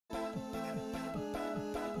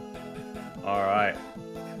All right.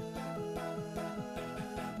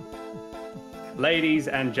 Ladies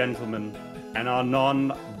and gentlemen, and our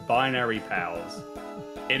non-binary pals,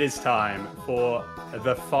 it is time for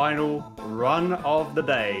the final run of the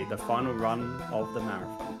day, the final run of the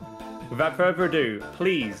marathon. Without further ado,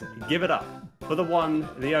 please give it up for the one,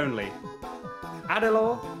 the only,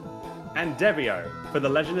 Adilor and Devio for The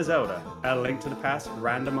Legend of Zelda, A Link to the Past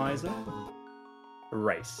Randomizer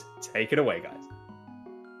race. Take it away, guys.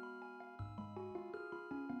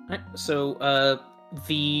 Alright, so,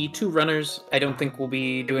 the two runners, I don't think will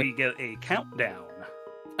be doing... We get a countdown.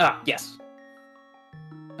 Yes.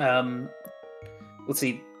 Let's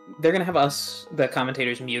see. They're gonna have us, the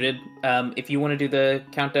commentators, muted. If you want to do the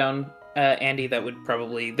countdown, Andy, that would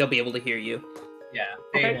probably... They'll be able to hear you. Yeah,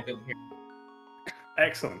 Okay. won't be able to hear.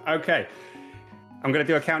 Excellent. Okay. I'm going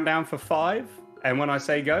to do a countdown for 5, and when I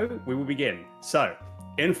say go, we will begin. So,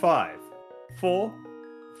 in 5, 4,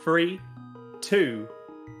 3, 2,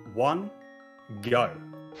 1, go.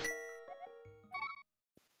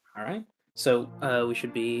 Alright. So, we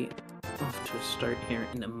should be off to a start here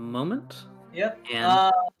in a moment. Yep.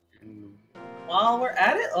 And... While we're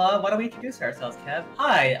at it, why don't we introduce ourselves, Kev?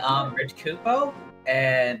 Hi, I'm Rich Kupo,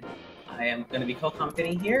 and I am going to be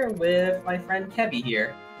co-commentating here with my friend Kevy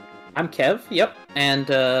here. I'm Kev, yep, and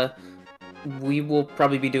we will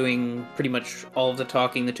probably be doing pretty much all of the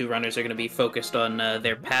talking. The two runners are going to be focused on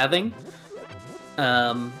their pathing.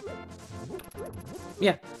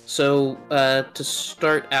 Yeah, so to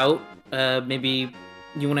start out, maybe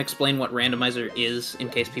you want to explain what Randomizer is in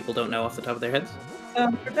case people don't know off the top of their heads?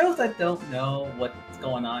 For those that don't know what's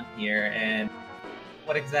going on here and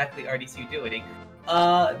what exactly are these two doing,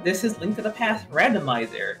 this is Link to the Past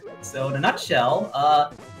Randomizer. So in a nutshell,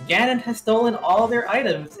 Ganon has stolen all their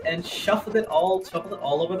items and shuffled it all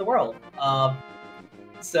over the world.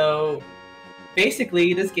 So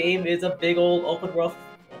basically, this game is a big old open world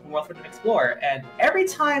for them to explore. And every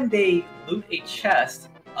time they loot a chest,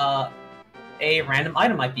 a random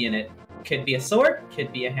item might be in it. Could be a sword,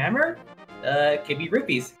 could be a hammer, could be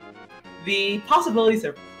rupees. The possibilities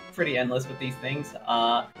are pretty endless with these things.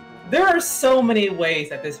 There are so many ways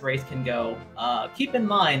that this race can go. Keep in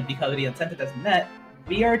mind, because of the incentive that's met,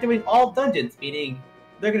 we are doing all dungeons, meaning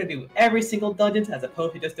they're going to do every single dungeon as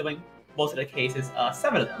opposed to just doing, most of the cases,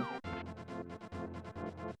 7 of them.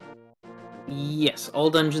 Yes, all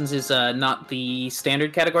dungeons is not the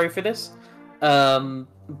standard category for this,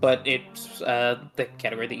 but it's the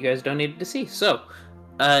category that you guys donated to see. So,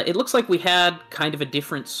 it looks like we had kind of a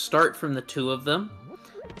different start from the two of them.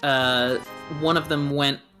 One of them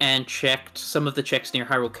went and checked some of the checks near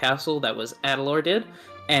Hyrule Castle, that was Adilor did,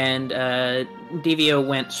 and Devio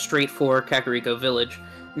went straight for Kakariko Village.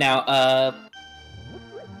 Now,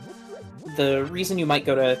 the reason you might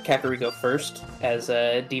go to Kakariko first, as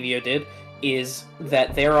Devio did, is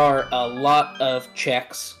that there are a lot of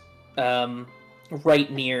checks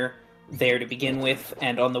right near there to begin with,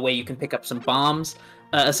 and on the way you can pick up some bombs.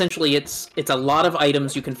 Essentially, it's a lot of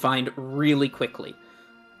items you can find really quickly.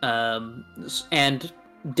 And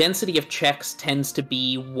density of checks tends to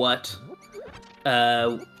be what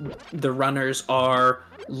the runners are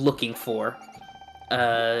looking for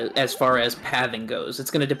as far as pathing goes. It's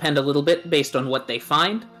going to depend a little bit based on what they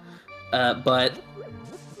find, but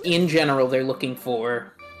in general, they're looking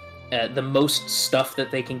for the most stuff that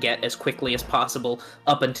they can get as quickly as possible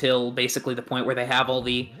up until basically the point where they have all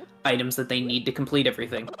the items that they need to complete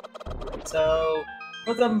everything. So,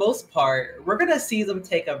 for the most part, we're going to see them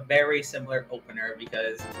take a very similar opener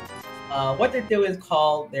because what they're doing is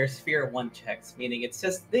called their Sphere 1 checks, meaning it's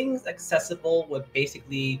just things accessible with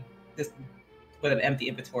basically just with an empty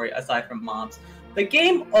inventory aside from bombs. The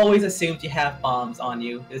game always assumes you have bombs on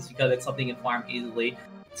you just because it's something you can farm easily.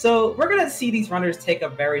 So we're going to see these runners take a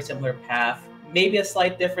very similar path, maybe a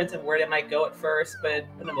slight difference in where they might go at first, but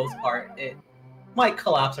for the most part, it might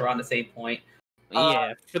collapse around the same point.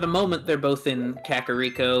 Yeah, for the moment, they're both in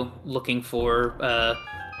Kakariko, looking for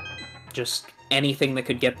just anything that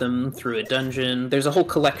could get them through a dungeon. There's a whole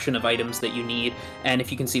collection of items that you need, and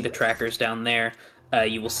if you can see the trackers down there,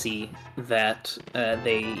 you will see that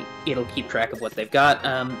it'll keep track of what they've got.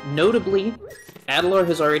 Notably, Adilor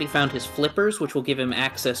has already found his flippers, which will give him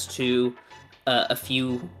access to a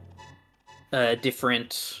few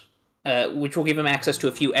different... which will give him access to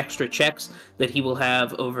a few extra checks that he will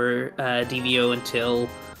have over Devio until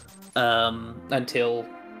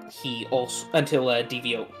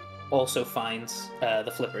Devio also finds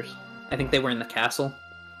the flippers. I think they were in the castle.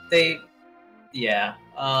 Yeah.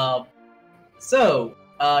 So,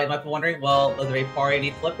 you might be wondering, well, does the party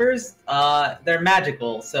need flippers? They're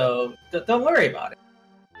magical, so don't worry about it.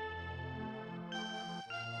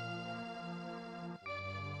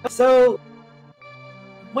 So,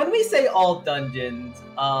 when we say all dungeons,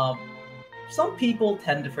 some people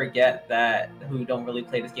tend to forget that who don't really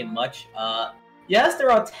play this game much. Yes,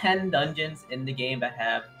 there are 10 dungeons in the game that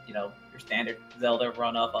have, your standard Zelda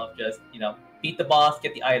run up of just, beat the boss,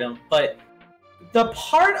 get the item. But the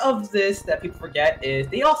part of this that people forget is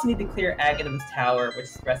they also need to clear Aghanim's Tower, which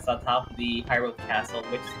rests on top of the Hyrule Castle,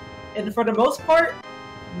 which, and for the most part,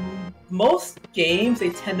 most games they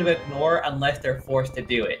tend to ignore unless they're forced to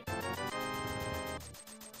do it.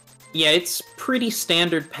 Yeah, it's pretty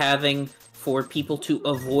standard pathing for people to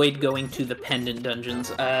avoid going to the pendant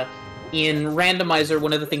dungeons. In Randomizer,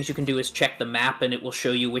 one of the things you can do is check the map, and it will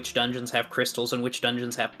show you which dungeons have crystals and which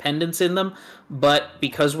dungeons have pendants in them. But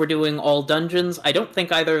because we're doing all dungeons, I don't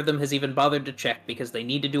think either of them has even bothered to check, because they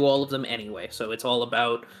need to do all of them anyway. So it's all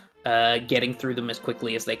about getting through them as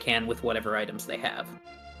quickly as they can with whatever items they have.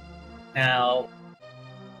 Now,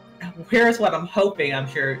 here's what I'm hoping. I'm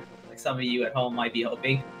sure some of you at home might be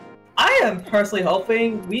hoping. I am personally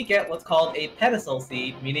hoping we get what's called a pedestal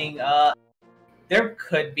seed, meaning there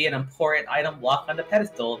could be an important item locked on the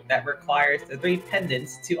pedestal that requires the 3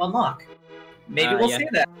 pendants to unlock. Maybe we'll see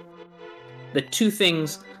that. The 2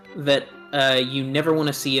 things that you never want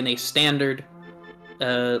to see in a standard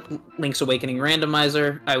Link's Awakening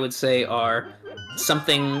randomizer, I would say, are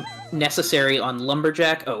something necessary on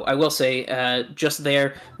Lumberjack. Oh, I will say, just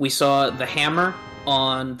there, we saw the hammer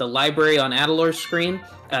on the library on Adalor's screen.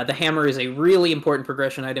 The hammer is a really important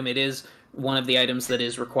progression item. It is one of the items that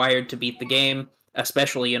is required to beat the game,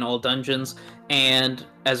 especially in all dungeons, and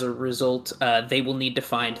as a result, they will need to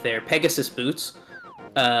find their Pegasus boots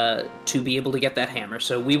to be able to get that hammer.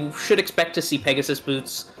 So we should expect to see Pegasus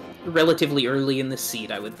boots relatively early in the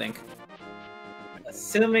seed, I would think.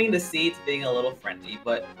 Assuming the seeds being a little friendly,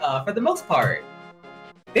 but for the most part,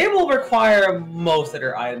 they will require most of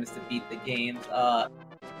their items to beat the game.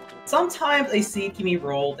 Sometimes a seed can be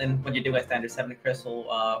rolled, and when you're doing a standard 7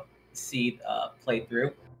 crystal seed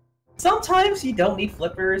playthrough, sometimes you don't need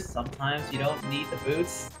flippers, sometimes you don't need the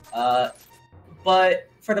boots, but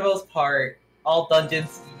for the most part, all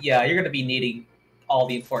dungeons, yeah, you're going to be needing all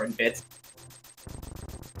the important bits.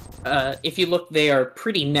 If you look, they are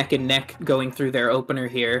pretty neck and neck going through their opener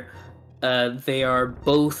here. They are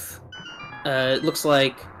both... it looks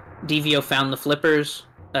like Devio found the flippers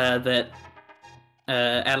that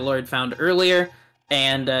Adalor had found earlier,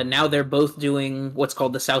 and now they're both doing what's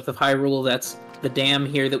called the South of Hyrule. That's the dam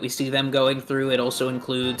here that we see them going through. It also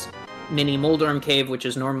includes Mini Moldorm Cave, which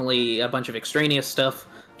is normally a bunch of extraneous stuff,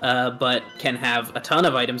 but can have a ton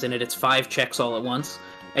of items in it. It's 5 checks all at once.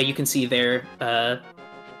 You can see there,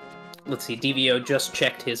 let's see, Devio just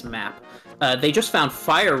checked his map. They just found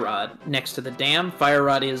Fire Rod next to the dam. Fire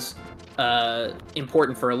Rod is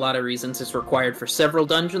important for a lot of reasons. It's required for several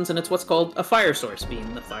dungeons, and it's what's called a fire source,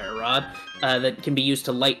 being the Fire Rod, that can be used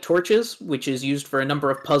to light torches, which is used for a number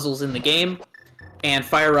of puzzles in the game. And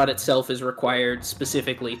Fire Rod itself is required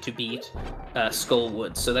specifically to beat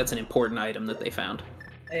Skullwood, so that's an important item that they found.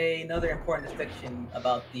 Another important distinction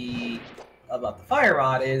about the Fire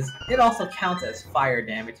Rod is it also counts as fire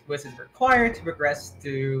damage, which is required to progress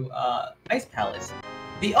through Ice Palace.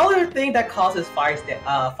 The other thing that causes fire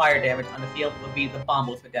damage on the field would be the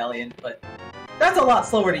Bombos Medallion, but that's a lot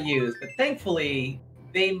slower to use, but thankfully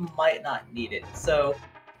they might not need it. So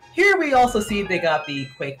here we also see they got the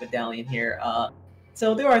Quake Medallion here.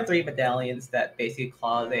 So there are 3 medallions that basically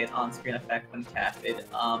cause an on-screen effect when casted.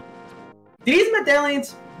 These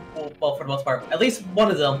medallions, well, for the most part, at least one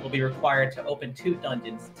of them will be required to open 2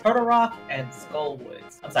 dungeons, Turtle Rock and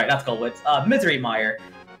Skullwoods. I'm sorry, not Skullwoods, Misery Mire.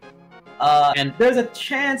 And there's a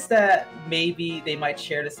chance that maybe they might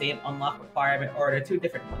share the same unlock requirement, or they're 2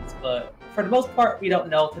 different ones, but for the most part, we don't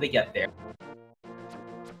know till they get there.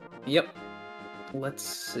 Yep. Let's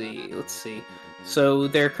see. So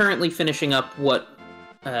they're currently finishing up what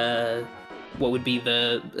would be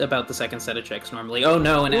about the second set of checks normally. Oh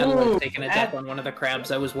no, and Adalor's taken a death on one of the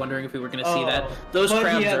crabs. I was wondering if we were going to see that. Those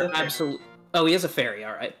crabs are absolutely... Oh, he has a fairy,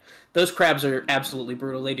 alright. Those crabs are absolutely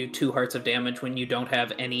brutal. They do 2 hearts of damage when you don't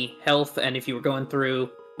have any health, and if you were going through...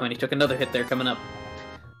 Oh, and he took another hit there coming up.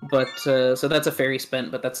 But, so that's a fairy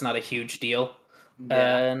spent, but that's not a huge deal.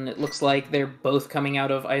 Yeah. And it looks like they're both coming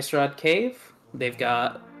out of Ice Rod Cave. They've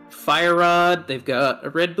got Fire Rod, they've got a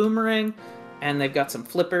red boomerang, and they've got some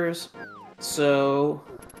flippers. So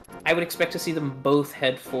I would expect to see them both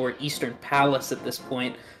head for Eastern Palace at this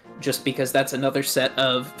point, just because that's another set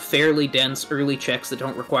of fairly dense early checks that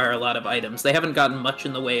don't require a lot of items. They haven't gotten much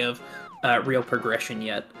in the way of real progression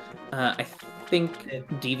yet. I think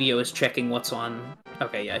Devio is checking what's on...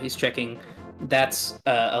 Okay, yeah, he's checking. That's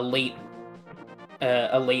a late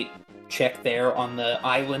check there on the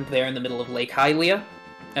island there in the middle of Lake Hylia.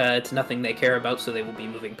 It's nothing they care about, so they will be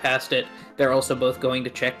moving past it. They're also both going to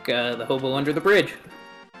check the hobo under the bridge,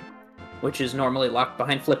 which is normally locked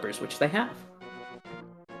behind flippers, which they have.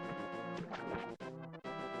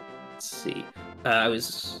 Let's see.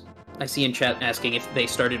 I see in chat asking if they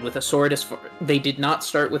started with a sword. They did not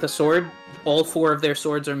start with a sword. All 4 of their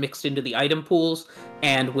swords are mixed into the item pools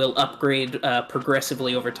and will upgrade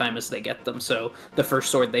progressively over time as they get them. So the first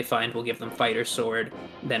sword they find will give them Fighter Sword,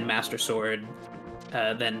 then Master Sword,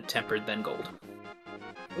 then Tempered, then Gold.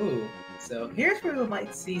 Ooh, so here's where we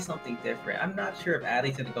might see something different. I'm not sure if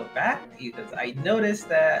Adley's going to go back, because I noticed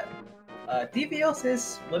that DevioXS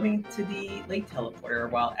is swimming to the lake teleporter,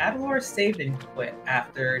 while Adlor saved and quit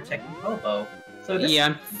after checking Hobo. So yeah,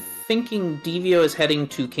 I'm thinking Devio is heading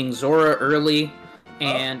to King Zora early,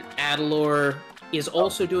 and Adlor is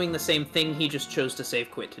also doing the same thing, he just chose to save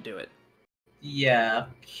quit to do it. Yeah,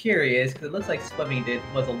 curious, because it looks like swimming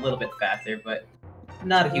was a little bit faster, but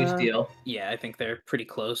not a huge deal. Yeah, I think they're pretty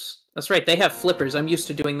close. That's right, they have flippers. I'm used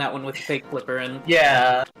to doing that one with a fake flipper, and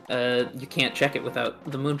yeah, you can't check it without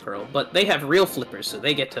the Moon Pearl. But they have real flippers, so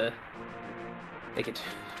they get to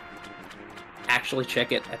actually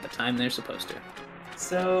check it at the time they're supposed to.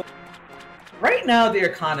 So right now their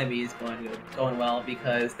economy is going well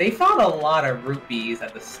because they found a lot of rupees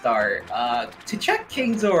at the start. To check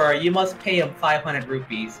King Zora, you must pay him 500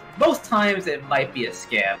 rupees. Most times it might be a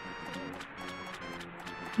scam.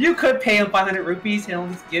 You could pay him 500 rupees and he'll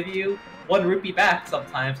just give you 1 rupee back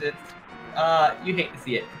sometimes. It's, you hate to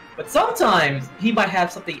see it. But sometimes he might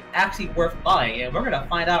have something actually worth buying, and we're gonna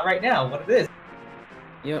find out right now what it is.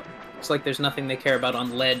 Yep. Looks like there's nothing they care about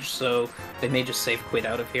on Ledge, so they may just save quit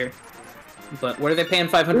out of here. But what are they paying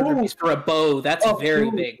 500 rupees for a bow? That's very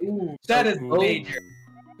big. That is major.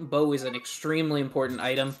 Bow is an extremely important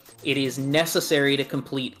item. It is necessary to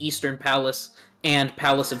complete Eastern Palace and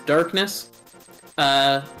Palace of Darkness.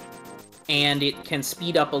 And it can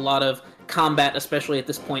speed up a lot of combat, especially at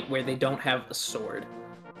this point where they don't have a sword.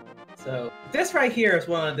 So this right here is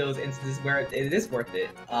one of those instances where it is worth it.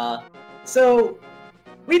 So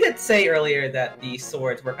we did say earlier that the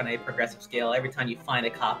swords work on a progressive scale. Every time you find a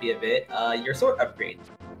copy of it, your sword upgrades.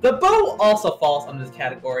 The bow also falls under this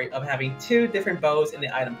category of having 2 different bows in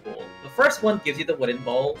the item pool. The first one gives you the wooden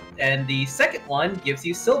bow, and the second one gives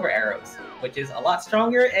you silver arrows, which is a lot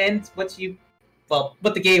stronger and what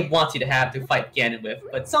the game wants you to have to fight Ganon with.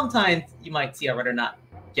 But sometimes you might see a runner not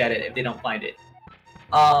get it if they don't find it.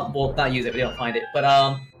 Well, not use it if they don't find it.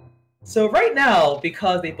 But so right now,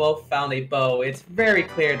 because they both found a bow, it's very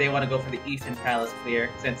clear they want to go for the Eastern Palace clear,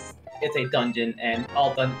 since it's a dungeon and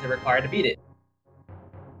all dungeons are required to beat it.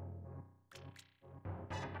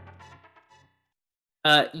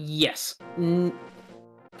 Yes.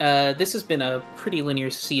 This has been a pretty linear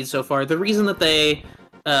seed so far. The reason that they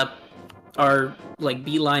are like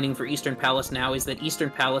beelining for Eastern Palace now is that Eastern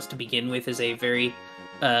Palace to begin with is a very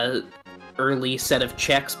early set of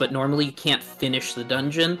checks, but normally you can't finish the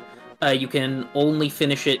dungeon. You can only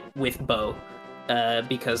finish it with bow,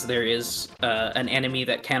 because there is an enemy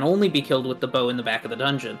that can only be killed with the bow in the back of the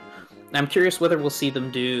dungeon. I'm curious whether we'll see them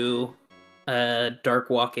do dark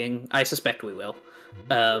walking. I suspect we will.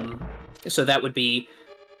 So that would be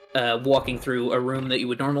walking through a room that you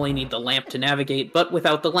would normally need the lamp to navigate, but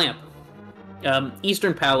without the lamp.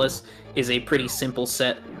 Eastern Palace is a pretty simple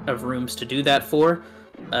set of rooms to do that for.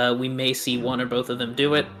 We may see one or both of them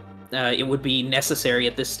do it. It would be necessary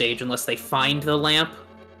at this stage, unless they find the lamp,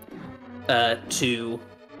 to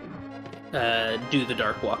do the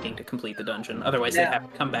dark walking to complete the dungeon. Otherwise, they'd have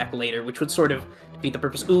to come back later, which would sort of defeat the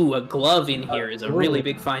purpose. Ooh, a glove in here is a really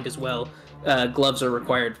big find as well. Gloves are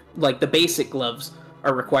required, like the basic gloves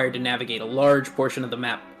are required to navigate a large portion of the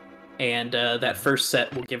map, and that first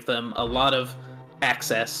set will give them a lot of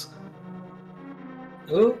access.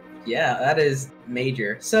 Ooh, yeah, that is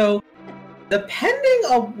major. So, depending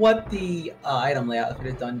on what the item layout for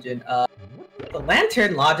this dungeon, the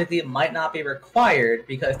lantern logically might not be required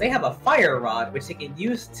because they have a fire rod which they can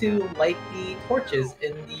use to light the torches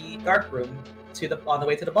in the dark room on the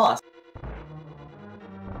way to the boss.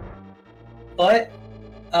 But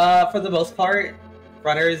for the most part,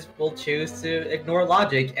 runners will choose to ignore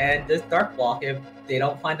logic and just dark walk if they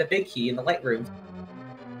don't find the big key in the light room.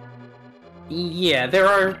 Yeah, there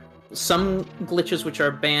are some glitches which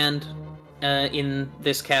are banned in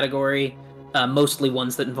this category, mostly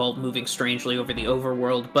ones that involve moving strangely over the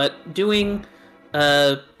overworld, but doing,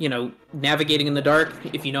 navigating in the dark,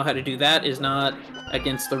 if you know how to do that, is not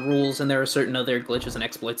against the rules, and there are certain other glitches and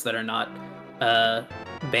exploits that are not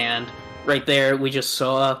banned. Right there, we just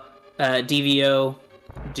saw Devio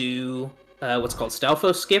do what's called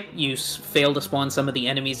Stalfo skip. You fail to spawn some of the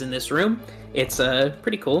enemies in this room. It's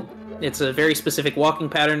pretty cool. It's a very specific walking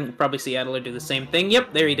pattern. We'll probably see Adler do the same thing.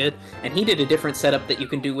 Yep, there he did. And he did a different setup that you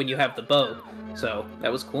can do when you have the bow. So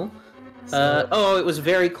that was cool. Oh, it was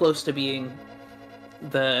very close to being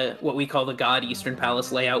what we call the God Eastern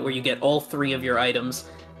Palace layout, where you get all 3 of your items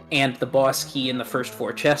and the boss key in the first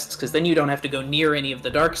 4 chests, because then you don't have to go near any of the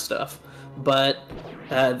dark stuff. But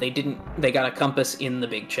they didn't. They got a compass in the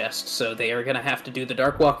big chest, so they are going to have to do the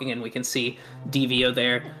dark walking, and we can see Devio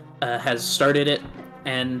there has started it.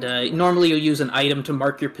 And normally you'll use an item to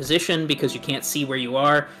mark your position because you can't see where you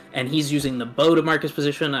are, and he's using the bow to mark his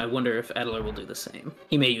position. I wonder if Adler will do the same.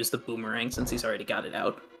 He may use the boomerang since he's already got it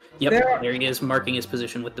out. Yep, there he is, marking his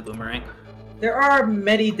position with the boomerang. There are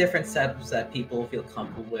many different setups that people feel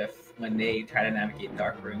comfortable with when they try to navigate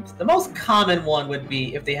dark rooms. The most common one would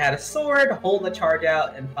be if they had a sword, hold the charge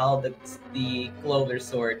out, and follow the glow of their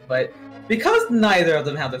sword. But because neither of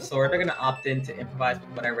them have the sword, they're going to opt in to improvise with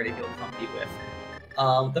whatever they feel comfy with.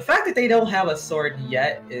 The fact that they don't have a sword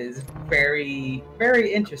yet is very,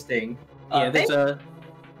 very interesting. Yeah,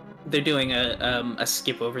 they're doing a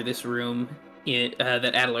skip over this room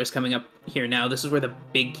that Adler's coming up here now. This is where the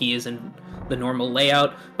big key is in the normal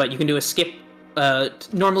layout, but you can do a skip.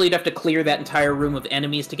 Normally you'd have to clear that entire room of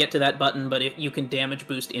enemies to get to that button, but you can damage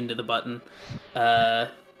boost into the button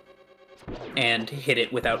and hit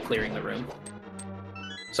it without clearing the room.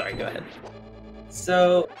 Sorry, go ahead.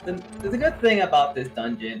 So, the good thing about this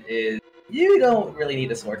dungeon is you don't really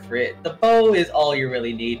need a sword for it. The bow is all you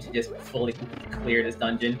really need to just fully clear this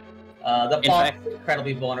dungeon. The boss is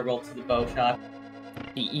incredibly vulnerable to the bow shot.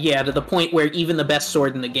 Yeah, to the point where even the best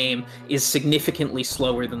sword in the game is significantly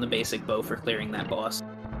slower than the basic bow for clearing that boss.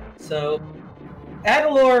 So,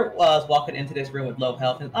 Adalor was walking into this room with low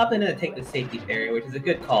health and opted in to take the safety parry, which is a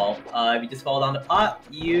good call. If you just fall down the pot,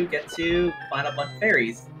 you get to find a bunch of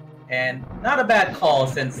fairies. And not a bad call,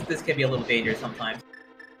 since this can be a little dangerous sometimes.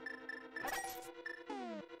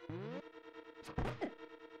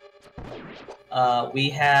 We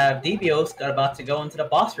have Devios about to go into the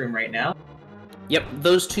boss room right now. Yep,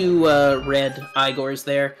 those 2 red Igors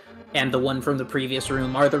there, and the one from the previous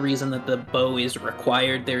room, are the reason that the bow is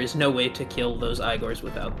required. There is no way to kill those Igors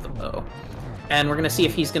without the bow. And we're going to see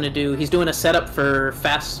if he's going to do... He's doing a setup for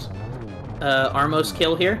fast Armos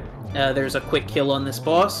kill here. There's a quick kill on this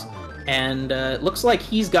boss. And it looks like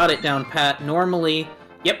he's got it down pat. Normally,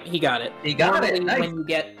 yep, he got it. He got Normally, it. Nice. When you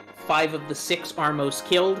get 5 of the 6 Armos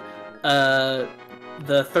killed, the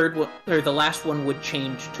third one, or the last one, would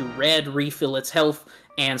change to red, refill its health,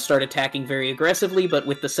 and start attacking very aggressively. But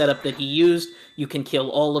with the setup that he used, you can kill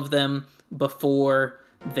all of them before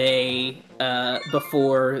the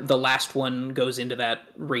last one goes into that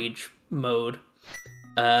rage mode.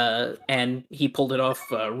 And he pulled it off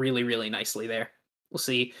really, really nicely there. We'll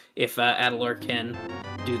see if Adler can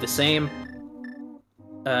do the same.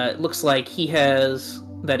 It looks like he has,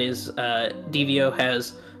 that is, Devio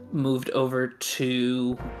has moved over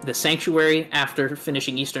to the Sanctuary after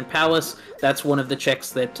finishing Eastern Palace. That's one of the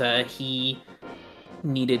checks that he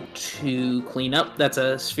needed to clean up. That's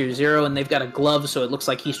a Sphere 0, and they've got a glove, so it looks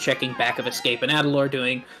like he's checking back of escape, and Adler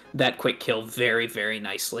doing that quick kill very, very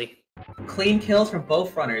nicely. Clean kills from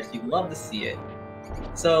both runners. You love to see it.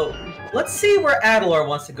 So, let's see where Adler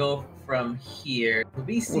wants to go from here.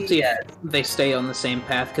 We'll see if they stay on the same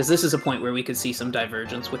path, because this is a point where we could see some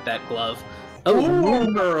divergence with that glove. Oh,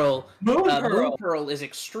 Moon Pearl! Moon Pearl is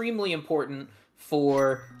extremely important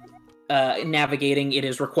for navigating. It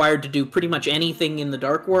is required to do pretty much anything in the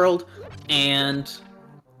Dark World, and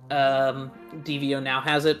Devio now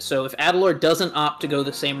has it. So if Adler doesn't opt to go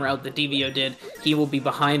the same route that Devio did, he will be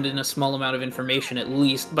behind in a small amount of information at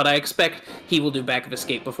least, but I expect he will do back of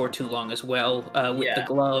escape before too long as well with the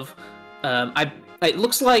glove. It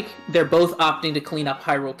looks like they're both opting to clean up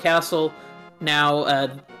Hyrule Castle. Now,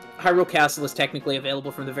 Hyrule Castle is technically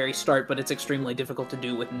available from the very start, but it's extremely difficult to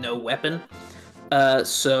do with no weapon.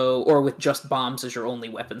 Or with just bombs as your only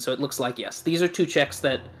weapon. So it looks like, yes, these are 2 checks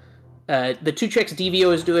that the 2 checks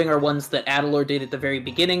Devio is doing are ones that Adler did at the very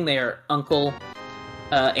beginning. They are Uncle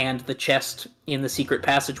and the chest in the secret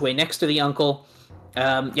passageway next to the Uncle.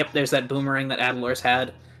 Yep, there's that boomerang that Adler's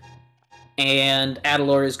had. And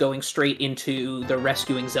Adler is going straight into the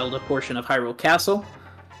rescuing Zelda portion of Hyrule Castle.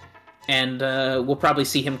 And we'll probably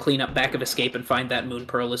see him clean up back of escape and find that Moon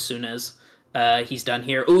Pearl as soon as he's done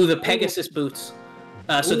here. Ooh, the Pegasus boots.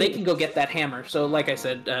 So they can go get that hammer. So, like I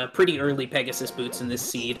said, pretty early Pegasus boots in this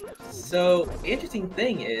seed. So, the interesting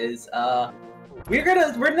thing is,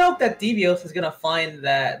 we're note that Devios is gonna find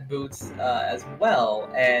that boots as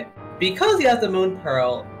well, and because he has the Moon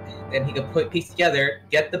Pearl, then he can put piece together,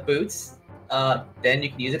 get the boots, then you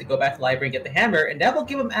can use it to go back to the library and get the hammer, and that will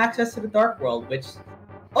give him access to the Dark World, which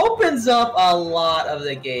opens up a lot of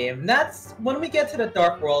the game. That's when we get to the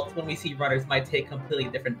Dark World, when we see runners might take completely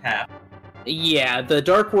different paths. Yeah, the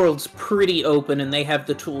Dark World's pretty open, and they have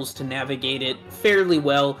the tools to navigate it fairly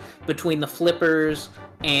well. Between the flippers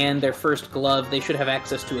and their first glove, they should have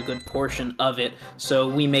access to a good portion of it, so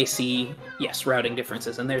we may see, yes, routing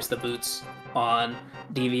differences. And there's the boots on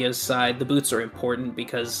Devio's side. The boots are important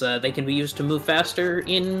because they can be used to move faster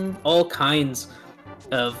in all kinds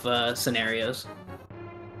of scenarios.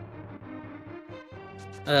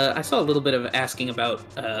 I saw a little bit of asking about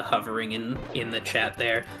hovering in the chat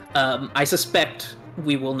there. I suspect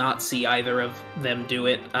we will not see either of them do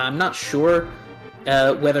it. I'm not sure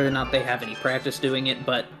whether or not they have any practice doing it,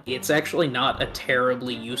 but it's actually not a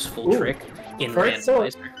terribly useful trick in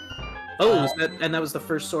Randomizer. Oh, that was the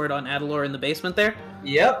first sword on Adalor in the basement there?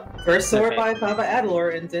 Yep, first sword by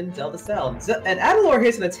Adalor in Zelda Cell. And Adalor here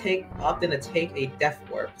is going to opt in to take a Death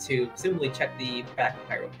Warp to presumably check the back of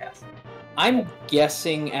Hyrule Castle. I'm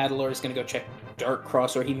guessing Adalor is going to go check Dark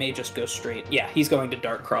Cross, or he may just go straight. Yeah, he's going to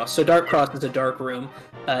Dark Cross. So Dark Cross is a dark room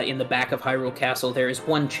in the back of Hyrule Castle. There is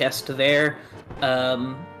one chest there.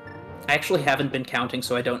 I actually haven't been counting,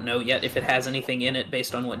 so I don't know yet if it has anything in it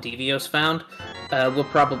based on what Devios found. We'll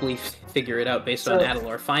probably figure it out based on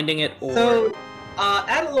Adalor finding it. Or... So,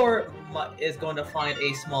 Adalor is going to find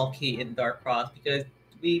a small key in Dark Cross, because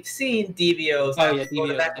we've seen Devios go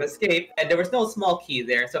to back to escape, and there was no small key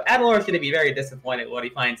there, so Adalor is going to be very disappointed what he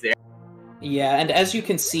finds there. Yeah, and as you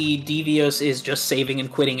can see, Devios is just saving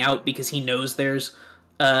and quitting out because he knows there's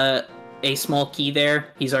a small key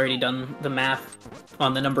there. He's already done the math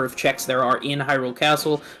on the number of checks there are in Hyrule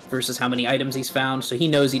Castle versus how many items he's found, so he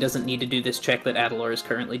knows he doesn't need to do this check that Adalor is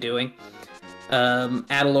currently doing.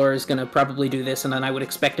 Adalor is going to probably do this, and then I would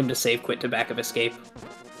expect him to save quit to back of escape.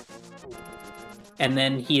 And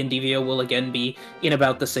then he and Devio will again be in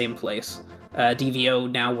about the same place. Devio,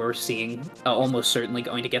 now we're seeing, almost certainly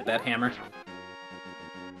going to get that hammer.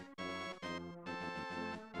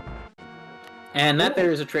 And that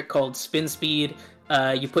there is a trick called Spin Speed.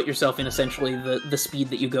 You put yourself in essentially the speed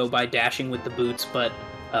that you go by dashing with the boots, but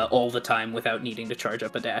all the time without needing to charge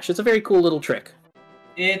up a dash. It's a very cool little trick.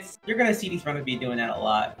 You're going to see these runners be doing that a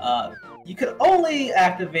lot. You could only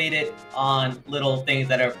activate it on little things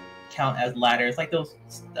that count as ladders, like those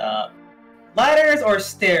ladders or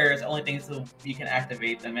stairs, only things so you can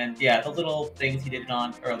activate them. And yeah, those little things he did it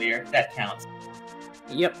on earlier, that counts.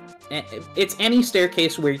 Yep. It's any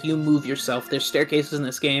staircase where you move yourself. There's staircases in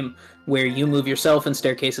this game where you move yourself and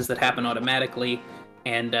staircases that happen automatically,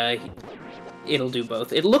 and it'll do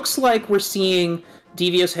both. It looks like we're seeing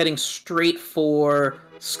Devios heading straight for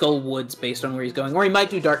Skull Woods based on where he's going, or he might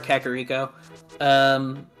do Dark Kakariko.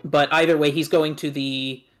 But either way, he's going to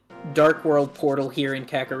the Dark World portal here in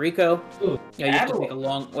Kakariko. Ooh, you have to take a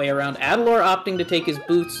long way around. Adalor opting to take his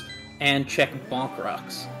boots and check Bonk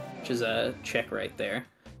Rocks, which is a check right there.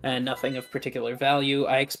 And nothing of particular value.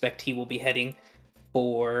 I expect he will be heading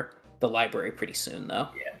for the library pretty soon, though.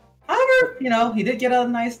 Yeah. However, he did get a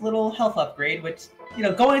nice little health upgrade, which,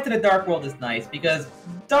 going into the Dark World is nice, because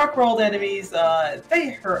Dark World enemies,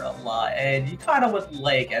 they hurt a lot, and you kind of would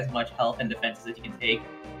like as much health and defenses as you can take.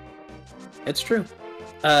 It's true.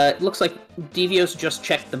 It looks like Devios just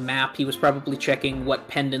checked the map. He was probably checking what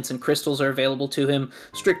pendants and crystals are available to him.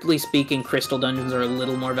 Strictly speaking, crystal dungeons are a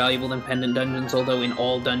little more valuable than pendant dungeons, although in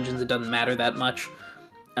all dungeons it doesn't matter that much.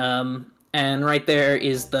 And right there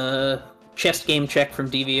is the chest game check from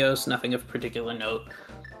Devios, nothing of particular note.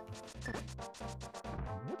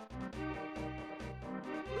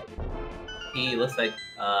 He looks like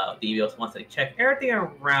Devios wants to check everything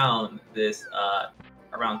around this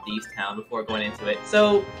around Thieves Town before going into it.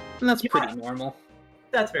 So and that's pretty normal.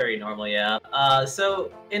 That's very normal, yeah.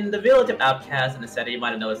 So in the village of Outcasts in the center, you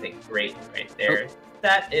might have noticed a grate right there. Oh.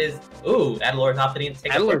 That is Adalor's opting to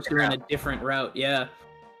take Adalor's doing a different route, yeah.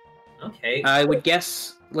 Okay. I would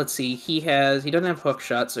guess. Let's see. He doesn't have hook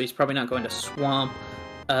shot, so he's probably not going to Swamp.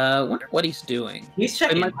 Wonder what he's doing. He's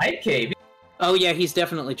checking Hype Cave. Oh yeah, he's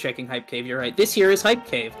definitely checking Hype Cave, you're right. This here is Hype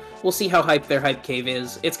Cave. We'll see how hype their Hype Cave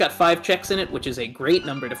is. It's got 5 checks in it, which is a great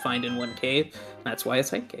number to find in one cave. That's why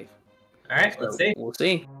it's Hype Cave. Alright, let's see. We'll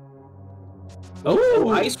see. Oh,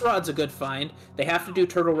 Ice Rod's a good find. They have to do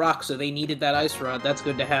Turtle Rock, so they needed that Ice Rod. That's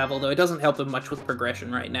good to have, although it doesn't help them much with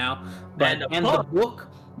progression right now. But and the book,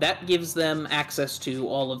 that gives them access to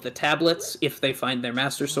all of the tablets if they find their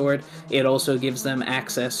Master Sword. It also gives them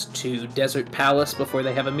access to Desert Palace before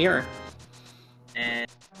they have a mirror. And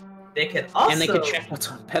they can also... And they can check what's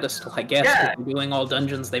on pedestal, I guess. Yeah. If they're doing all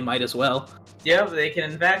dungeons, they might as well. Yeah, they can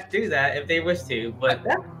in fact do that if they wish to. But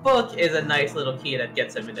that book is a nice little key that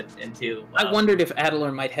gets them into... I wondered if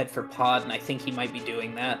Adalor might head for Pod, and I think he might be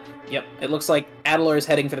doing that. Yep, it looks like Adalor is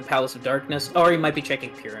heading for the Palace of Darkness, or he might be checking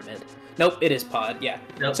Pyramid. Nope, it is Pod, yeah.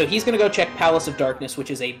 Nope. So he's going to go check Palace of Darkness, which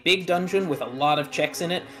is a big dungeon with a lot of checks in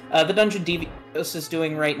it. The dungeon Devios is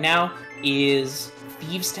doing right now is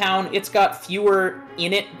Thieves Town. It's got fewer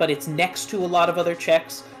in it, but it's next to a lot of other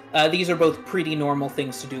checks. These are both pretty normal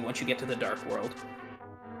things to do once you get to the Dark World.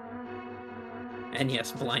 And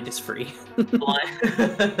yes, blind is free. Blind.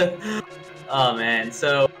 Oh man,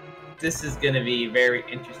 so this is going to be very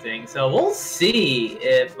interesting. So we'll see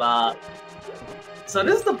if... So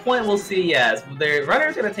this is the point we'll see, yes. The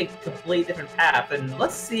runner's going to take a completely different path, and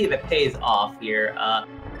let's see if it pays off here.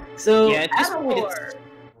 So yeah, Adalor,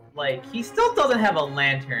 like, he still doesn't have a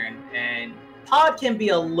lantern, and Pod can be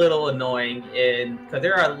a little annoying because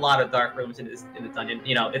there are a lot of dark rooms in the dungeon.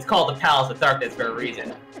 You know, it's called the Palace of Darkness for a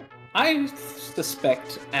reason. I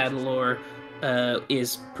suspect Adalor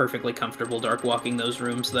is perfectly comfortable dark walking those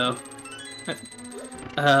rooms, though.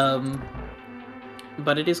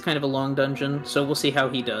 But it is kind of a long dungeon, so we'll see how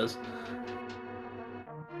he does.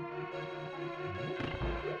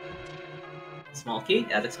 Small key,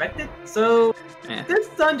 as expected. So, This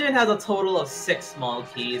dungeon has a total of 6 small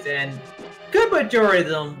keys, and good majority of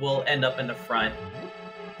them will end up in the front.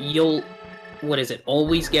 You'll, what is it,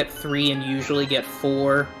 always get 3 and usually get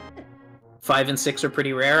 4. 5 and 6 are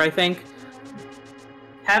pretty rare, I think.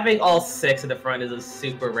 Having all 6 in the front is a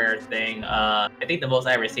super rare thing. I think the most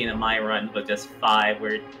I ever seen in my run was just 5,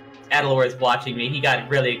 where Adalor is watching me. He got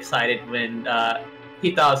really excited when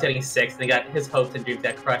he thought I was getting 6, and he got his hopes and dreams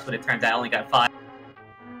got crushed when it turns out I only got 5.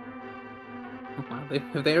 Wow,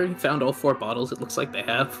 have they already found all 4 bottles? It looks like they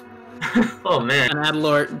have. Oh man. And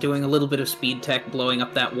Adalor doing a little bit of speed tech, blowing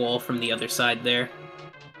up that wall from the other side there.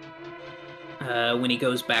 When he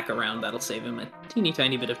goes back around, that'll save him a teeny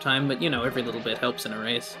tiny bit of time, but you know, every little bit helps in a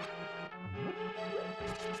race.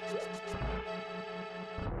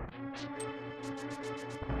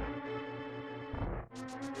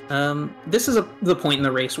 This is the point in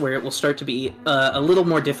the race where it will start to be a little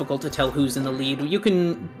more difficult to tell who's in the lead. You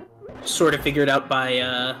can sort of figure it out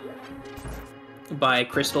by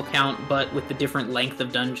crystal count, but with the different length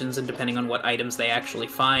of dungeons and depending on what items they actually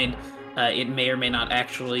find, it may or may not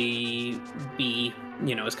actually be,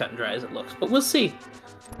 you know, as cut and dry as it looks. But we'll see.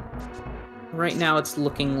 Right now it's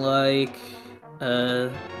looking like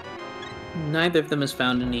neither of them has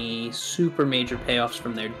found any super major payoffs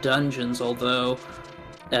from their dungeons, although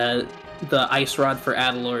the Ice Rod for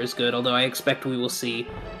Adalor is good, although I expect we will see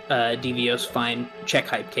Devios find Check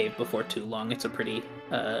Hype Cave before too long. It's a pretty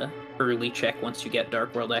early check once you get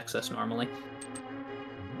Dark World access normally.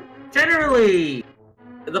 Generally,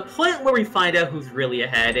 the point where we find out who's really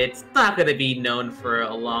ahead, it's not going to be known for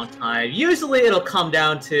a long time. Usually it'll come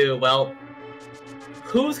down to, well,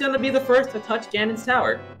 who's going to be the first to touch Ganon's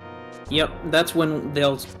tower? Yep, that's when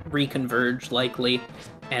they'll reconverge, likely,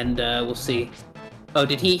 and we'll see. Oh,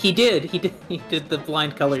 did he? He did the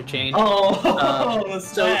blind color change. Oh,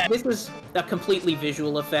 so this is a completely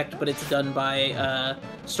visual effect, but it's done by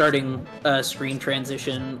starting a screen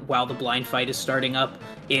transition while the blind fight is starting up.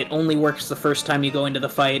 It only works the first time you go into the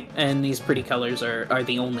fight, and these pretty colors are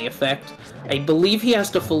the only effect. I believe he has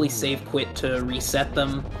to fully save quit to reset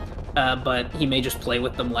them, but he may just play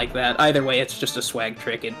with them like that. Either way, it's just a swag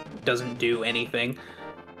trick. It doesn't do anything.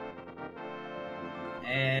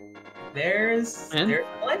 And there's a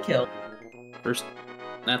blind kill. First,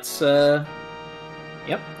 that's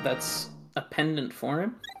yep, that's a pendant for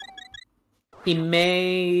him. He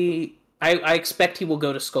may, I expect he will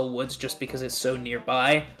go to Skull Woods just because it's so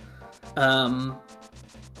nearby. But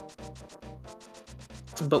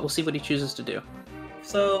we'll see what he chooses to do.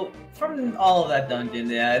 So, from all of that dungeon,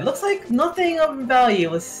 yeah, it looks like nothing of value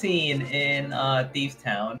was seen in Thieves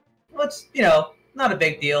Town. Which, you know, not a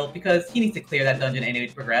big deal, because he needs to clear that dungeon anyway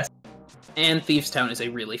to progress. And Thieves Town is a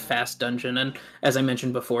really fast dungeon, and as I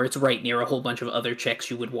mentioned before, it's right near a whole bunch of other checks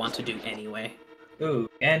you would want to do anyway. Ooh,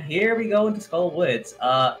 and here we go into Skull Woods.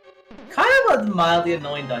 Kind of a mildly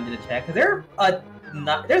annoying dungeon to check, because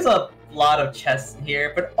there's a lot of chests in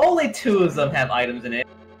here, but only 2 of them have items in it.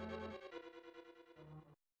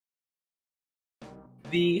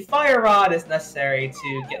 The fire rod is necessary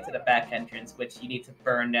to get to the back entrance, which you need to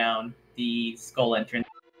burn down the skull entrance.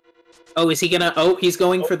 Oh, is he gonna... Oh, he's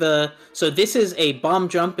going for the... So this is a bomb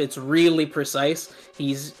jump. It's really precise.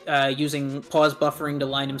 He's using pause buffering to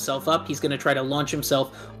line himself up. He's gonna try to launch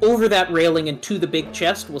himself over that railing and to the big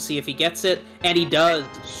chest. We'll see if he gets it. And he does.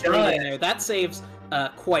 Straight in there. That saves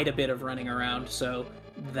quite a bit of running around, so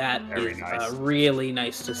that Very is nice. really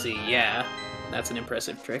nice to see. Yeah, that's an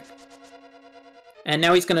impressive trick. And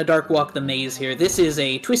now he's going to Dark Walk the maze here. This is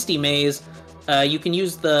a twisty maze. You can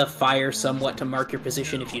use the fire somewhat to mark your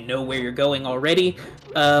position if you know where you're going already,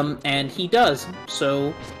 and he does,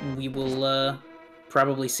 so we will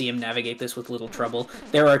probably see him navigate this with little trouble.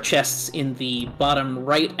 There are chests in the bottom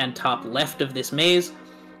right and top left of this maze,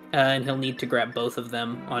 and he'll need to grab both of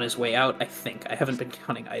them on his way out, I think. I haven't been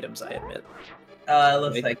counting items, I admit. It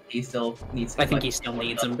looks like he still needs to I think he still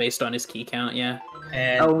needs them based on his key count, yeah.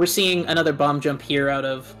 And Oh, we're seeing another bomb jump here out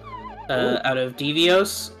of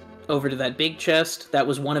Devios over to that big chest. That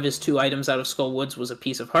was one of his 2 items out of Skull Woods, was a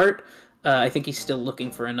piece of heart. I think he's still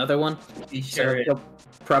looking for another one. he So sure is. he'll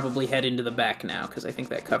probably head into the back now, because I think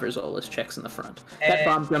that covers all his checks in the front. That And-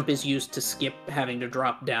 bomb jump is used to skip having to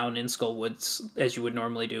drop down in Skull Woods, as you would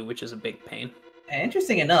normally do, which is a big pain. And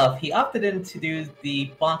interesting enough, he opted in to do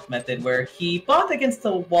the bonk method, where he bonked against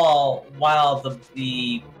the wall while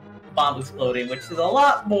the bomb was exploding, which is a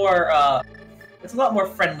lot more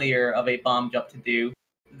friendlier of a bomb jump to do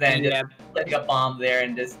than Yeah, just letting a bomb there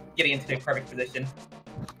and just getting into a perfect position.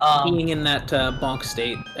 being in that bonk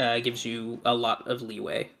state gives you a lot of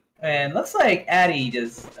leeway. And looks like Addy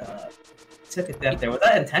just took a death there. Was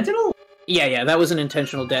that intentional? Yeah, that was an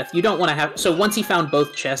intentional death. You don't want to have... So once he found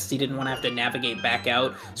both chests, he didn't want to have to navigate back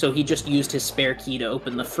out, so he just used his spare key to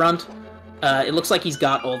open the front. It looks like he's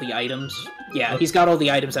got all the items. Yeah, he's got all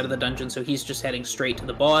the items out of the dungeon, so he's just heading straight to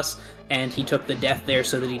the boss, and he took the death there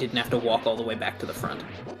so that he didn't have to walk all the way back to the front.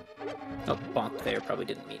 Oh, bonked there. Probably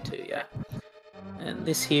didn't mean to, yeah. And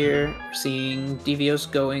this here, we're seeing Devios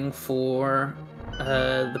going for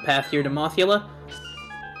the path here to Mothula.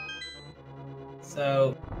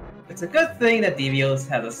 So it's a good thing that Devios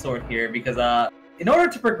has a sword here, because in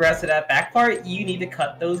order to progress to that back part, you need to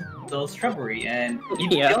cut those shrubbery, and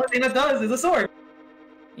Yeah. the only thing that does is a sword.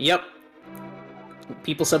 Yep.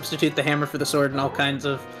 People substitute the hammer for the sword in all kinds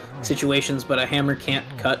of situations, but a hammer can't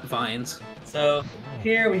cut vines. So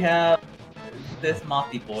here we have this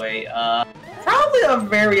Mothy boy. Probably a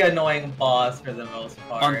very annoying boss for the most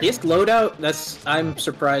part. On this loadout, I'm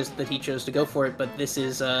surprised that he chose to go for it, but this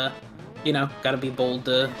is, gotta be bold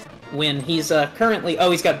to win. He's currently...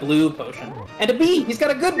 Oh, he's got blue potion. And a bee! He's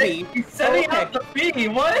got a good bee! He's sending Okay. out the bee,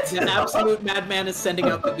 what? An absolute madman is sending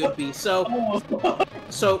out the good bee. So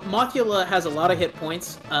Mothula has a lot of hit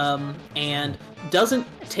points, and doesn't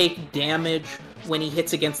take damage when he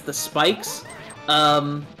hits against the spikes.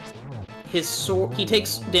 His sword, he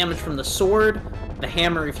takes damage from the sword, the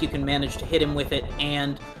hammer if you can manage to hit him with it,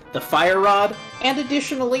 and the fire rod. And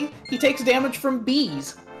additionally, he takes damage from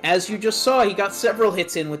bees. As you just saw, he got several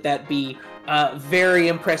hits in with that bee. Very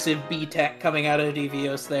impressive bee tech coming out of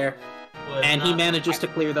Devios there. And he manages to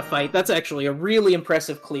clear the fight. That's actually a really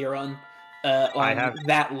impressive clear on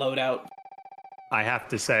that loadout. I have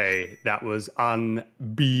to say, that was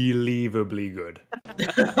unbelievably good.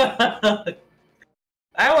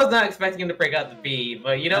 I was not expecting him to break out the bee,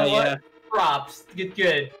 but you know what? Yeah. Props.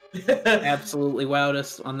 Good. Absolutely wowed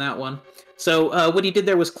us on that one. So what he did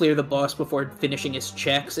there was clear the boss before finishing his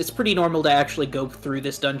checks. It's pretty normal to actually go through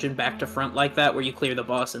this dungeon back to front like that, where you clear the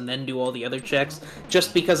boss and then do all the other checks,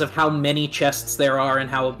 just because of how many chests there are and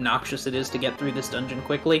how obnoxious it is to get through this dungeon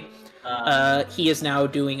quickly. He is now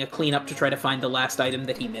doing a cleanup to try to find the last item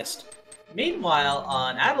that he missed. Meanwhile,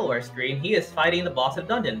 on Adalor's screen, he is fighting the boss of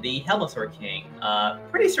the dungeon, the Helmosaur King.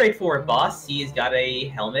 Pretty straightforward boss. He's got a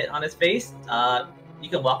helmet on his face. You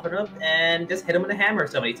can walk with him and just hit him with a hammer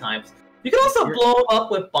so many times. You can also blow him up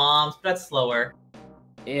with bombs, but that's slower.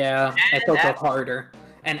 Yeah, I felt it harder.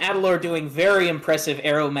 And Adalor doing very impressive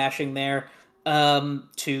arrow mashing there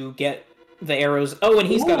to get the arrows. Oh, and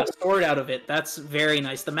he's got a sword out of it. That's very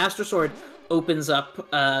nice. The Master Sword opens up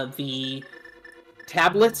the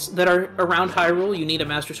tablets that are around Hyrule. You need a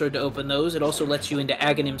Master Sword to open those. It also lets you into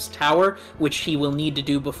Aghanim's Tower, which he will need to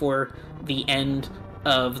do before the end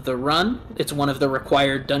of the run. It's one of the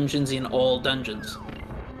required dungeons in all dungeons.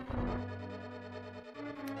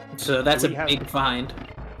 So that's a big find.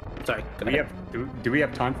 Sorry, go ahead. Do we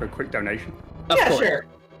have time for a quick donation? Of course. Sure.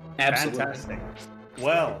 Absolutely. Fantastic.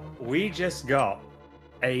 Well, we just got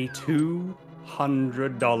a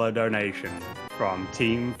 $200 donation from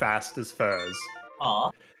Team Fast as Furs.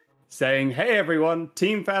 Aw. Saying, hey everyone,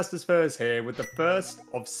 Team Fast as Furs here with the first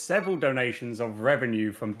of several donations of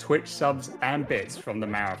revenue from Twitch subs and bits from the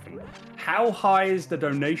marathon. How high is the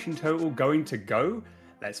donation total going to go?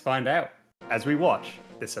 Let's find out as we watch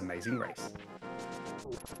this amazing race.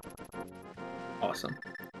 Awesome.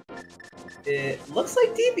 It looks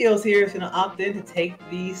like Devios here is going to opt in to take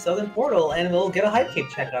the Southern Portal, and we'll get a hype kick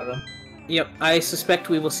check out of him. Yep, I suspect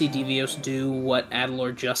we will see Devios do what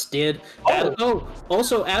Adalor just did. Oh!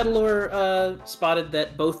 Also Adalor spotted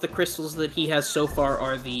that both the crystals that he has so far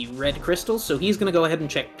are the red crystals, so he's going to go ahead and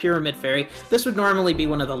check Pyramid Fairy. This would normally be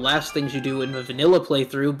one of the last things you do in a vanilla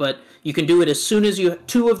playthrough, but you can do it as soon as you...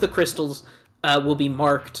 2 of the crystals will be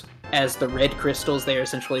marked as the red crystals. They are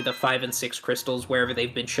essentially the 5 and 6 crystals wherever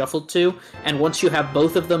they've been shuffled to, and once you have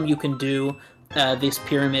both of them, you can do this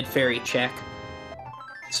Pyramid Fairy check.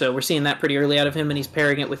 So we're seeing that pretty early out of him, and he's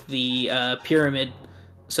pairing it with the pyramid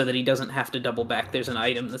so that he doesn't have to double back. There's an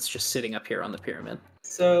item that's just sitting up here on the pyramid.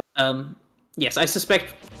 So... yes, I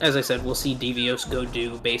suspect, as I said, we'll see Devios go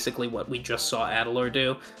do basically what we just saw Adalor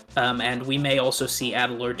do, and we may also see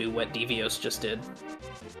Adalor do what Devios just did.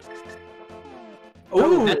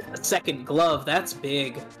 Ooh! Oh, that's the second glove. That's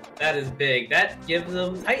big. That is big. That gives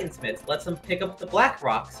them Titansmiths, lets them pick up the Black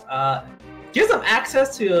Rocks. Gives them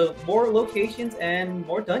access to more locations and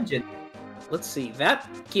more dungeons. Let's see. That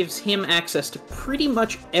gives him access to pretty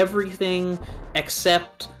much everything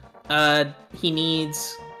except he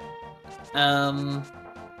needs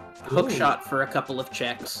hookshot for a couple of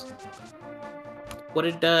checks. What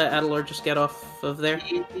did Adalor just get off of there?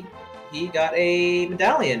 He got a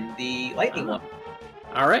medallion, the lightning one.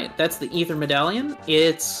 Alright, that's the Ether Medallion.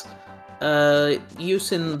 Its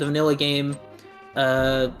use in the vanilla game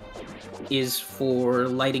is for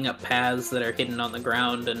lighting up paths that are hidden on the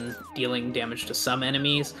ground and dealing damage to some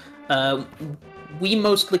enemies. We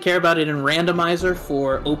mostly care about it in Randomizer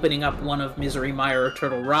for opening up one of Misery Mire or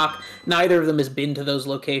Turtle Rock. Neither of them has been to those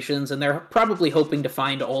locations, and they're probably hoping to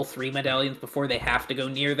find all 3 medallions before they have to go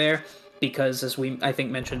near there, because, as we, I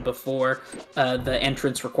think, mentioned before, the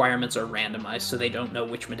entrance requirements are randomized, so they don't know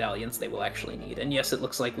which medallions they will actually need. And yes, it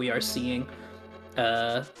looks like we are seeing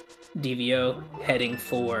Devio heading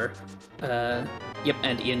for,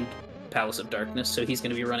 and in Palace of Darkness, so he's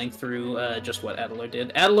going to be running through just what Adalor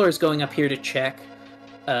did. Adalor is going up here to check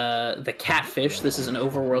the Catfish. This is an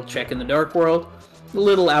overworld check in the Dark World. A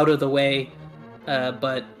little out of the way,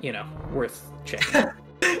 but, you know, worth checking.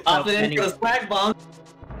 Opted in for the swag bomb.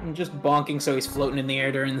 Just bonking so he's floating in the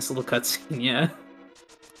air during this little cutscene, yeah.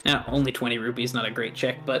 Yeah, only 20 rupees, not a great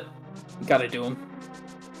check, but gotta do him.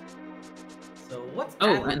 So what's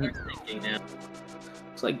and thinking now?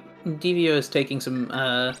 Looks like Devio is taking some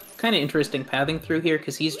kind of interesting pathing through here,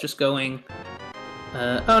 because he's just going...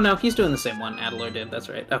 oh no, he's doing the same one Adalor did, that's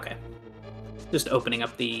right, okay. Just opening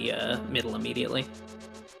up the middle immediately.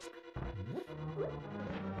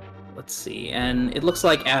 Let's see, and it looks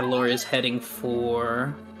like Adalor is heading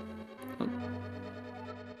for...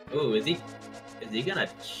 Ooh, is he gonna...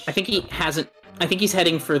 I think he hasn't... I think he's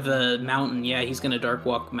heading for the mountain, yeah, he's gonna Dark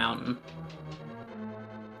Walk Mountain.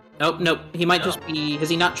 Oh, nope, he might just be... Has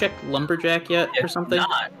he not checked Lumberjack yet, or something?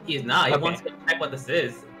 He's not. He Okay. wants to check what this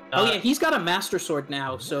is. Oh yeah, he's got a Master Sword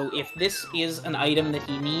now, so if this is an item that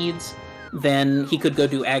he needs, then he could go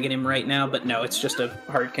do Aghanim right now, but no, it's just a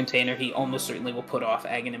hard container. He almost certainly will put off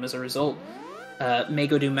Aghanim as a result. May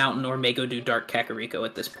go do Mountain or may go do Dark Kakariko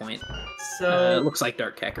at this point. So... looks like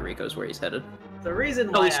Dark Kakariko is where he's headed. The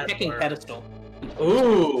reason why... Oh, he's checking Pedestal.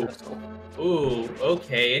 Ooh! Ooh,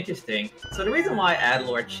 okay, interesting. So the reason why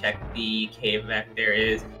Adalor checked the cave back there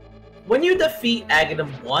is, when you defeat Aghanim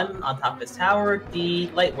 1 on top of his tower, the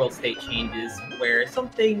Light World state changes, where some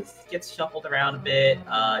things get shuffled around a bit,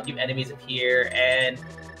 new enemies appear, and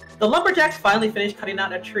the Lumberjacks finally finish cutting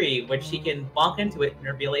out a tree, which he can bonk into it and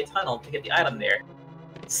reveal a tunnel to get the item there.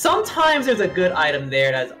 Sometimes there's a good item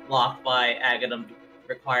there that's locked by Aghanim,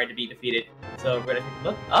 required to be defeated. So we're gonna take a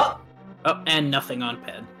look. Oh! Oh, and nothing on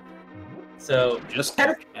Ped. So, Just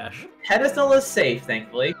cash. Pedestal is safe,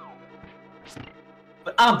 thankfully.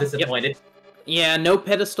 But I'm disappointed. Yep. Yeah, no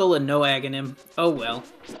Pedestal and no Aghanim. Oh well.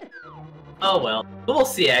 Oh well. But we'll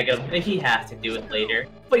see Aghanim if he has to do it later.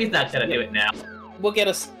 But he's not gonna do it now. We'll get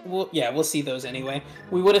us. We'll see those anyway.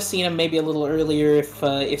 We would have seen him maybe a little earlier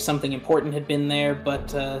if something important had been there,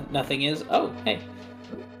 but nothing is. Oh, hey,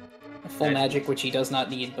 a full magic, which he does not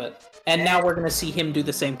need. And now we're gonna see him do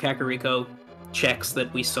the same Kakariko checks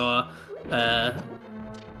that we saw.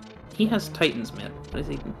 He has Titan's Myth. What is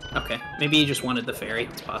he? Okay, maybe he just wanted the fairy.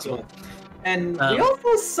 It's possible. And we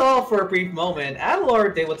also saw for a brief moment,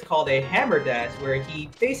 Adalor did what's called a hammer dash, where he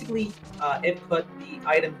basically input the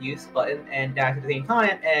item use button and dash at the same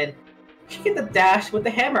time, and he get the dash with the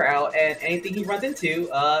hammer out, and anything he runs into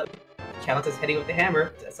counts as hitting with the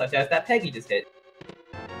hammer, such as that peg he just hit.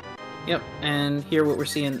 Yep, and here what we're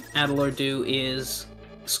seeing Adalor do is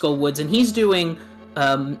Skull Woods, and he's doing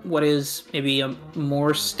what is maybe a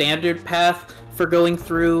more standard path for going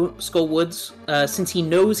through Skull Woods. Since he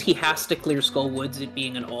knows he has to clear Skull Woods, it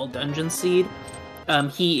being an all-dungeon seed,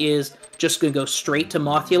 he is just gonna go straight to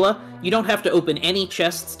Mothula. You don't have to open any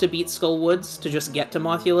chests to beat Skull Woods to just get to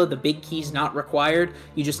Mothula. The big key's not required.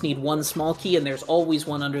 You just need one small key, and there's always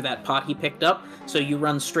one under that pot he picked up. So you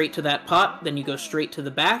run straight to that pot, then you go straight to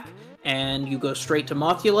the back, and you go straight to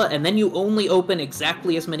Mothula, and then you only open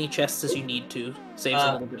exactly as many chests as you need to. Saves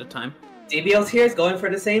a little bit of time. DBL's here is going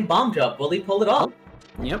for the same bomb jump. Will he pull it off?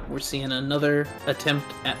 Yep, we're seeing another attempt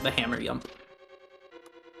at the hammer jump.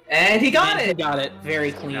 And he got it! He got it.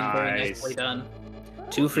 Very clean, very Nice. nicely done.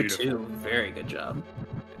 2 for Beautiful. 2. Very good job.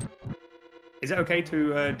 Is it okay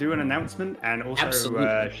to do an announcement and also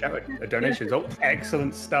Absolutely. shout a donations? Oh,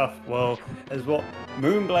 excellent stuff. Well, as what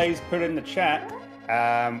Moonblaze put in the chat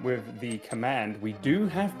with the command, we do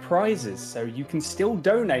have prizes, so you can still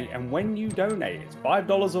donate. And when you donate, it's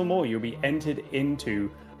 $5 or more, you'll be entered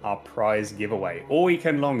into our prize giveaway. All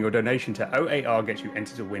weekend long, your donation to OAR gets you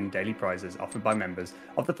entered to win daily prizes offered by members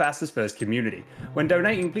of the Fastest First community. When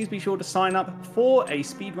donating, please be sure to sign up for a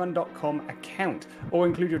speedrun.com account or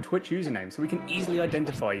include your Twitch username so we can easily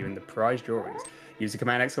identify you in the prize drawings. Use the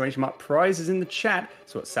command _prizes in the chat.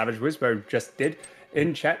 So what Savage Whisper just did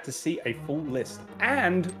in chat to see a full list.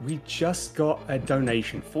 And we just got a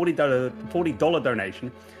donation, $40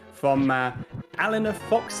 donation from Alina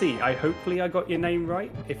Foxy. Hopefully I got your name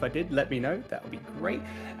right. If I did, let me know. That would be great.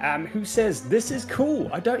 Who says, this is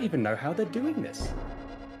cool. I don't even know how they're doing this.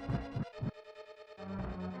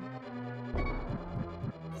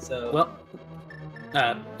 So, Well,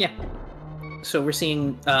 yeah. So we're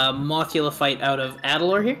seeing Mothula fight out of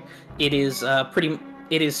Adalor here. It is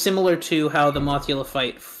It is similar to how the Mothula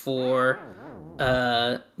fight for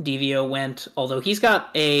Devio went, although he's got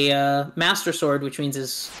a Master Sword, which means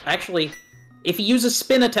if he uses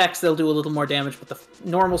spin attacks, they'll do a little more damage, but the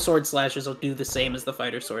normal sword slashes will do the same as the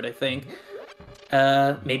Fighter Sword, I think.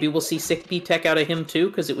 Maybe we'll see Sick B Tech out of him too,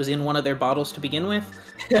 because it was in one of their bottles to begin with,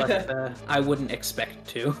 but I wouldn't expect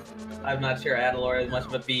to. I'm not sure Adalor is much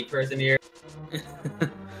of a B person here.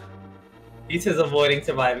 He's just avoiding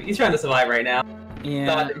surviving. He's trying to survive right now.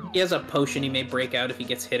 Yeah, he has a potion he may break out if he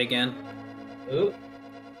gets hit again. Ooh.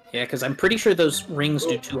 Yeah, because I'm pretty sure those rings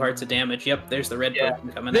do 2 hearts of damage. Yep, there's the red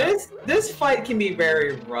potion coming out. This fight can be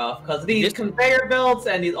very rough, because these conveyor belts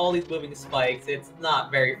and all these moving spikes, it's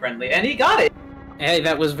not very friendly. And he got it! Hey,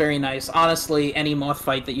 that was very nice. Honestly, any moth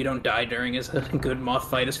fight that you don't die during is a good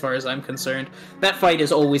moth fight as far as I'm concerned. That fight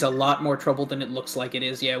is always a lot more trouble than it looks like it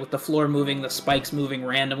is, yeah, with the floor moving, the spikes moving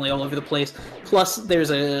randomly all over the place. Plus,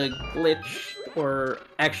 there's a glitch, or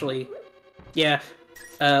actually, yeah,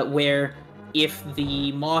 where if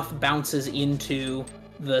the moth bounces into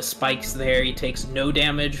the spikes there, he takes no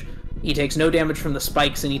damage. He takes no damage from the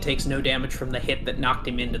spikes, and he takes no damage from the hit that knocked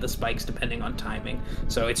him into the spikes, depending on timing.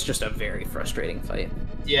 So it's just a very frustrating fight.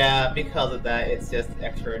 Yeah, because of that, it's just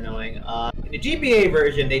extra annoying. In the GBA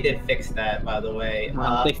version, they did fix that, by the way.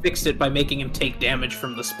 They fixed it by making him take damage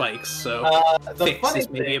from the spikes, so the fix funny is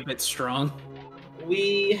maybe thing, a bit strong.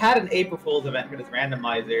 we had an April Fool's event for this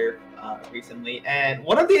randomizer recently, and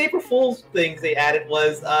one of the April Fool's things they added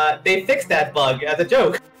was they fixed that bug as a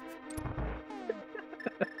joke.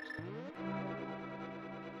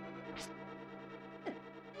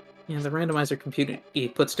 Yeah, the randomizer computer, he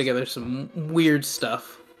puts together some weird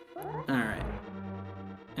stuff. Alright.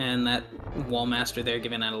 And that Wallmaster there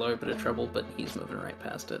giving Adalor a bit of trouble, but he's moving right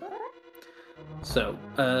past it. So,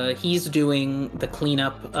 he's doing the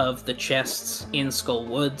cleanup of the chests in Skull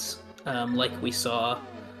Woods, like we saw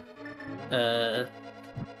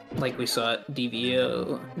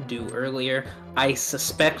Devio do earlier. I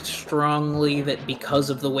suspect strongly that because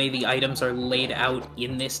of the way the items are laid out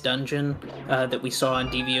in this dungeon that we saw on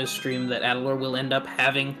Devio's stream, that Adalor will end up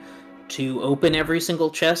having to open every single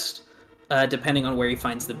chest, depending on where he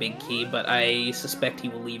finds the big key, but I suspect he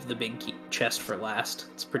will leave the big key chest for last.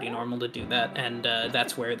 It's pretty normal to do that, and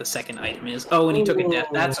that's where the second item is. Oh, and he took a death.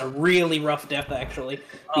 That's a really rough death, actually,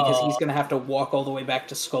 because he's going to have to walk all the way back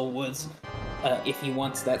to Skull Woods if he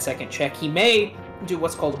wants that second check. He may do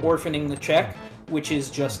what's called orphaning the check, which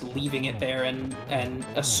is just leaving it there and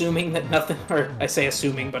assuming that nothing, or I say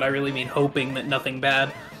assuming, but I really mean hoping that nothing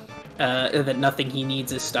bad, that nothing he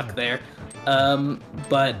needs is stuck there.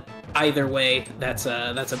 But either way, that's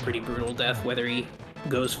a pretty brutal death, whether he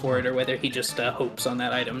goes for it or whether he just hopes on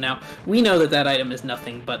that item. Now, we know that that item is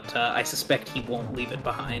nothing, but I suspect he won't leave it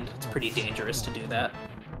behind. It's pretty dangerous to do that.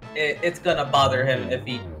 It's gonna bother him if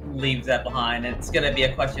he leaves that behind, and it's gonna be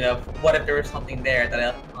a question of what if there was something there that I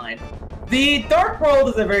left behind. The Dark World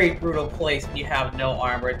is a very brutal place when you have no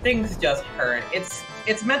armor. Things just hurt.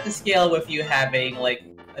 It's meant to scale with you having like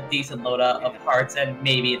a decent load of hearts and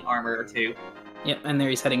maybe an armor or two. Yep, and there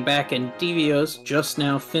he's heading back, and Devio's just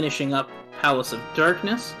now finishing up Palace of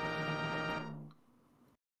Darkness.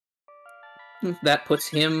 that puts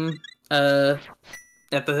him at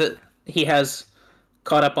the... He has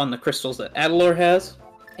caught up on the crystals that Adalor has,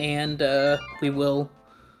 and we will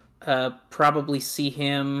probably see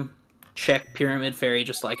him check Pyramid Fairy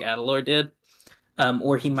just like Adalor did,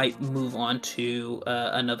 or he might move on to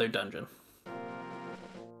another dungeon.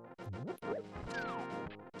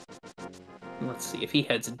 Let's see, if he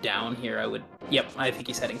heads down here, I would... Yep, I think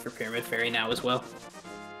he's heading for Pyramid Fairy now as well.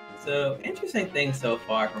 So, interesting things so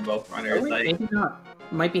far from both runners. Maybe not.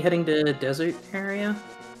 Might be heading to Desert area?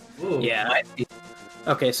 Ooh, yeah. Might be.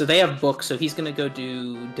 Okay, so they have books, so he's going to go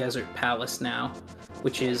do Desert Palace now,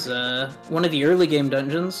 which is one of the early game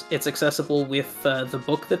dungeons. It's accessible with the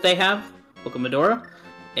book that they have, Book of Medora,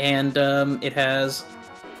 and it has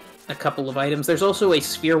a couple of items. There's also a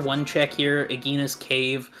Sphere 1 check here, Agina's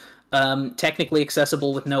Cave, technically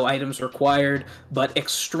accessible with no items required, but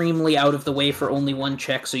extremely out of the way for only one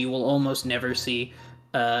check, so you will almost never see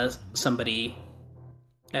somebody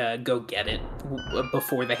go get it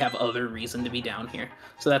before they have other reason to be down here.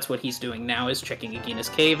 So that's what he's doing now, is checking Agina's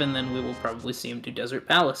Cave, and then we will probably see him do Desert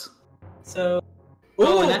Palace. So...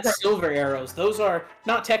 Oh, and that's silver arrows. Those are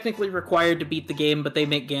not technically required to beat the game, but they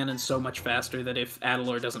make Ganon so much faster that if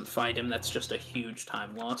Adalor doesn't find him, that's just a huge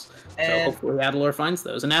time loss. So hopefully Adalor finds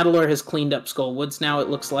those. And Adalor has cleaned up Skull Woods now, it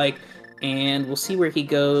looks like, and we'll see where he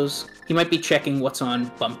goes. He might be checking what's on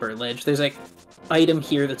Bumper Ledge. There's an item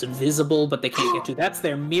here that's visible, but they can't get to. That's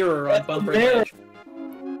their mirror on Bumper Ledge.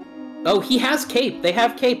 Oh, he has cape. They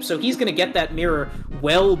have cape, so he's going to get that mirror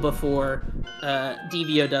well before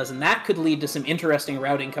Devio does, and that could lead to some interesting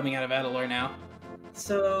routing coming out of Adalor now.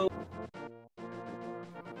 So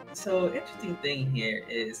interesting thing here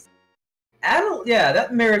is that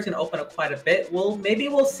mirror can open up quite a bit. Maybe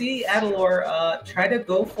we'll see Adalor try to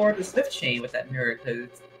go for the Swift Chain with that mirror, because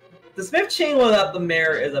the Swift Chain without the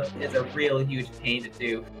mirror is a real huge pain to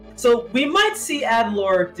do. So we might see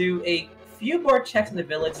Adalor do a few more checks in the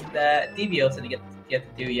village that Devio didn't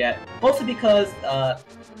get to do yet. Mostly because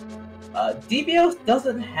Devio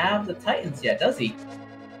doesn't have the Titans yet, does he?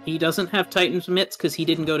 He doesn't have Titan's Mitts because he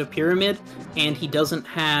didn't go to Pyramid, and he doesn't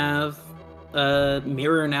have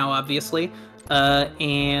Mirror now, obviously.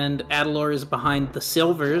 And Adalor is behind the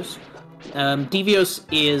Silvers. Devios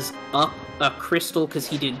is up a crystal because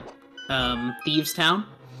he did Thieves Town.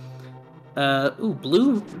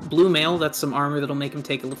 Blue mail. That's some armor that'll make him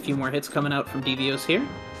take a few more hits coming out from Devios here.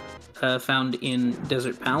 Found in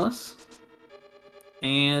Desert Palace.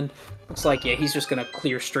 And looks like, yeah, he's just going to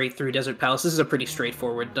clear straight through Desert Palace. This is a pretty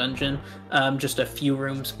straightforward dungeon. Just a few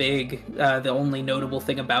rooms big. The only notable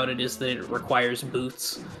thing about it is that it requires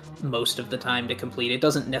boots most of the time to complete. It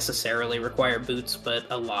doesn't necessarily require boots, but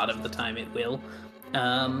a lot of the time it will.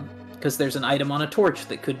 Because there's an item on a torch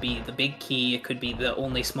that could be the big key, it could be the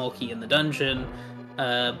only small key in the dungeon,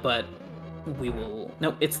 but we will...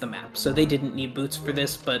 Nope, it's the map. So they didn't need boots for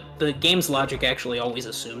this, but the game's logic actually always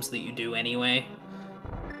assumes that you do anyway.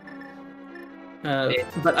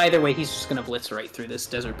 But either way, he's just going to blitz right through this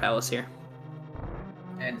Desert Palace here.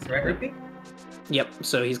 And it's Red Rupee? Yep,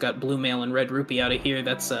 so he's got Blue Mail and Red Rupee out of here.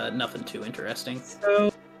 That's nothing too interesting.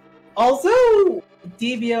 So, although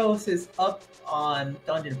Devios is up on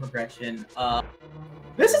dungeon progression,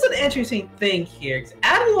 this is an interesting thing here.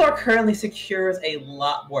 Adalor currently secures a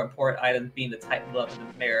lot more important items, being the Titan Glove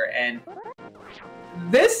and the Mirror, and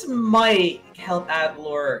this might help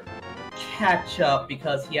Adalor catch up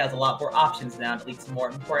because he has a lot more options now to lead some more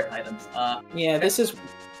important items. Yeah, this is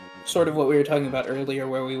sort of what we were talking about earlier,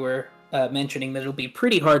 where we were mentioning that it'll be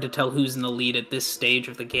pretty hard to tell who's in the lead at this stage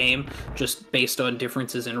of the game, just based on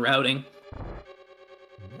differences in routing.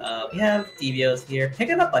 We have Devios here,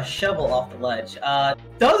 picking up a shovel off the ledge.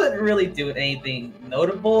 Doesn't really do anything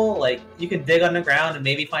notable, like you can dig on the ground and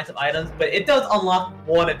maybe find some items, but it does unlock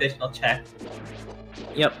one additional check.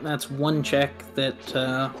 Yep, that's one check that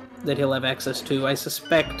that he'll have access to. I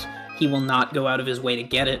suspect he will not go out of his way to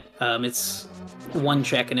get it. It's one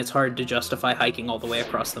check, and it's hard to justify hiking all the way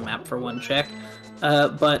across the map for one check.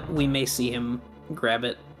 But we may see him grab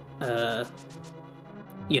it,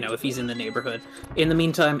 if he's in the neighborhood. In the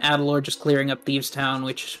meantime, Adalor just clearing up Thieves Town,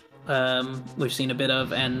 which we've seen a bit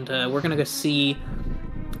of, and we're going to go see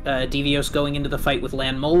Devios going into the fight with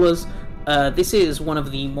Lanmolas. This is one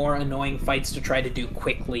of the more annoying fights to try to do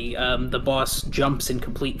quickly. The boss jumps in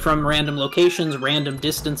from random locations, random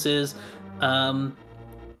distances,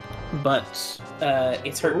 but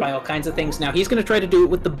it's hurt by all kinds of things. Now he's going to try to do it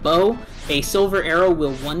with the bow. A silver arrow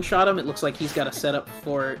will one-shot him. It looks like he's got a setup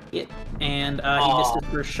for it, and he missed his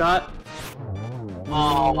first shot.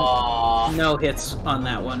 No hits on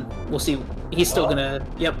that one. We'll see. He's still going to...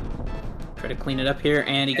 Yep. Try to clean it up here,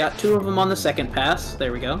 and he got two of them on the second pass.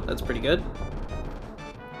 There we go. That's pretty good.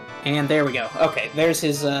 And there we go. Okay, there's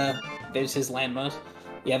his landmost.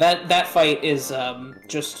 Yeah, that fight is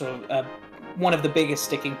just one of the biggest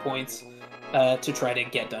sticking points to try to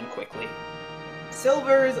get done quickly.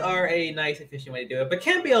 Silvers are a nice, efficient way to do it, but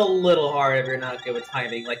can be a little hard if you're not good with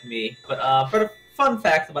timing like me. But for the fun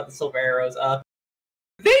facts about the silver arrows,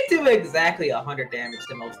 they do exactly 100 damage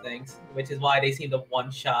to most things, which is why they seem to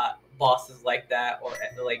one-shot bosses like that, or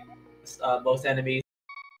like most enemies.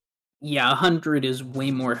 Yeah, 100 is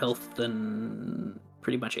way more health than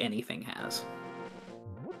pretty much anything has.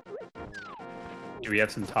 Do we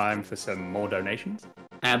have some time for some more donations?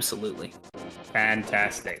 Absolutely.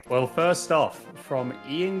 Fantastic. Well, first off, from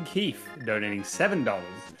Ian Keefe, donating $7,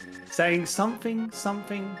 saying something,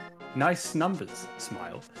 nice numbers,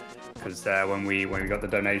 smile. Because when we got the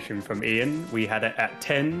donation from Ian, we had it at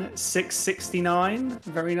 10,669.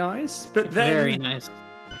 Very nice. But then, very nice.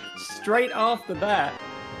 Straight after that,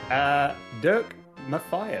 Dirk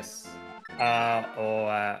Matthias,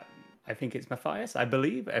 I think it's Matthias, I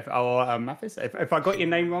believe, or Mathis. If I got your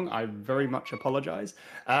name wrong, I very much apologize.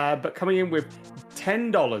 But coming in with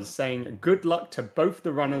 $10, saying good luck to both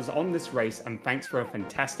the runners on this race and thanks for a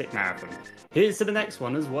fantastic marathon. Here's to the next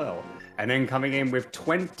one as well. And then coming in with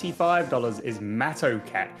 $25 is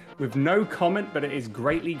Matocat, with no comment, but it is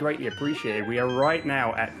greatly, greatly appreciated. We are right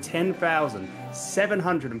now at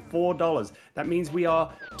 $10,704. That means we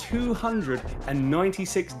are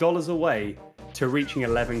 $296 away to reaching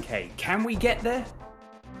 11K. Can we get there?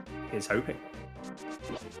 Here's hoping.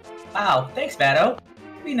 Wow, thanks, Matto.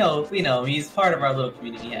 We know. He's part of our little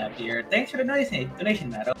community we have here. Thanks for the donation,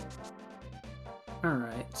 Matto.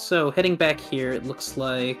 Alright, so heading back here, it looks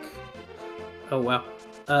like... Oh, wow.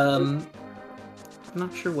 I'm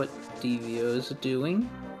not sure what Devio is doing.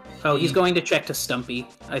 Oh, he's going to check to Stumpy,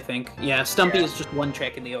 I think. Yeah, Stumpy is just one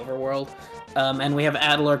check in the overworld. And we have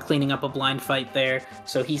Adalor cleaning up a blind fight there,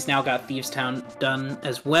 so he's now got Thieves Town done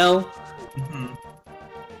as well. Mm-hmm.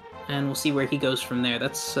 And we'll see where he goes from there.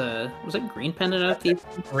 That's, was it Green Pendant out of Thieves?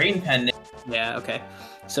 Green Pendant. Yeah, okay.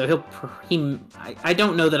 So I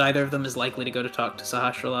don't know that either of them is likely to go to talk to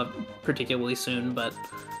Sahasrara particularly soon, but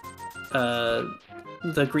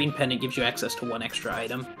the Green Pendant gives you access to one extra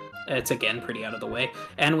item. It's, again, pretty out of the way.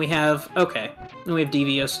 And we have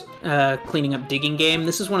Devios cleaning up Digging Game.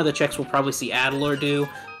 This is one of the checks we'll probably see Adalor do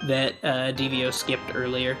that Devio skipped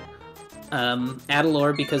earlier.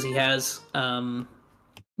 Adalor, because he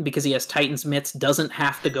has Titan's Mitts, doesn't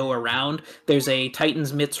have to go around. There's a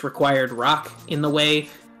Titan's Mitts required rock in the way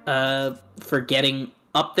for getting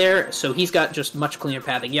up there, so he's got just much cleaner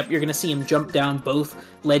pathing. Yep, you're going to see him jump down both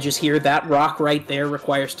ledges here. That rock right there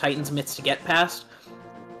requires Titan's Mitts to get past.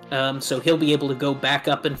 So he'll be able to go back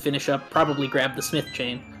up and finish up, probably grab the Smith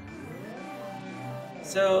Chain.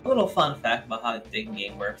 So, a little fun fact about how the digging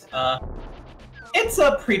game works. It's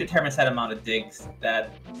a predetermined set amount of digs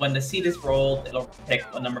that when the seed is rolled, it'll pick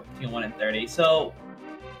a number between 1 and 30. So,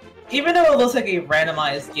 even though it looks like a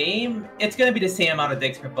randomized game, it's going to be the same amount of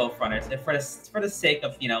digs for both runners, for the sake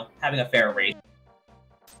of, having a fair race.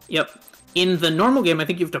 Yep. In the normal game, I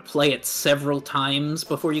think you have to play it several times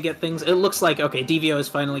before you get things. It looks like, okay, Devio is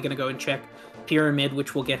finally going to go and check Pyramid,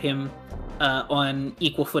 which will get him on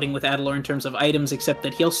equal footing with Adalor in terms of items, except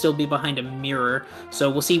that he'll still be behind a mirror. So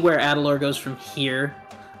we'll see where Adalor goes from here.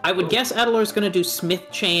 I would guess Adalor's going to do Smith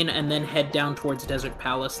Chain and then head down towards Desert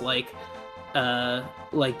Palace like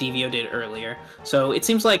Devio did earlier. So it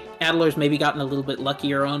seems like Adalor's maybe gotten a little bit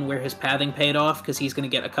luckier on where his pathing paid off, because he's going to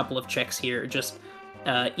get a couple of checks here just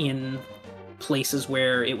in places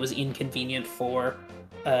where it was inconvenient for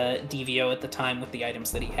Devio at the time with the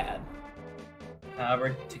items that he had.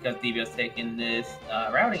 However, because Devio's taking this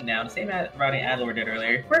routing now, the same routing Adalor did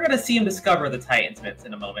earlier, we're going to see him discover the Titan's Mitts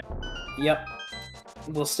in a moment. Yep.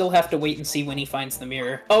 We'll still have to wait and see when he finds the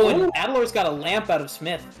mirror. Oh, and Adalor's got a lamp out of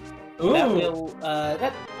Smith. Ooh.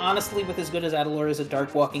 That honestly, with as good as Adalor is at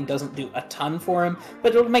Dark Walking, doesn't do a ton for him,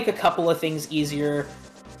 but it'll make a couple of things easier.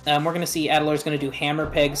 We're going to see Adalor's going to do hammer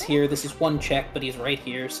pegs here. This is one check, but he's right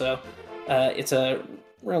here, so it's a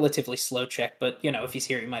relatively slow check, but, if he's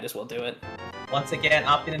here, he might as well do it. Once again,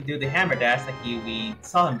 opting to do the hammer dash like we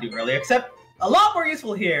saw him do earlier, except a lot more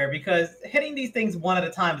useful here, because hitting these things one at a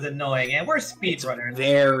time is annoying, and we're speedrunners.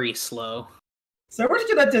 Very slow. So we're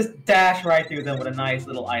just going to just dash right through them with a nice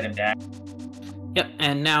little item dash. Yep,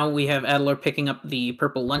 and now we have Adalor picking up the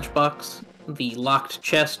purple lunchbox. The locked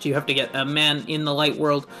chest. You have to get a man in the light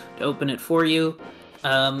world to open it for you.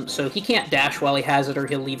 So he can't dash while he has it, or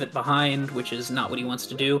he'll leave it behind, which is not what he wants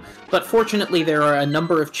to do. But fortunately, there are a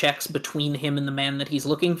number of checks between him and the man that he's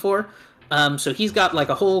looking for. So he's got like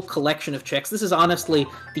a whole collection of checks. This is honestly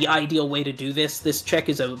the ideal way to do this. This check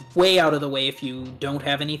is a way out of the way if you don't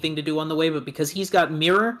have anything to do on the way, but because he's got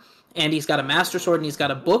Mirror, and he's got a Master Sword, and he's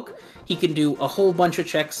got a book, he can do a whole bunch of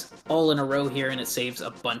checks all in a row here, and it saves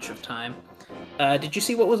a bunch of time. Did you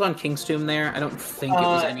see what was on King's Tomb there? I don't think it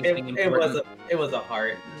was anything important. It was a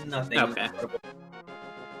heart. Nothing. Okay.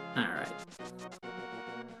 Alright.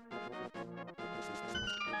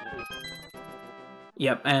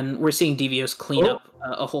 Yep, and we're seeing Devios clean up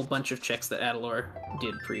a whole bunch of checks that Adalor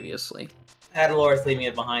did previously. Adalor is leaving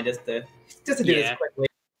it behind just to do this quickly.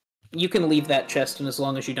 You can leave that chest, and as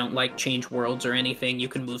long as you don't, like, change worlds or anything, you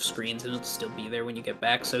can move screens, and it'll still be there when you get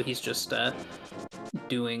back, so he's just,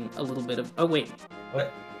 doing a little bit of... Oh, wait.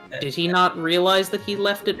 What? Did he not realize that he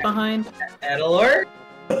left it behind? Adalor?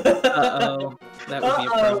 Uh-oh. That would be a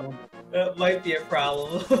problem. That might be a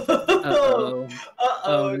problem. Uh-oh.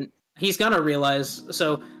 Uh-oh. He's gonna realize,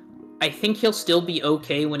 so... I think he'll still be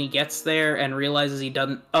okay when he gets there and realizes he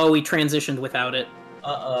doesn't... Oh, he transitioned without it.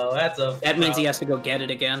 Uh-oh, that means he has to go get it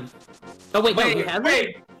again. Oh, wait, no, he hasn't?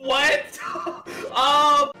 Wait, what?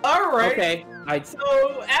 Alright. Okay, so,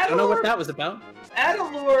 Adalor, I don't know what that was about.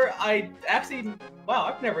 Adalor, wow,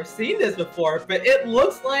 I've never seen this before, but it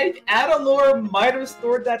looks like Adalor might have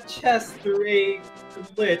stored that chest through a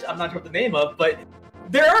glitch. I'm not sure what the name of, but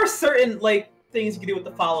there are certain, like, things you can do with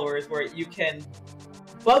the followers where you can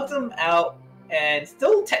bug them out and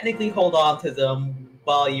still technically hold on to them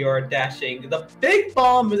while you're dashing. The big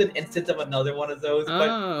bomb is an instance of another one of those, but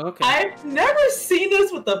okay. I've never seen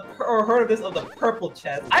this with or heard of this of the purple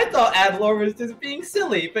chest. I thought Adalor was just being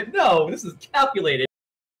silly, but no, this is calculated.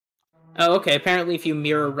 Oh, okay. Apparently, if you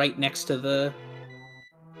mirror right next to the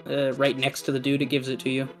dude, it gives it to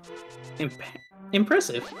you.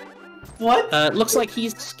 Impressive. What? Looks like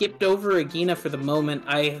he's skipped over Agina for the moment.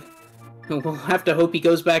 We'll have to hope he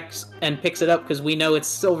goes back and picks it up, because we know it's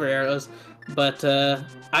silver arrows. But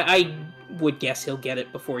I would guess he'll get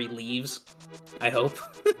it before he leaves. I hope.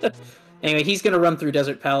 Anyway, he's going to run through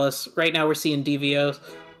Desert Palace. Right now we're seeing Devios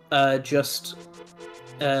just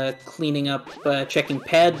cleaning up, checking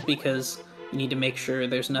Ped, because you need to make sure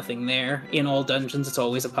there's nothing there. In all dungeons, it's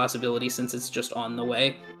always a possibility since it's just on the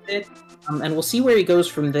way. And we'll see where he goes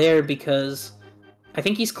from there, because I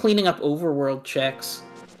think he's cleaning up overworld checks.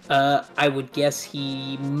 I would guess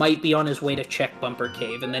he might be on his way to check Bumper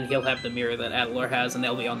Cave, and then he'll have the mirror that Adalor has, and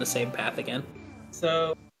they'll be on the same path again.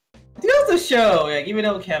 So, it goes to show, like, even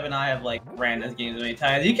though Kev and I have, like, ran this game so many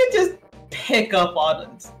times, you can just pick up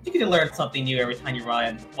on... You can learn something new every time you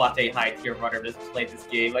watch a high-tier runner just play this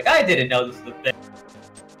game. Like, I didn't know this was a thing.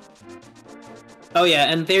 Oh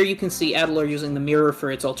yeah, and there you can see Adalor using the mirror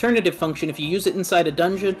for its alternative function. If you use it inside a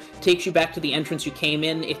dungeon, it takes you back to the entrance you came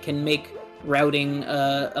in. It can make routing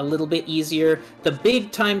a little bit easier. The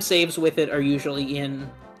big time saves with it are usually in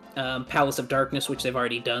Palace of Darkness, which they've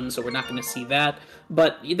already done, so we're not going to see that.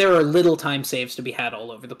 But there are little time saves to be had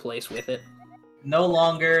all over the place with it. No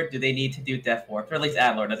longer do they need to do Death Warp, or at least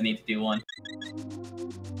Adalor doesn't need to do one.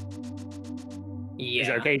 Yeah. Is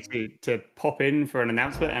it okay to pop in for an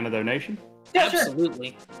announcement and a donation? Yeah, absolutely.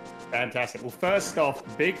 Sure. Fantastic. Well, first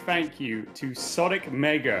off, big thank you to Sonic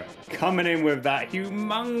Mega coming in with that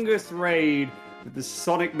humongous raid with the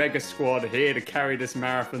Sonic Mega squad here to carry this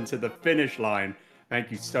marathon to the finish line. Thank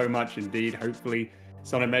you so much indeed. Hopefully,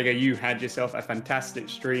 Sonic Mega, you had yourself a fantastic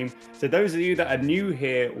stream. To those of you that are new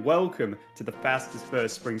here, welcome to the Fastest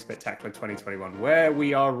First Spring Spectacular 2021, where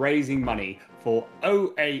we are raising money for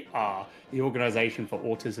OAR, the Organization for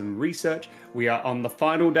Autism Research. We are on the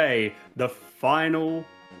final day, the final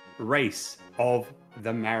race of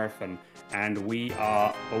the marathon, and we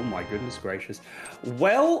are, oh my goodness gracious,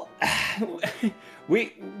 well,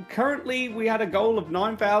 we had a goal of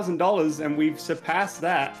 $9,000 and we've surpassed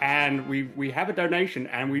that, and we have a donation,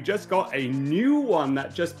 and we just got a new one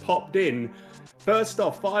that just popped in. First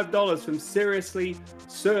off, $5 from Seriously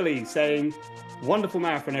Surly saying, wonderful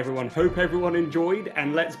marathon everyone, hope everyone enjoyed,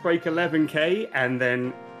 and let's break 11k. And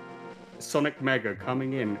then Sonic Mega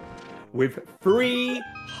coming in with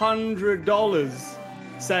 $300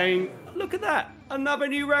 saying, look at that, another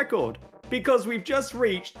new record, because we've just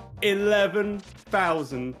reached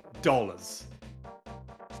 $11,000.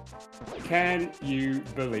 Can you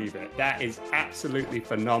believe it? That is absolutely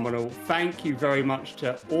phenomenal. Thank you very much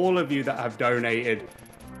to all of you that have donated,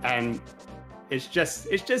 and it's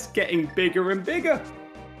just getting bigger and bigger.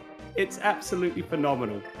 It's absolutely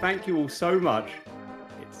phenomenal. Thank you all so much.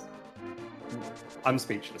 I'm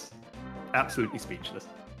speechless. Absolutely speechless.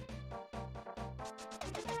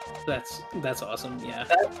 That's awesome. Yeah.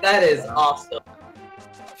 That is awesome.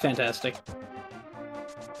 Fantastic.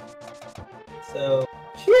 So,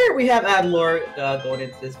 here we have Adalor going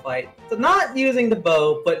into this fight. So not using the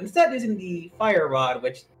bow, but instead using the fire rod,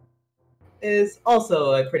 which is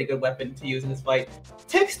also a pretty good weapon to use in this fight.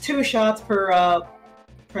 Takes 2 shots per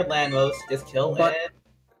land most this kill, But and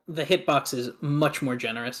the hitbox is much more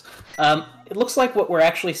generous. It looks like what we're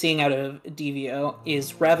actually seeing out of Devio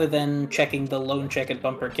is rather than checking the lone check at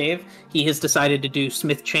Bumper Cave, he has decided to do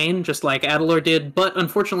Smith Chain, just like Adalor did, but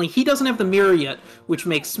unfortunately he doesn't have the mirror yet, which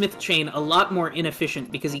makes Smith Chain a lot more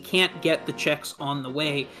inefficient because he can't get the checks on the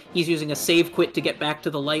way. He's using a save quit to get back to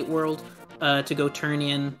the light world, to go turn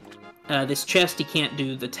in this chest. He can't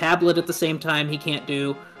do the tablet at the same time. He can't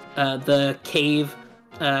do the cave,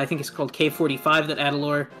 I think it's called Cave 45 that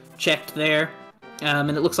Adalor checked there.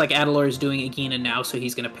 And it looks like Adalor is doing Agena now, so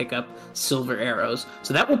he's going to pick up silver arrows.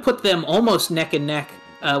 So that will put them almost neck and neck,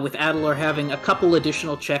 with Adalor having a couple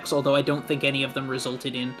additional checks, although I don't think any of them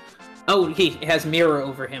resulted in... Oh, he has mirror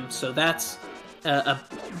over him, so that's a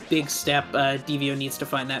big step. Devio needs to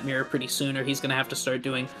find that mirror pretty soon, or he's going to have to start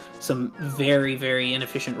doing some very, very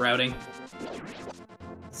inefficient routing.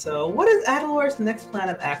 so what is Adalor's next plan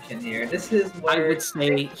of action here? This is where I would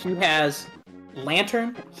say he has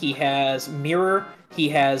Lantern, he has Mirror, he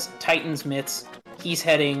has Titan's Mitts, he's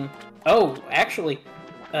heading... Oh, actually,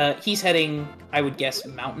 he's heading, I would guess,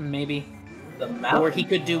 Mountain, maybe? the mountain. Or he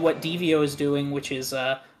could do what Devio is doing, which is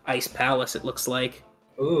Ice Palace, it looks like.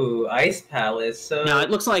 Ooh, Ice Palace. So No, it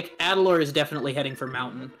looks like Adalor is definitely heading for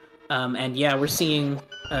Mountain. And yeah, we're seeing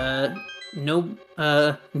no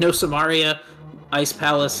Samaria, Ice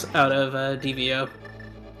Palace out of Devio.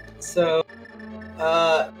 So,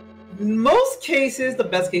 most cases, the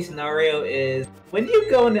best case scenario is when you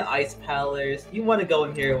go into Ice Palace, you want to go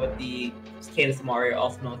in here with the Cane of Samaria,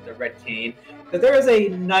 also known as the Red Cane. But there is a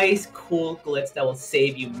nice, cool glitch that will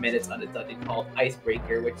save you minutes on the dungeon called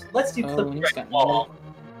Icebreaker, which lets you clip the red wall.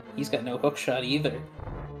 He's got no hookshot either.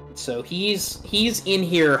 So he's in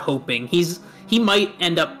here hoping. He might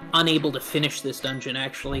end up unable to finish this dungeon,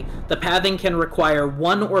 actually. The pathing can require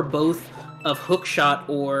one or both of hookshot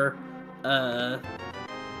or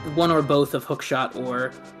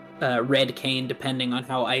Red Cane, depending on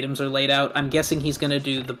how items are laid out. I'm guessing he's going to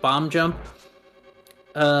do the bomb jump.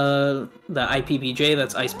 The IPBJ,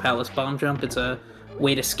 that's Ice Palace Bomb Jump. It's a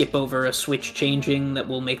way to skip over a switch changing that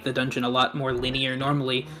will make the dungeon a lot more linear.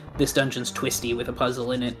 Normally, this dungeon's twisty with a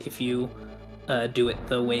puzzle in it if you do it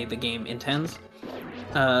the way the game intends.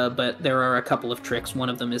 But there are a couple of tricks. One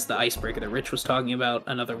of them is the Icebreaker that Rich was talking about.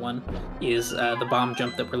 Another one is the bomb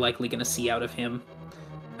jump that we're likely going to see out of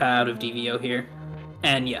Devio here.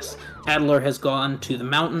 And yes, Adalor has gone to the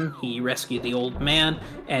mountain. He rescued the old man,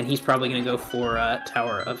 and he's probably going to go for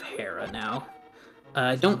Tower of Hera now.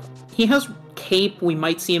 He has Cape. We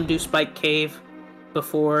might see him do Spike Cave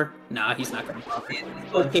before. Nah, he's not going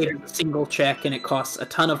to. Cave is a single check, and it costs a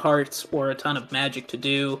ton of hearts or a ton of magic to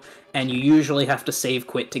do, and you usually have to save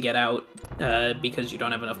quit to get out because you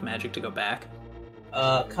don't have enough magic to go back.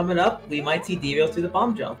 Coming up, we might see Devio do the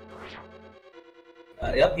bomb jump.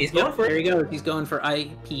 Yep, he's going for it. There he goes. He's going for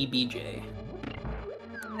IPBJ.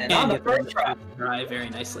 And on the first try. Very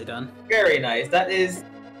nicely done. Very nice. That is...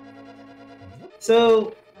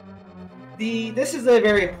 So, this is a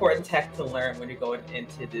very important tech to learn when you're going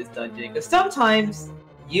into this dungeon, because sometimes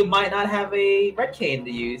you might not have a Red Cane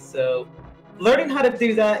to use, so learning how to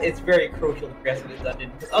do that is very crucial to progressing this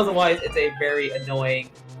dungeon, because otherwise it's a very annoying,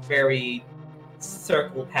 very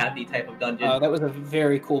circle pathy type of dungeon. That was a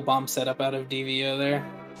very cool bomb setup out of Devio there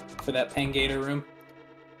for that Pangator room.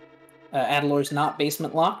 Adalor's not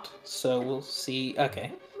basement locked, so we'll see.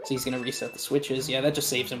 Okay, so he's going to reset the switches. Yeah, that just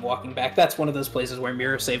saves him walking back. That's one of those places where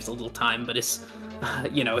Mirror saves a little time, but it's,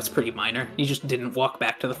 it's pretty minor. He just didn't walk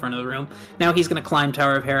back to the front of the room. Now he's going to climb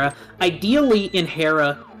Tower of Hera. Ideally, in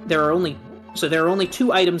Hera, there are only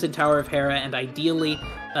 2 items in Tower of Hera, and ideally,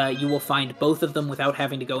 you will find both of them without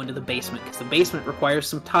having to go into the basement, because the basement requires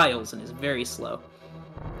some tiles and is very slow.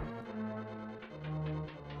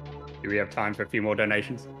 Do we have time for a few more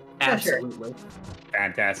donations? Absolutely.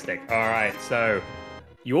 Fantastic. All right, so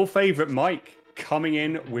your favorite Mike coming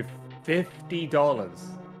in with $50.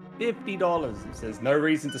 $50. He says, no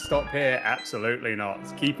reason to stop here. Absolutely not.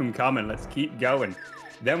 Let's keep them coming. Let's keep going.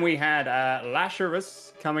 Then we had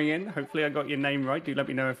Lasherus coming in. Hopefully I got your name right. Do let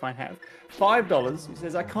me know if I have. $5. He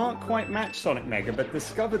says, I can't quite match Sonic Mega, but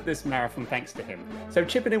discovered this marathon thanks to him. So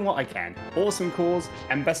chipping in what I can. Awesome cause,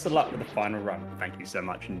 and best of luck with the final run. Thank you so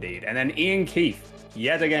much indeed. And then Ian Keith,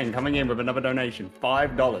 yet again, coming in with another donation.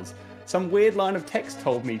 $5. Some weird line of text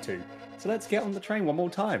told me to. So let's get on the train one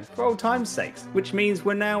more time, for old time's sakes, which means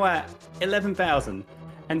we're now at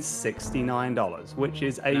 $11,069, which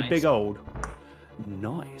is a nice. big old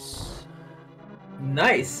nice.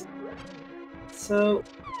 Nice. So,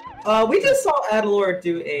 we just saw Adalor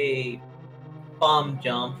do a bomb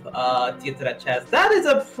jump to get to that chest. That is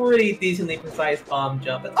a pretty decently precise bomb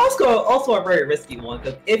jump. It's also a very risky one,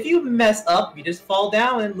 because if you mess up, you just fall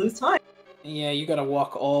down and lose time. Yeah, you gotta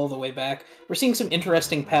walk all the way back. We're seeing some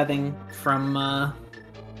interesting pathing from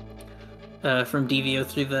Devio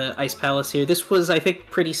through the Ice Palace here. This was, I think,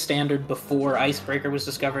 pretty standard before Icebreaker was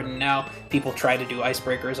discovered, and now people try to do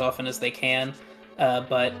Icebreaker as often as they can.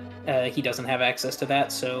 But he doesn't have access to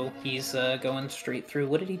that, so he's going straight through.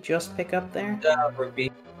 What did he just pick up there?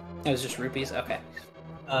 Rupee. It was just rupees? Okay.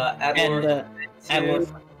 Adalor,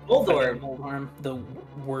 Moldorm, the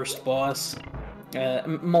worst boss.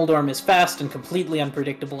 Moldorm is fast and completely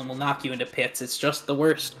unpredictable and will knock you into pits. It's just the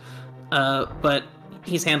worst. But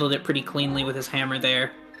he's handled it pretty cleanly with his hammer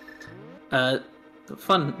there.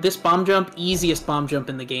 Fun. This bomb jump, easiest bomb jump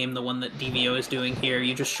in the game, the one that DVO is doing here.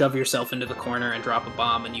 You just shove yourself into the corner and drop a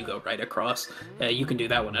bomb and you go right across. You can do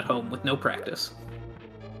that one at home with no practice.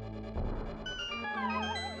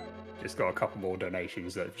 Just got a couple more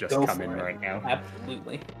donations that have just Go come in for it. right now.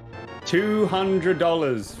 Absolutely.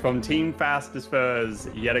 $200 from Team Fastest Furs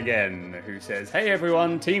yet again, who says, "Hey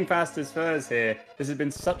everyone, Team Fastest Furs here. This has been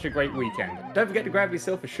such a great weekend. Don't forget to grab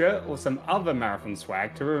yourself a shirt or some other marathon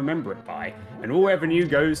swag to remember it by, and all revenue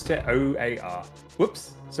goes to OAR.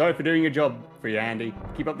 Whoops, sorry for doing your job for you, Andy.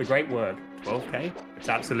 Keep up the great work. 12k? It's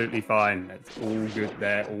absolutely fine. It's all good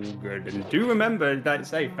there, all good. And do remember that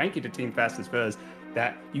say thank you to Team Fastest Furs,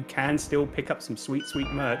 that you can still pick up some sweet, sweet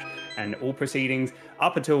merch, and all proceedings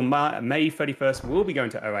up until May 31st will be going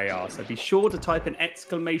to OAR, so be sure to type an !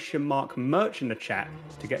 merch in the chat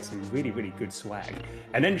to get some really, really good swag.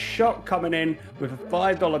 And then Shock coming in with a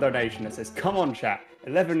 $5 donation that says, "Come on chat,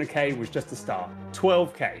 11k was just a start,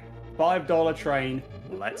 12k, $5 train,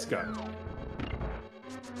 let's go."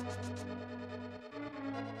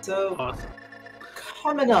 So, Awesome.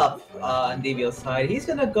 coming up on Devio's side, he's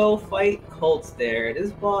gonna go fight Cold Stare.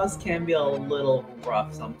 This boss can be a little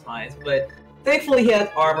rough sometimes, but thankfully he has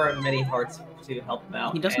armor and many hearts to help him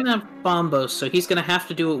out. He doesn't have bombos, so he's going to have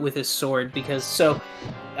to do it with his sword, because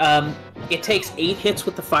it takes 8 hits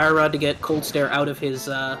with the fire rod to get Cold Stare out of his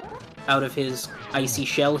icy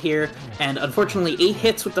shell here, and unfortunately 8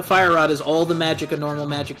 hits with the fire rod is all the magic a normal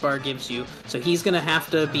magic bar gives you, so he's gonna have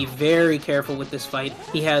to be very careful with this fight.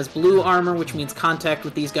 He has blue armor, which means contact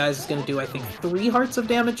with these guys is gonna do, I think, 3 hearts of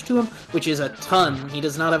damage to him, which is a ton. He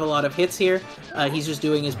does not have a lot of hits here. He's just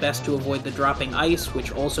doing his best to avoid the dropping ice,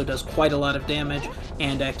 which also does quite a lot of damage,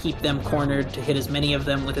 and keep them cornered to hit as many of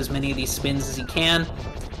them with as many of these spins as he can.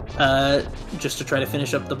 Just to try to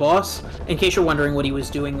finish up the boss. In case you're wondering what he was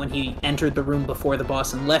doing when he entered the room before the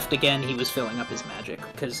boss and left again, he was filling up his magic,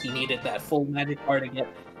 because he needed that full magic bar to get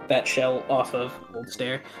that shell off of Cold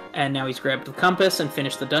Stare. And now he's grabbed the compass and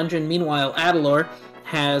finished the dungeon. Meanwhile, Adalor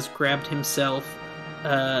has grabbed himself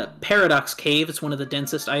Paradox Cave. It's one of the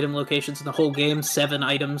densest item locations in the whole game. 7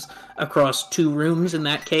 items across 2 rooms in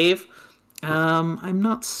that cave. I'm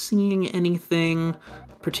not seeing anything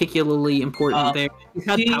particularly important there. He's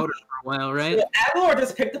had powder for a while, right? Yeah, Adalor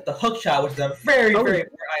just picked up the hookshot, which is a very, very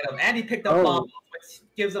important item. And he picked up bombs, which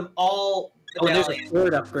gives him all the there's a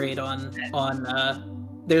sword upgrade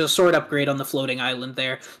there's a sword upgrade on the floating island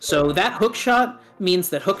there. So that hookshot means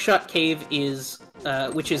that Hookshot Cave is,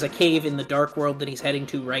 which is a cave in the Dark World that he's heading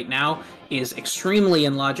to right now, is extremely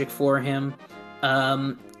in logic for him.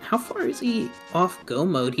 How far is he off go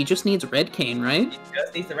mode? He just needs Red Cane, right? He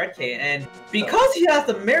just needs the Red Cane, and because he has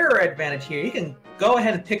the mirror advantage here, he can go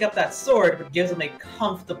ahead and pick up that sword, which gives him a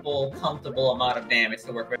comfortable amount of damage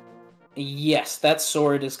to work with. Yes, that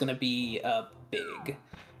sword is going to be big.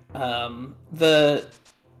 The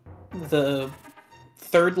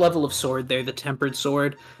 3rd level of sword there, the Tempered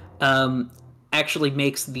Sword, actually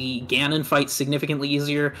makes the Ganon fight significantly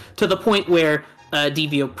easier, to the point where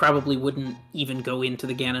Devio probably wouldn't even go into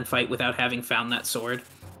the Ganon fight without having found that sword.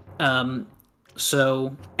 And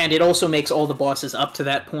it also makes all the bosses up to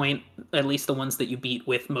that point, at least the ones that you beat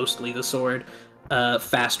with mostly the sword,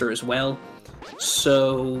 faster as well.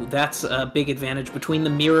 So that's a big advantage. Between the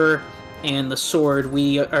mirror and the sword,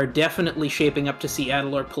 we are definitely shaping up to see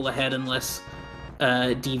Adalor pull ahead unless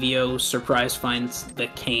Devio surprise finds the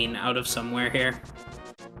cane out of somewhere here.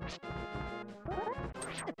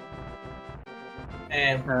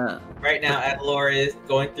 And right now, Adalor is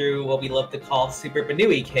going through what we love to call Super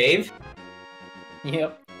Banui Cave.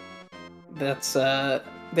 Yep. That's,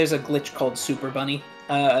 there's a glitch called Super Bunny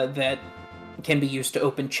that can be used to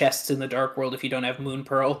open chests in the Dark World if you don't have Moon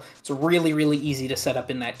Pearl. It's really, really easy to set up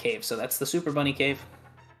in that cave, so that's the Super Bunny Cave.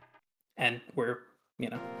 And we're,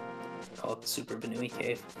 call it the Super Banui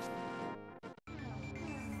Cave.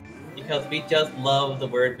 because we just love the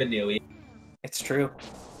word Vanui. It's true.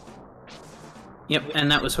 Yep,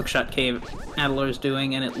 and that was Hookshot Cave Adler's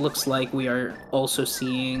doing, and it looks like we are also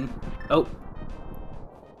seeing... Oh.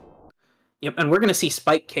 Yep, and we're going to see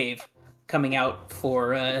Spike Cave coming out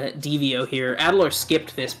for Devio here. Adler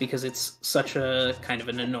skipped this because it's such a kind of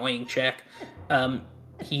an annoying check.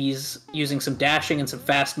 He's using some dashing and some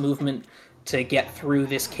fast movement to get through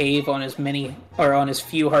this cave on as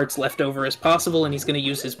few hearts left over as possible, and he's going to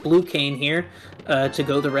use his blue cane here to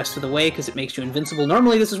go the rest of the way because it makes you invincible.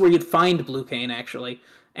 Normally this is where you'd find blue cane, actually,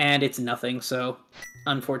 and it's nothing, so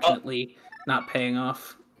unfortunately not paying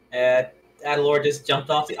off. Adalor just jumped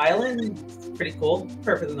off the island. Pretty cool.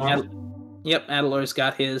 Perfectly normal. Yep, Adalor's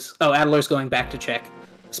got his... Oh, Adalor's going back to check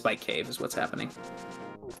Spike Cave is what's happening.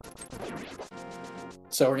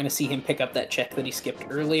 So we're going to see him pick up that check that he skipped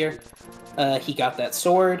earlier. He got that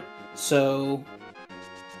sword, so...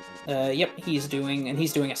 yep, he's doing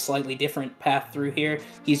a slightly different path through here.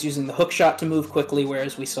 He's using the hook shot to move quickly,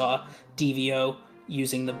 whereas we saw Devio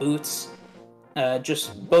using the boots.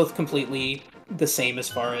 Just both completely the same as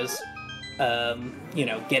far as,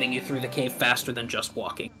 getting you through the cave faster than just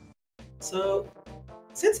walking. So,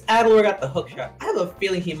 since Adler got the hook shot, I have a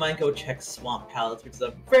feeling he might go check Swamp Palace, which is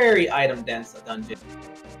a very item-dense dungeon.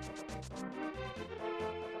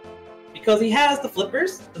 Because he has the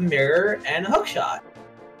flippers, the mirror, and the hook shot.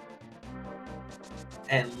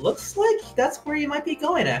 And looks like that's where he might be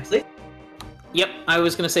going, actually. Yep, I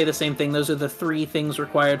was going to say the same thing. Those are the 3 things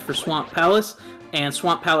required for Swamp Palace, and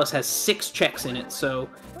Swamp Palace has 6 checks in it, so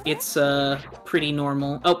it's pretty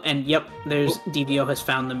normal. Oh, and yep, Devio has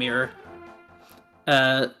found the mirror.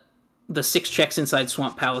 The 6 checks inside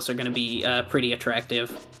Swamp Palace are going to be pretty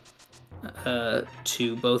attractive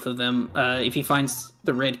to both of them. If he finds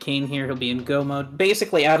the red cane here, he'll be in go mode.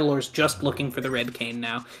 Basically, Adalor's just looking for the red cane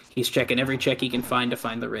now. He's checking every check he can find to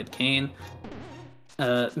find the red cane.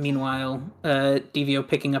 Meanwhile, Devio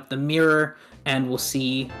picking up the mirror, and we'll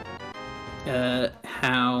see where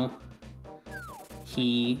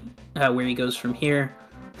he goes from here.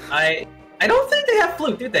 I don't think they have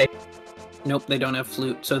flute, do they? Nope, they don't have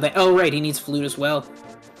flute. So oh right, he needs flute as well.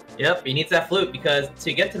 Yep, he needs that flute because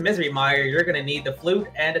to get to Misery Mire, you're gonna need the flute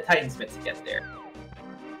and a Titansmith to get there.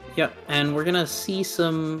 Yep, and we're gonna see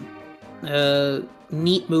some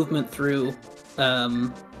neat movement through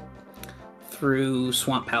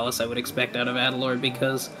Swamp Palace, I would expect, out of Adalor,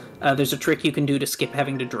 because there's a trick you can do to skip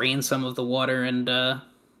having to drain some of the water, and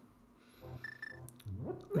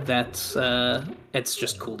it's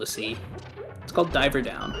just cool to see. It's called Diver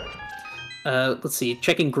Down. Let's see,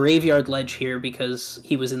 checking Graveyard Ledge here because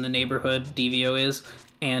he was in the neighborhood, Devio is,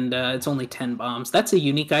 and it's only 10 bombs. That's a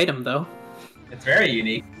unique item, though. It's very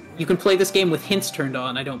unique. You can play this game with hints turned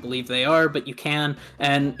on. I don't believe they are, but you can,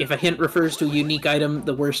 and if a hint refers to a unique item,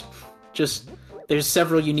 there's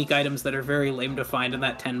several unique items that are very lame to find, and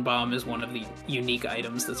that 10 bomb is one of the unique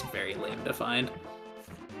items that's very lame to find.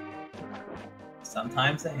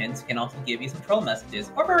 Sometimes the hints can also give you some troll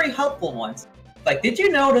messages, or very helpful ones. Like, did you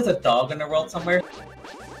know there's a dog in the world somewhere?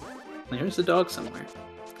 There's a dog somewhere.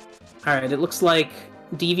 Alright, it looks like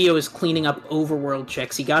Devio is cleaning up overworld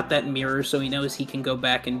checks. He got that mirror, so he knows he can go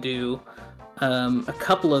back and do a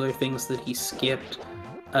couple other things that he skipped.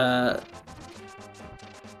 And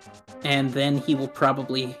then he will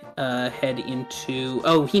probably head into...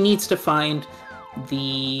 Oh, he needs to find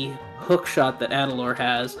the hook shot that Adalor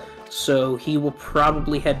has. So he will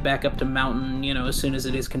probably head back up to Mountain, as soon as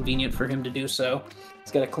it is convenient for him to do so.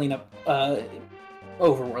 He's got to clean up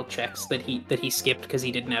overworld checks that he skipped because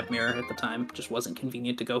he didn't have mirror at the time. It just wasn't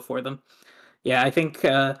convenient to go for them. Yeah, I think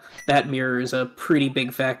that mirror is a pretty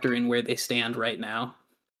big factor in where they stand right now.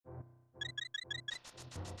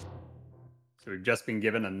 So we've just been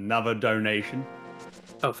given another donation.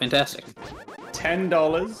 Oh, fantastic.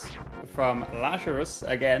 $10 from Lazarus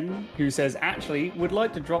again, who says, actually, I would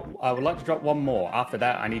like to drop one more. After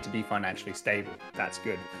that, I need to be financially stable. That's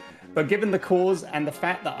good. But given the cause and the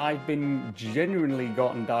fact that I've been genuinely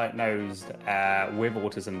gotten diagnosed with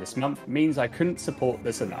autism this month, means I couldn't support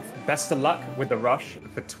this enough. Best of luck with the rush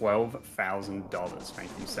for $12,000. Thank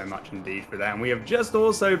you so much indeed for that. And we have just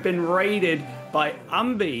also been raided by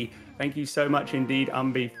Umbi. Thank you so much indeed,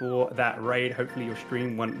 Umbi, for that raid. Hopefully your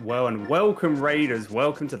stream went well. And welcome, raiders.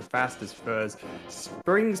 Welcome to the Fastest Furs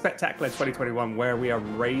Spring Spectacular 2021, where we are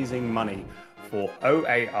raising money for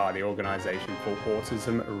OAR, the Organization for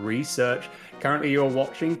Autism Research. Currently, you're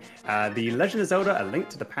watching the Legend of Zelda: A Link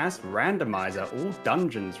to the Past Randomizer All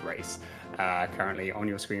Dungeons race. currently on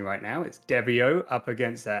your screen right now. It's Devio up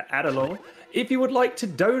against Adalor. If you would like to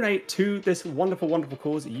donate to this wonderful, wonderful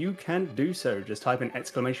cause, you can do so. Just type in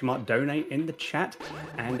 !donate in the chat,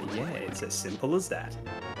 and yeah, it's as simple as that.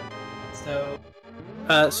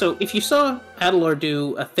 So if you saw Adalor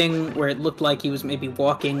do a thing where it looked like he was maybe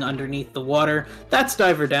walking underneath the water, that's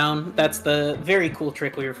Diver Down. That's the very cool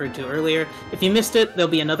trick we referred to earlier. If you missed it,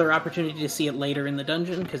 there'll be another opportunity to see it later in the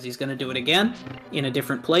dungeon, because he's going to do it again in a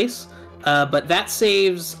different place. But that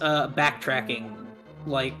saves backtracking.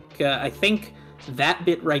 I think that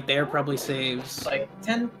bit right there probably saves... Like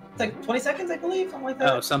 20 seconds, I believe, something like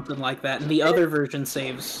that. Oh, something like that. And the other version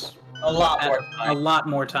saves... A lot more time. A lot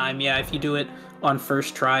more time, yeah. If you do it on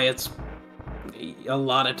first try, it's a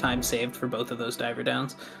lot of time saved for both of those Diver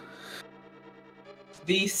Downs.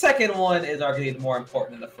 The second one is arguably more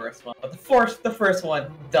important than the first one, but the first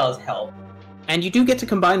one does help. And you do get to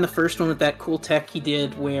combine the first one with that cool tech he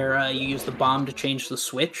did where you use the bomb to change the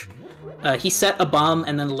switch. He set a bomb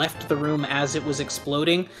and then left the room as it was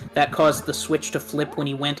exploding. That caused the switch to flip when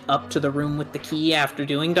he went up to the room with the key after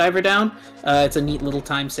doing Diver Down. It's a neat little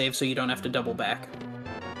time save so you don't have to double back.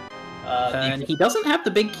 And he doesn't have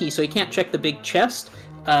the big key, so he can't check the big chest.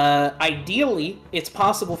 Ideally, it's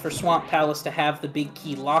possible for Swamp Palace to have the big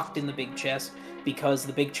key locked in the big chest, because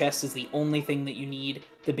the big chest is the only thing that you need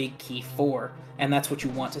the big key for, and that's what you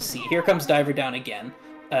want to see. Here comes Diver Down again.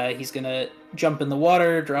 He's gonna jump in the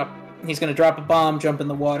water, he's gonna drop a bomb, jump in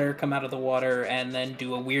the water, come out of the water, and then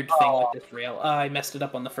do a weird thing with this rail. I messed it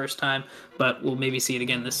up on the first time, but we'll maybe see it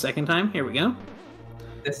again this second time. Here we go.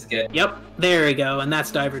 This is good. Yep, there we go, and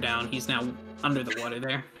that's Diver Down. He's now under the water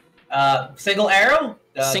there. Single arrow?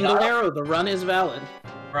 Single arrow, the run is valid.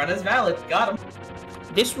 Run is valid, got him.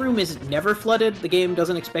 This room is never flooded. The game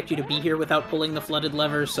doesn't expect you to be here without pulling the flooded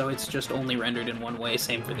lever, so it's just only rendered in one way.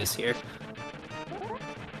 Same for this here.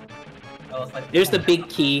 There's the big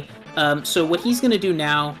key. So what he's going to do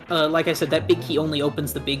now, like I said, that big key only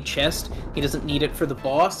opens the big chest. He doesn't need it for the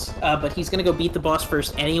boss, but he's going to go beat the boss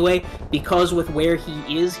first anyway, because with where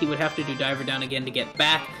he is, he would have to do Diver Down again to get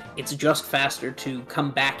back. It's just faster to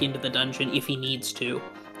come back into the dungeon if he needs to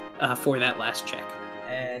for that last check.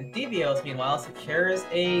 And Devios, meanwhile, secures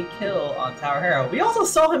a kill on Tower Hero. We also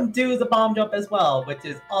saw him do the bomb jump as well, which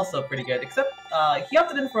is also pretty good, except he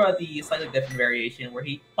opted in for the slightly different variation where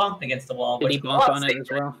he bonked against the wall. Did he bonk on it as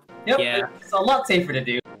well? Yep, yeah. It's a lot safer to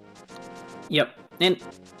do. Yep, and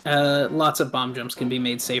lots of bomb jumps can be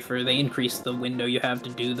made safer. They increase the window you have to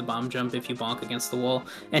do the bomb jump if you bonk against the wall.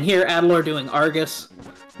 And here, Adalor doing Argus,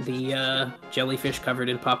 the jellyfish covered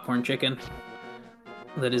in popcorn chicken.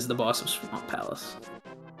 That is the boss of Swamp Palace.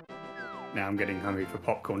 Now I'm getting hungry for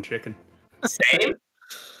popcorn chicken. Same.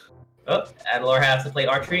 Oh, Adalor has to play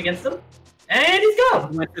archery against him. And he's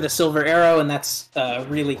gone! He went for the silver arrow, and that's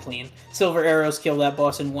really clean. Silver arrows kill that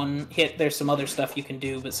boss in one hit. There's some other stuff you can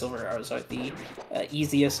do, but silver arrows are the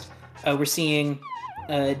easiest. We're seeing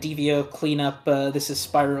Devio clean up, this is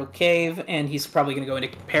Spiral Cave, and he's probably going to go into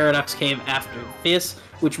Paradox Cave after this,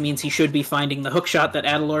 which means he should be finding the hookshot that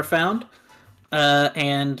Adalor found.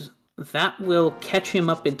 And that will catch him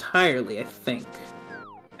up entirely, I think.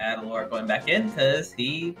 Adalor going back in, because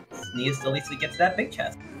he needs to at least get to that big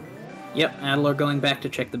chest. Yep, Adalor going back to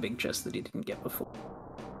check the big chest that he didn't get before.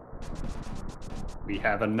 We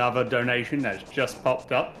have another donation that's just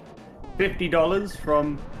popped up. $50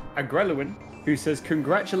 from Agreluin, who says,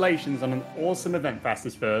 "Congratulations on an awesome event,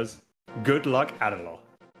 Fastest Spurs. Good luck, Adalor."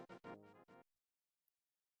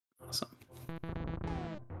 Awesome.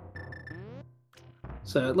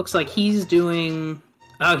 So it looks like he's doing...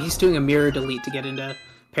 Oh, he's doing a mirror delete to get into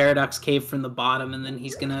Paradox Cave from the bottom, and then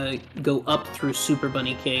he's gonna go up through Super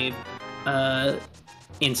Bunny Cave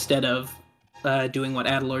instead of doing what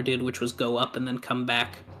Adalor did, which was go up and then come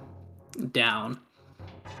back down.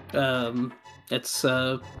 It's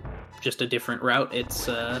just a different route. It's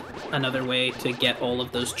another way to get all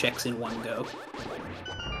of those checks in one go.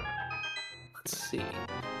 Let's see.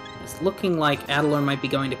 It's looking like Adalor might be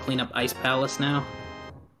going to clean up Ice Palace now,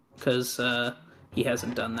 because he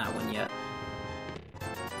hasn't done that one yet.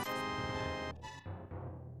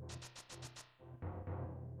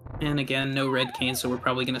 And again, no red cane, so we're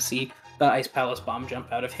probably going to see the Ice Palace bomb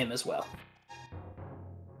jump out of him as well.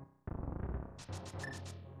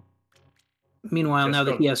 Meanwhile, now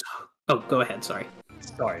that he has... Oh, go ahead, sorry.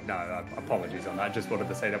 Sorry, no, apologies on that. I just wanted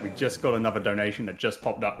to say that we just got another donation that just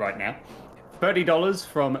popped up right now. $30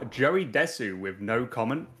 from Joey Desu with no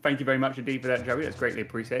comment. Thank you very much indeed for that, Joey. That's greatly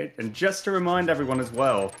appreciated. And just to remind everyone as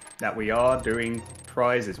well that we are doing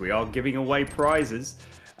prizes. We are giving away prizes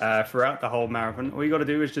throughout the whole marathon. All you got to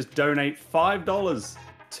do is just donate $5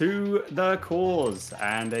 to the cause,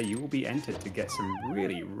 and you will be entered to get some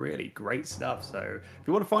really, really great stuff. So if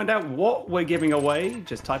you want to find out what we're giving away,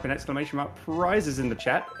 just type an exclamation mark prizes in the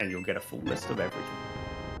chat and you'll get a full list of everything.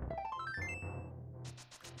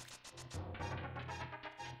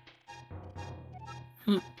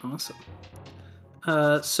 Awesome.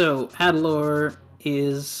 So Adlor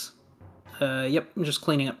is yep, I'm just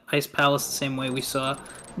cleaning up Ice Palace the same way we saw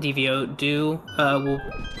Devio do. We'll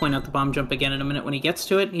point out the bomb jump again in a minute when he gets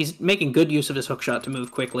to it. He's making good use of his hookshot to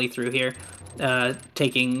move quickly through here,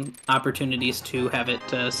 taking opportunities to have it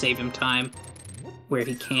save him time where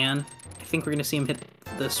he can. I think we're going to see him hit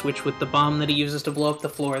the switch with the bomb that he uses to blow up the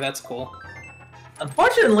floor. That's cool.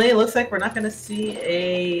 Unfortunately, it looks like we're not going to see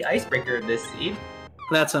a icebreaker this seed.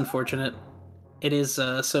 That's unfortunate. It is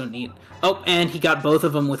so neat. Oh, and he got both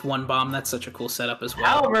of them with one bomb. That's such a cool setup as well.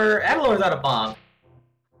 However, Adler's out of bomb.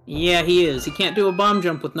 Yeah, he is. He can't do a bomb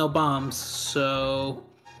jump with no bombs, so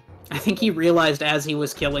I think he realized as he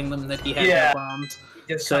was killing them that he had no bombs.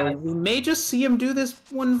 So we may just see him do this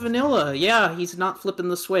one vanilla. Yeah, he's not flipping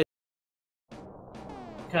the switch.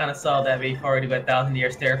 Kind of saw that before we do a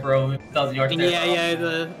 1,000-year stare for a 1,000-year stare. Yeah,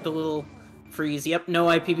 the little freeze. Yep, no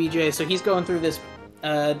IPBJ. So he's going through this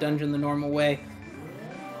dungeon the normal way.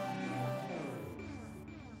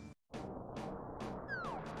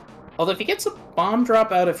 Although if he gets a bomb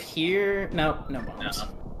drop out of here... No bombs. No.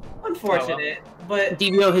 Unfortunate, but...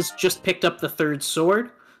 Devio has just picked up the third sword,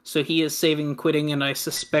 so he is saving and quitting, and I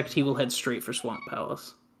suspect he will head straight for Swamp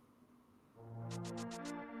Palace.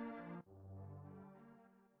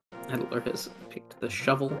 Adler has picked the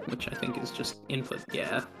shovel, which I think is just input.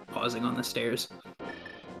 Yeah, pausing on the stairs.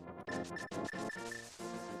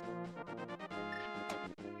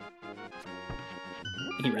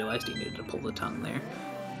 He realized he needed to pull the tongue there.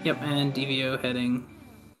 Yep, and Devio heading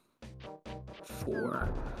for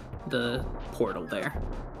the portal there.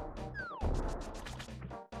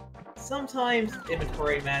 Sometimes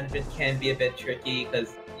inventory management can be a bit tricky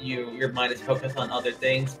because your mind is focused on other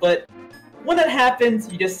things, but when that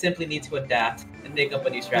happens, you just simply need to adapt and make up a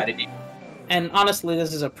new strategy. And honestly,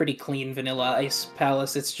 this is a pretty clean vanilla Ice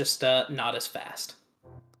Palace. It's just not as fast.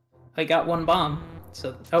 I got one bomb,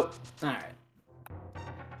 so... Oh, alright.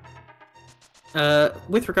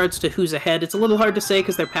 With regards to who's ahead, it's a little hard to say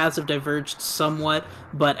because their paths have diverged somewhat,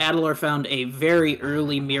 but Adler found a very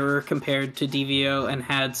early mirror compared to Devio and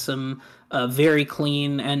had some very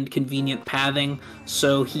clean and convenient pathing,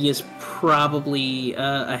 so he is probably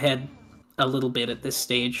ahead a little bit at this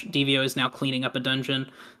stage. Devio is now cleaning up a dungeon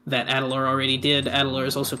that Adler already did. Adler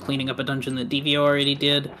is also cleaning up a dungeon that Devio already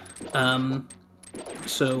did,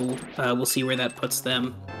 so we'll see where that puts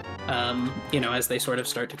them, as they sort of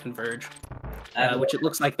start to converge. Which it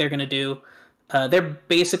looks like they're going to do. They're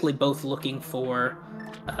basically both looking for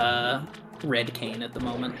Red Cane at the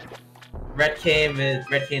moment. Red Cane's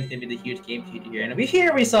going to be the huge game changer here. And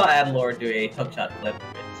we saw Adlor do a hookshot flip.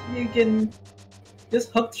 You can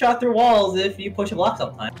just hookshot through walls if you push a block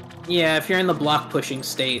sometimes. Yeah, if you're in the block pushing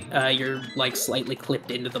state, you're like slightly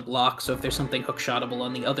clipped into the block, so if there's something hookshotable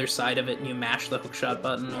on the other side of it and you mash the hookshot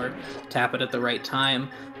button or tap it at the right time,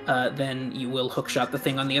 then you will hookshot the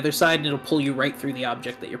thing on the other side and it'll pull you right through the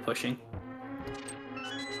object that you're pushing.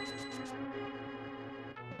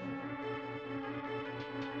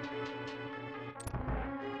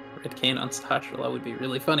 Red Cane on Stachula would be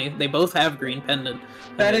really funny. They both have green pendant.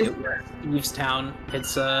 That is Eve's Town.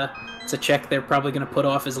 It's a check they're probably going to put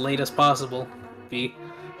off as late as possible. Be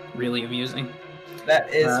really amusing.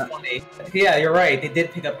 That is funny. Yeah, you're right. They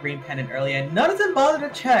did pick up green pendant early, and none of them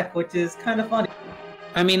bothered to check, which is kind of funny.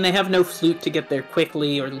 I mean, they have no flute to get there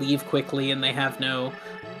quickly or leave quickly, and they have no...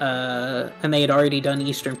 and they had already done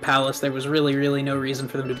Eastern Palace. There was really, really no reason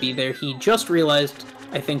for them to be there. He just realized,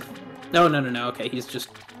 I think... No. Okay, he's just...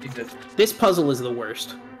 This puzzle is the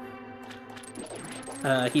worst.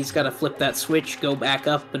 He's got to flip that switch, go back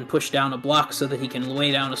up, and push down a block so that he can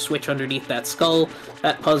lay down a switch underneath that skull.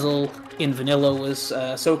 That puzzle in vanilla was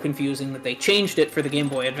so confusing that they changed it for the Game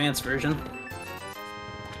Boy Advance version.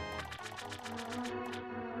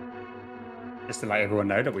 Just to let everyone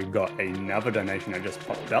know that we've got another donation that just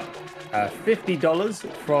popped up. $50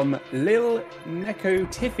 from Lil Neko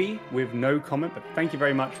Tiffy with no comment, but thank you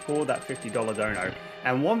very much for that $50 dono.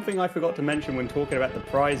 And one thing I forgot to mention when talking about the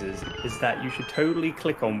prizes is that you should totally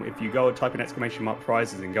click on, if you go and type in exclamation mark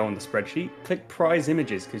prizes and go on the spreadsheet, click prize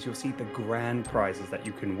images because you'll see the grand prizes that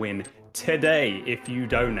you can win today if you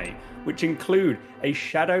donate, which include a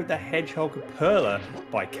Shadow the Hedgehog Perler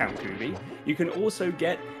by Count Gooby. You can also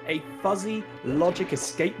get a Fuzzy Logic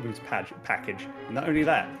Escape Rooms package. Not only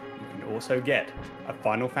that, you can also get a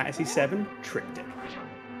Final Fantasy VII Triptych.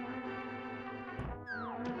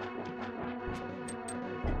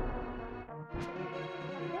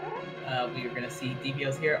 we are going to see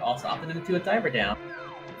Devios here also opting into a diver down.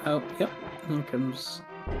 Oh, yep. Here comes...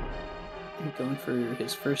 going for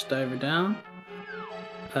his first diver down.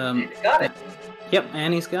 He's got it. Yep,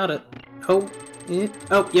 and he's got it. Oh,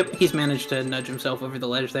 yep, he's managed to nudge himself over the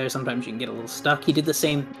ledge there. Sometimes you can get a little stuck. He did the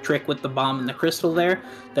same trick with the bomb and the crystal there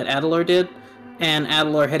that Adalor did. And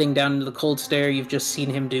Adalor heading down into the cold stair, you've just seen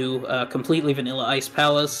him do completely vanilla Ice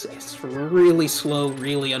Palace. It's really slow,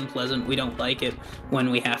 really unpleasant. We don't like it when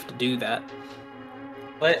we have to do that.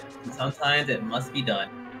 But sometimes it must be done.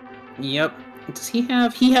 Yep. Does he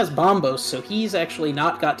have... He has Bombos, so he's actually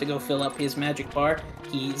not got to go fill up his magic bar.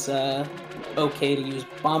 He's okay to use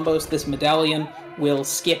Bombos. This medallion will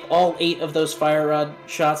skip all 8 of those fire rod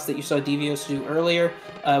shots that you saw Devios do earlier.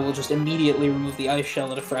 We'll just immediately remove the ice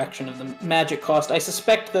shell at a fraction of the magic cost. I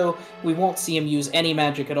suspect, though, we won't see him use any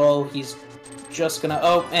magic at all. He's just gonna...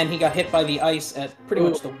 Oh, and he got hit by the ice at pretty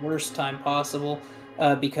much the worst time possible,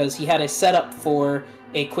 because he had a setup for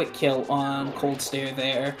a quick kill on Cold Stair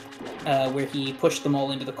there, where he pushed them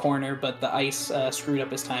all into the corner, but the ice screwed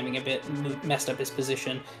up his timing a bit, messed up his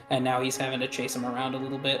position, and now he's having to chase him around a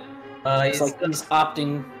little bit. It's like he's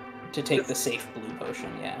opting to take the safe blue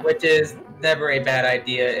potion, yeah. Which is never a bad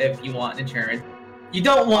idea if you want insurance. You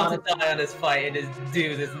don't want to die on this fight and just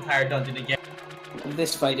do this entire dungeon again.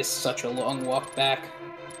 This fight is such a long walk back.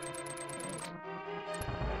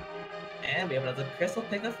 And we have another crystal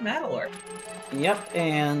pickup from Adalor. Yep,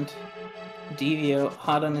 and Devio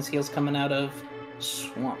hot on his heels coming out of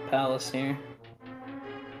Swamp Palace here.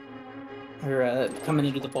 Or coming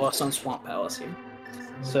into the boss on Swamp Palace here.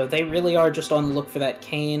 So they really are just on the look for that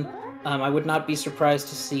cane. I would not be surprised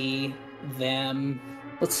to see them...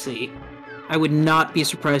 Let's see. I would not be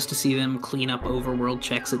surprised to see them clean up overworld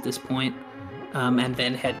checks at this point, and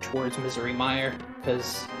then head towards Misery Mire,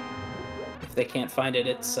 because if they can't find it,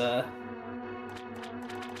 it's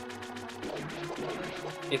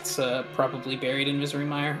probably buried in Misery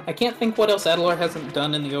Mire. I can't think what else Adalor hasn't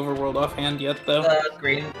done in the overworld offhand yet, though.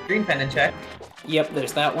 Green pendant check. Yep,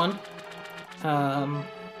 there's that one.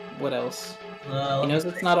 What else? He knows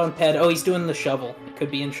it's not on Ped. Oh, he's doing the shovel. It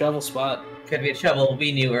could be in shovel spot. Could be a shovel.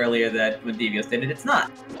 We knew earlier that when Devios did it, it's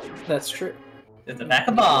not. That's true. It's a back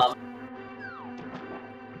of bomb.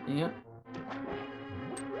 Yep.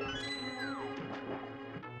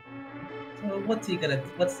 So what's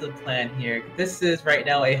the plan here? This is right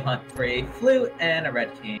now a hunt for a flute and a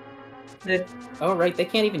red cane. Oh, right, they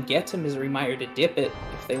can't even get to Misery Mire to dip it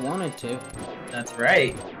if they wanted to. That's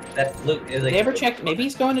right. That flute is like... They ever check... Maybe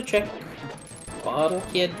he's going to check Bottle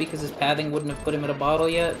Kid because his pathing wouldn't have put him at a bottle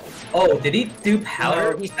yet. Oh, did he do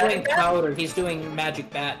powder? No, he's doing powder. He's doing Magic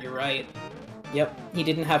Bat, you're right. Yep, he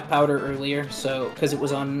didn't have powder earlier, so... Because it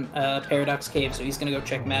was on Paradox Cave, so he's going to go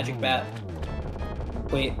check Magic Bat.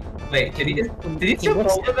 Wait, did he jump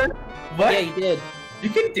over there? What? Yeah, he did. You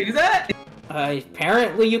can do that?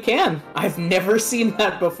 Apparently you can. I've never seen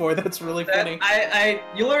that before. That's really funny.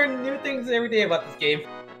 You learn new things every day about this game.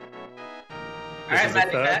 Alright,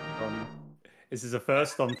 Magic Bat. This is a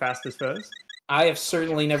first on Fastest First? I have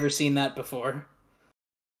certainly never seen that before.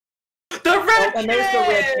 The red cane! And there's the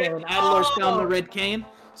red cane. Adalor's found the red cane.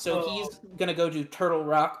 So he's gonna go do Turtle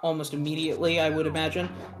Rock almost immediately, I would imagine,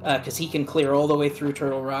 because he can clear all the way through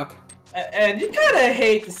Turtle Rock. And you kind of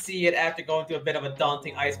hate to see it after going through a bit of a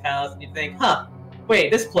daunting Ice Palace, and you think, huh,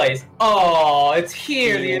 wait, this place, oh, it's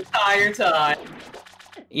here the entire time.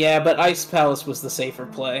 Yeah, but Ice Palace was the safer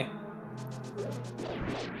play.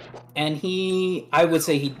 And I would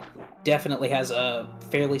say he definitely has a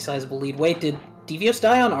fairly sizable lead. Wait, did Devios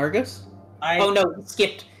die on Argus? Oh no,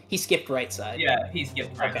 he skipped right side. Yeah, he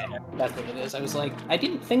skipped right side. That's what it is. I was like, I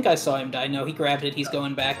didn't think I saw him die. No, he grabbed it. He's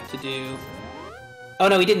going back to do... Oh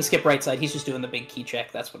no, he didn't skip right side. He's just doing the big key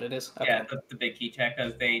check. That's what it is. Okay. Yeah, the big key check,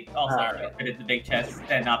 because they also did the big chest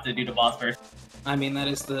and not to do the boss first. I mean, that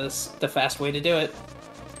is the fast way to do it.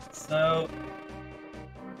 So...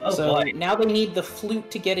 boy. Now they need the flute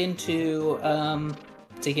to get into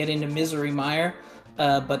Misery Mire,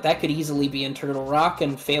 but that could easily be in Turtle Rock,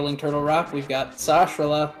 and failing Turtle Rock, we've got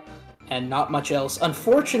Sashrala, and not much else.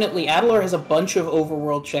 Unfortunately, Adalor has a bunch of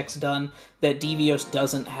overworld checks done that Devios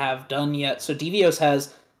doesn't have done yet, so Devios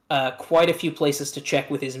has quite a few places to check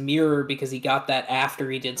with his mirror, because he got that after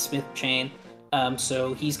he did Smith Chain.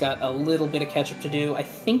 So he's got a little bit of catch-up to do. I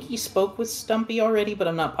think he spoke with Stumpy already, but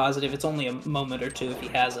I'm not positive. It's only a moment or two if he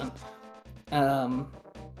hasn't. No,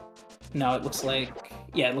 it looks like...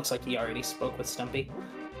 Yeah, it looks like he already spoke with Stumpy.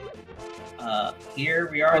 Here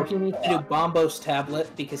we are... Oh, he needs to do Bombos Tablet,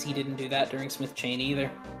 because he didn't do that during Smith Chain either.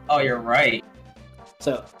 Oh, you're right.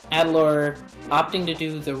 So, Adalor opting to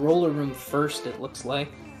do the Roller Room first, it looks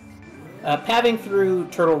like. Pathing through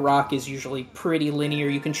Turtle Rock is usually pretty linear.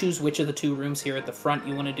 You can choose which of the 2 rooms here at the front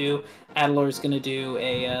you want to do. Adler's going to do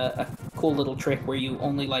a cool little trick where you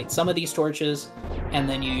only light some of these torches, and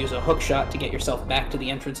then you use a hook shot to get yourself back to the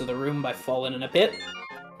entrance of the room by falling in a pit.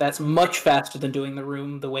 That's much faster than doing the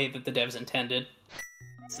room the way that the devs intended.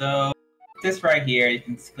 So, this right here, you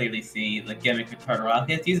can clearly see the gimmick of Turtle Rock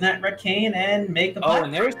is using that red cane and make the... Oh,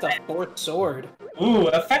 and there's the 4th sword. Ooh,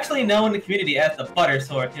 affectionately known in the community as the butter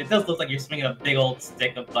sword. It does look like you're swinging a big old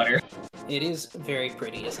stick of butter. It is very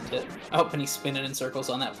pretty, isn't it? Oh, and he's spinning in circles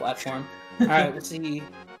on that platform. Alright, we'll see.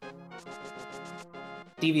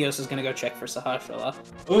 Devios is going to go check for Sahasrahla.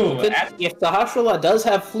 Ooh, if Sahasrahla does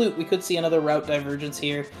have flute, we could see another route divergence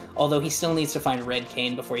here. Although he still needs to find Red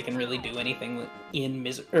Cane before he can really do anything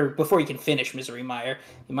before he can finish Misery Mire.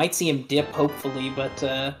 You might see him dip, hopefully, but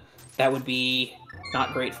that would be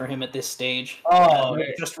not great for him at this stage. Oh,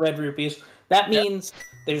 just red rupees. That means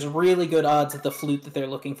there's really good odds that the flute that they're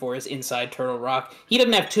looking for is inside Turtle Rock. He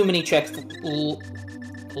doesn't have too many checks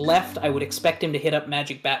left. I would expect him to hit up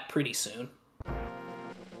Magic Bat pretty soon.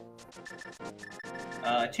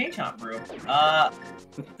 Chain Chomp room.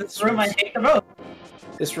 This room I hate the most.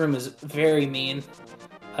 This room is very mean.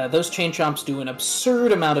 Those Chain Chomps do an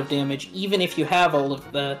absurd amount of damage, even if you have all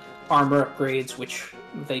of the armor upgrades, which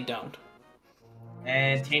they don't.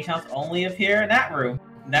 And Chain Chomps only appear in that room.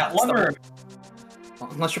 In that one room.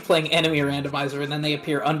 Well, unless you're playing enemy randomizer, and then they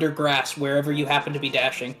appear under grass wherever you happen to be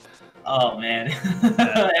dashing. Oh, man.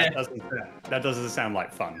 that doesn't sound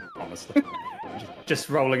like fun, honestly. just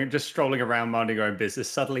strolling around minding your own business,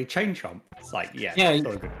 suddenly Chain Chomp. It's like, yeah, it's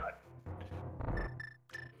not a good time.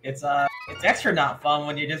 It's extra not fun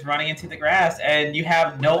when you're just running into the grass and you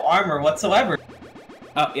have no armor whatsoever.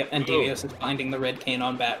 Oh, yep, and Devios is finding the Red Cane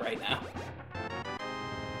on Bat right now.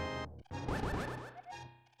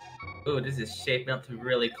 Ooh, this is shaping up to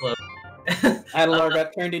really close. Adelar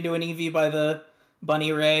got turned into an EV by the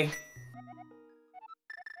Bunny Ray.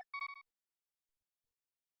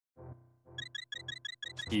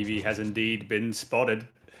 Eevee has indeed been spotted.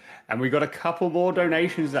 And we got a couple more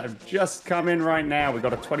donations that have just come in right now. We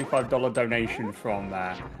got a $25 donation from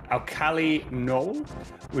Alkali Knoll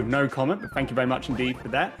with no comment, but thank you very much indeed for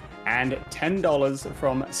that. And $10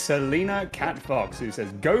 from Selena Catfox, who says,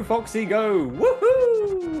 "Go Foxy, go!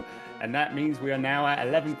 Woohoo!" And that means we are now at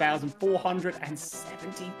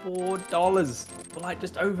 $11,474. We're like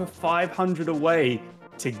just over 500 away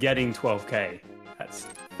to getting 12K. That's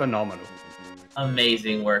phenomenal.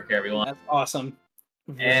 Amazing work, everyone. That's awesome.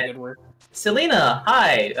 Very good work. Selena,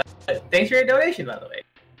 hi. Thanks for your donation, by the way.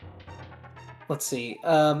 Let's see.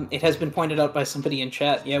 It has been pointed out by somebody in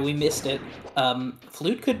chat. Yeah, we missed it.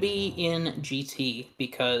 Flute could be in GT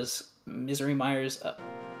because Misery Mire's a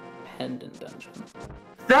pendant dungeon.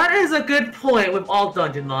 That is a good point with all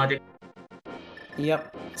dungeon logic.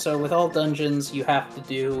 Yep. So with all dungeons, you have to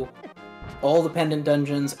do all the pendant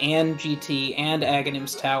dungeons and GT and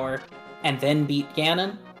Aghanim's Tower, and then beat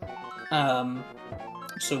Ganon.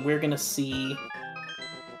 So we're gonna see.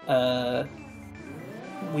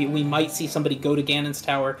 We might see somebody go to Ganon's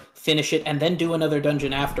Tower, finish it, and then do another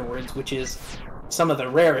dungeon afterwards, which is some of the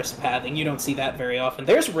rarest pathing. You don't see that very often.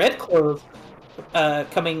 There's Red Clove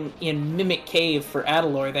coming in Mimic Cave for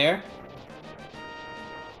Adelor there.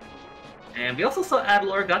 And we also saw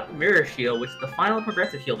Adelor got the Mirror Shield, which is the final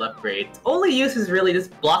progressive shield upgrade. Its only use is really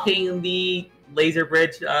just blocking the laser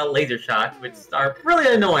bridge laser shots, which are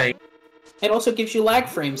really annoying. It also gives you lag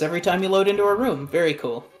frames every time you load into a room. Very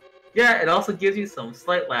cool. Yeah, it also gives you some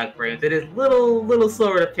slight lag frames. It is little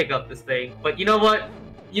slower to pick up this thing, but you know what?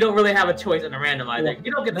 You don't really have a choice in a randomizer. Yeah.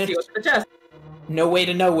 You don't get to see what's in the chest. No way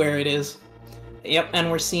to know where it is. Yep, and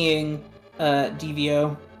we're seeing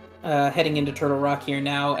Devio heading into Turtle Rock here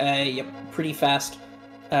now. Yep, pretty fast,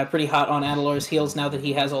 pretty hot on Adelor's heels now that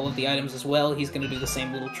he has all of the items as well. He's going to do the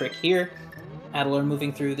same little trick here. Adelor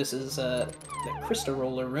moving through. This is the crystal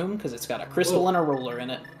roller room because it's got a crystal and a roller in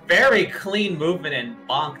it. Very clean movement and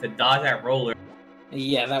bonk to dodge that roller.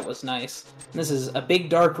 Yeah, that was nice. This is a big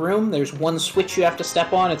dark room. There's one switch you have to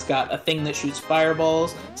step on. It's got a thing that shoots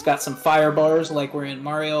fireballs. It's got some fire bars like we're in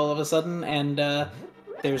Mario all of a sudden. And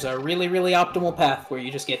there's a really optimal path where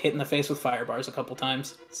you just get hit in the face with fire bars a couple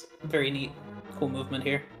times. It's very neat. Cool movement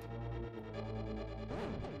here.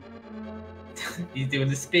 He's doing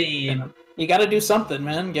the speed. Yeah. You gotta do something,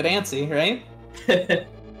 man. Get antsy, right?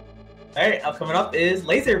 Alright, coming up is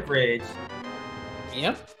Laser Bridge.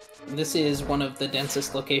 Yep. This is one of the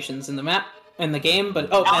densest locations in the map, in the game, but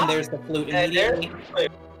and there's the flute immediately.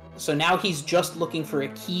 So now he's just looking for a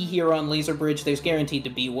key here on Laser Bridge. There's guaranteed to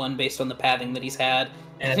be one based on the pathing that he's had.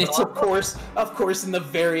 And it's of course in the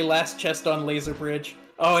very last chest on Laser Bridge.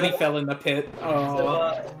 Oh, and he fell in the pit. Oh.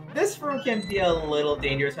 So, this room can be a little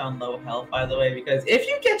dangerous on low health, by the way, because if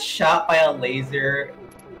you get shot by a laser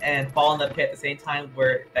and fall in the pit at the same time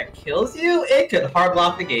where that kills you, it could hard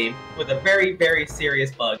block the game with a very, very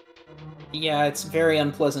serious bug. Yeah, it's very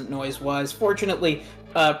unpleasant noise-wise. Fortunately,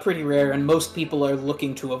 pretty rare, and most people are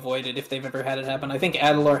looking to avoid it if they've ever had it happen. I think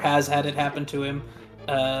Adalor has had it happen to him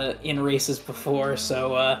in races before,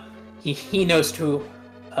 so he knows to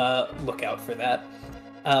look out for that.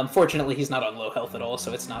 Fortunately, he's not on low health at all,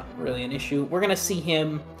 so it's not really an issue. We're going to see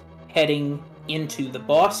him heading into the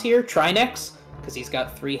boss here, Trinex, because he's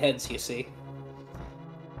got 3 heads, you see.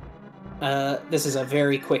 This is a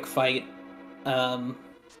very quick fight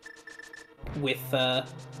with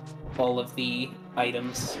all of the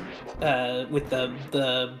items, with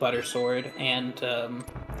the butter sword and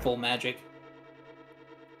full magic.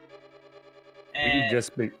 And... You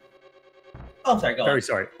just be... Oh, I'm sorry, go on. Very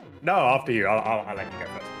sorry. No, after you. I'll let you go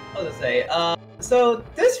first. I was gonna say, so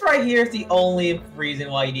this right here is the only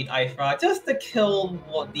reason why you need Ice Rod, just to kill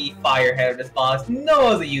the fire head of this boss. No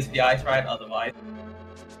other use for the Ice Rod otherwise.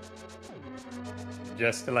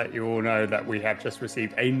 Just to let you all know that we have just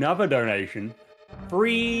received another donation,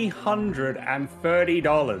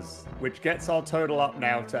 $330, which gets our total up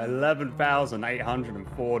now to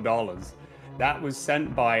 $11,804. That was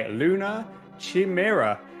sent by Luna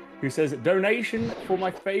Chimera, who says, donation for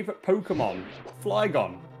my favorite Pokemon,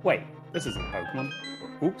 Flygon. Wait, this isn't Pokemon.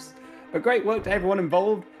 Oops. But great work to everyone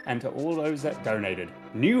involved and to all those that donated.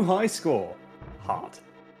 New high score. Heart.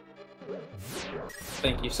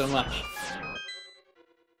 Thank you so much.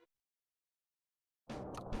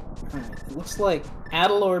 Alright, it looks like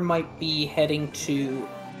Adalor might be heading to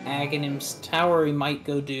Aghanim's tower. He might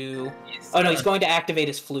go do... Oh no, he's going to activate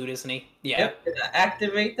his flute, isn't he? Yeah. Yep,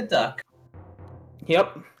 activate the duck.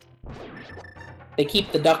 Yep. They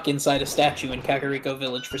keep the duck inside a statue in Kakariko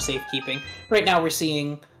Village for safekeeping. Right now we're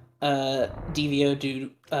seeing Devio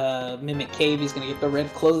do Mimic Cave. He's going to get the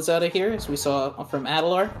red clothes out of here, as we saw from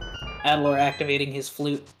Adalor. Adalor activating his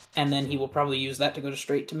flute, and then he will probably use that to go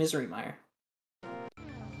straight to Misery Mire.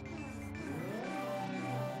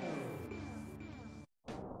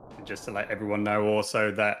 Just to let everyone know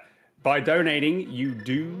also that by donating, you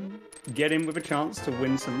do get in with a chance to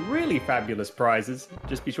win some really fabulous prizes.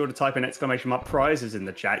 Just be sure to type in ! prizes in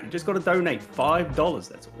the chat. You just got to donate $5.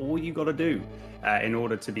 That's all you got to do in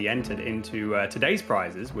order to be entered into today's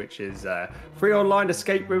prizes, which is free online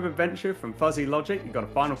escape room adventure from Fuzzy Logic. You got a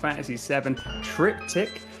Final Fantasy VII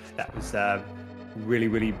triptych. That was really,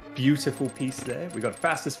 really beautiful piece there. We got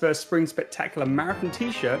Fastest First Spring Spectacular Marathon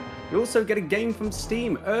t-shirt. You also get a game from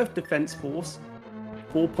Steam, Earth Defense Force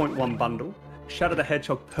 4.1 bundle, Shadow the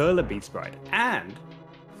Hedgehog Perla Beast Bride, and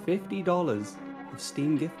 $50 of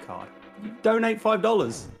Steam gift card. You donate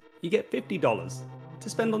 $5, you get $50 to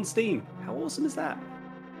spend on Steam. How awesome is that?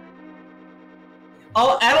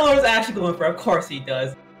 Oh, Adalor's actually going for it. Of course he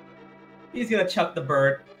does. He's gonna chuck the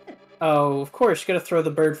bird. Oh, of course, you gotta throw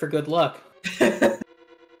the bird for good luck.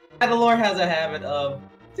 Adalor has a habit of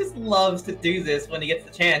just loves to do this when he gets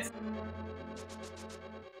the chance.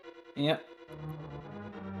 Yep.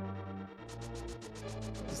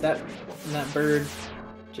 That bird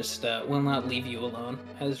just will not leave you alone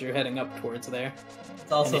as you're heading up towards there.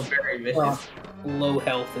 It's also very vicious. Low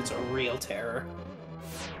health, it's a real terror.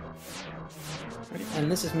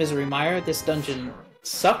 And this is Misery Mire. This dungeon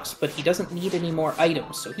sucks, but he doesn't need any more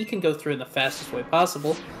items, so he can go through in the fastest way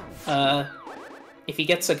possible. If he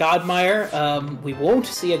gets a Godmire, we won't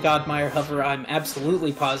see a Godmire hover, I'm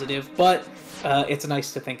absolutely positive, but it's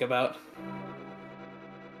nice to think about.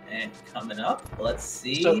 And coming up, let's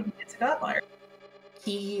see. So, it's a Godmire.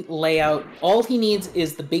 Key layout. All he needs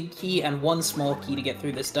is the big key and one small key to get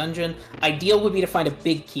through this dungeon. Ideal would be to find a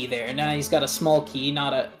big key there. Now he's got a small key,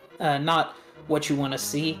 not what you want to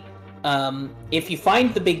see. If you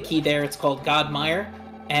find the big key there, it's called Godmire,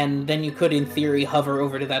 and then you could, in theory, hover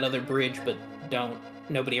over to that other bridge, but don't.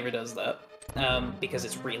 Nobody ever does that because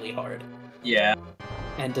it's really hard. Yeah.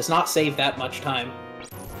 And does not save that much time.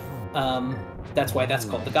 That's why that's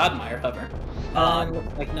called the Godmire hover.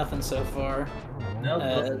 Looks like nothing so far. No,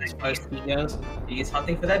 as far as key goes. He's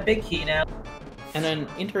hunting for that big key now. And an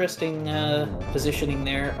interesting positioning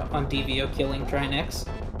there on Devio killing Trinex.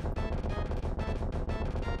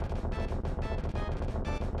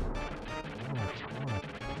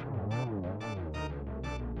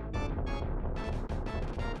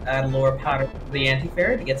 Adalor powder the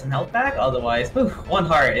anti-fairy to get some health back. Otherwise, whew, one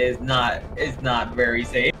heart is not very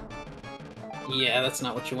safe. Yeah, that's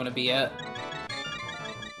not what you want to be at.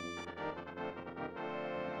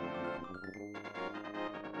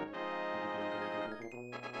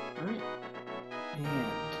 Alright. And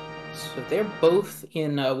So they're both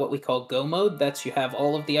in what we call go mode. That's you have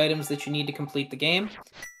all of the items that you need to complete the game.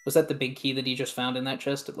 Was that the big key that he just found in that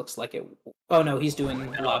chest? It looks like it. Oh no, he's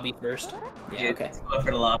doing lobby first. Yeah, okay. He's going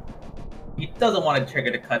for the lobby. He doesn't want to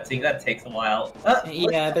trigger the cutscene. That takes a while.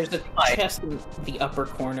 Yeah, there's a chest in the upper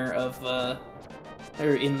corner of,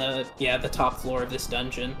 or in the top floor of this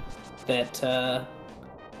dungeon that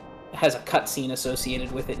has a cutscene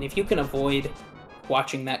associated with it. And if you can avoid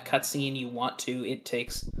watching that cutscene, you want to. It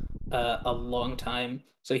takes a long time.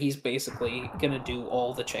 So he's basically gonna do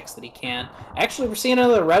all the checks that he can. Actually, we're seeing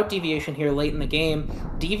another route deviation here late in the game.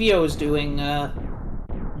 Devio is doing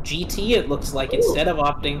GT, it looks like, instead of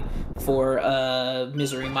opting for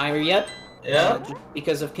Misery Mire yet. Yeah.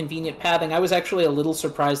 Because of convenient pathing. I was actually a little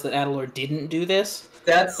surprised that Adalor didn't do this.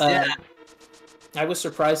 That's, yeah. I was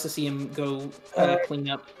surprised to see him go clean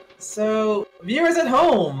up. So, viewers at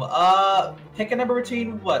home, pick a number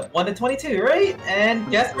between, what, 1 and 22, right? And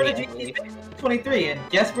guess where the GT 23,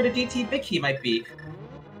 and guess where the DT big key might be.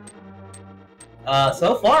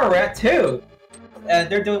 So far we're at 2. And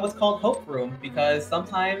they're doing what's called Hope Room, because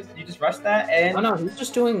sometimes you just rush that and... Oh no, he's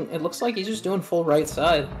just doing, it looks like he's just doing full right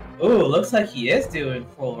side. Ooh, looks like he is doing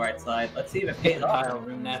full right side. Let's see if it pays off. Tile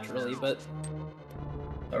room naturally, but...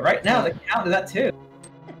 But right now, the count is at 2.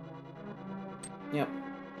 Yep.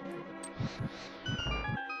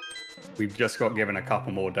 We've just got given a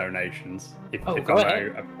couple more donations. If go I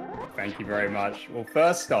ahead. may. Thank you very much. Well,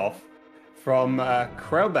 first off, from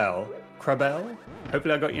Krebel,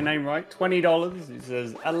 hopefully I got your name right, $20. It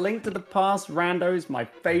says, a link to the past randos, my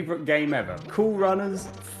favorite game ever. Cool runners,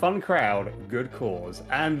 fun crowd, good cause.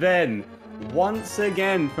 And then, once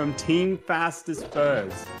again, from Team Fastest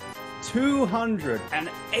Furs,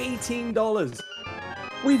 $218.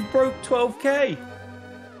 We've broke 12K.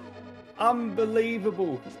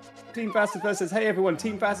 Unbelievable. Team Fastest Furs says, hey everyone,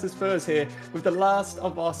 Team Fastest Furs here with the last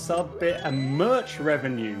of our sub-bit and merch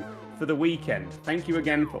revenue for the weekend. Thank you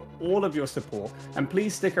again for all of your support, and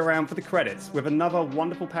please stick around for the credits with another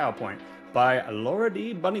wonderful PowerPoint by Laura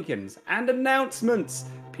D. Bunnykins and announcements.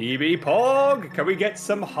 PB Pog, can we get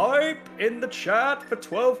some hype in the chat for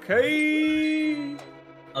 12K?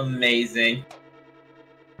 Amazing.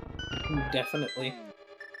 Definitely.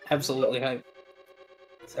 Absolutely hype.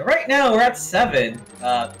 So right now we're at 7.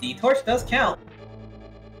 The torch does count.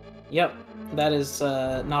 Yep, that is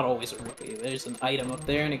not always a rookie. There's an item up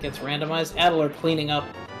there and it gets randomized. Adler cleaning up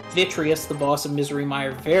Vitreous, the boss of Misery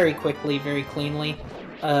Mire, very quickly, very cleanly.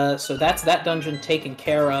 So that's that dungeon taken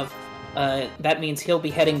care of. That means he'll be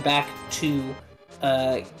heading back to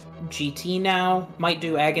GT now. Might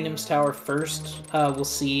do Aghanim's Tower first. We'll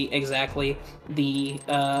see exactly the...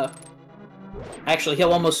 Actually,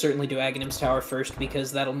 he'll almost certainly do Aghanim's Tower first,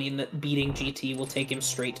 because that'll mean that beating GT will take him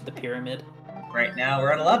straight to the pyramid. Right now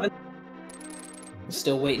we're at 11.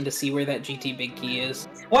 Still waiting to see where that GT big key is.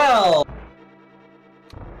 Well,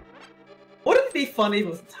 wouldn't it be funny if it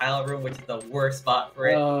was a tile room, which is the worst spot for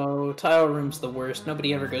it? Oh, tile room's the worst.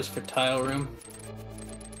 Nobody ever goes for tile room.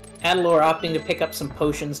 Adalor opting to pick up some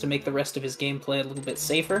potions to make the rest of his gameplay a little bit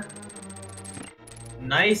safer.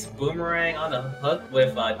 Nice boomerang on the hook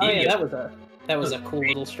with Oh yeah, that was a cool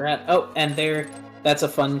little strat. Oh, and that's a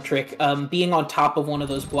fun trick. Being on top of one of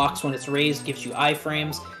those blocks when it's raised gives you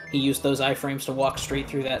iframes. He used those iframes to walk straight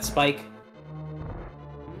through that spike.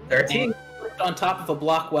 13. On top of a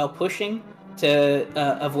block while pushing to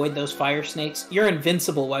avoid those fire snakes. You're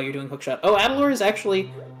invincible while you're doing hookshot. Oh, Adalor is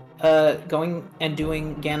actually going and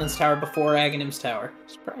doing Ganon's Tower before Aghanim's Tower.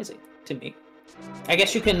 Surprising to me. I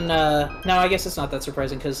guess you can, no, I guess it's not that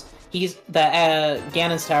surprising, because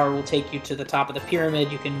Ganon's Tower will take you to the top of the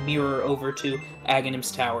pyramid. You can mirror over to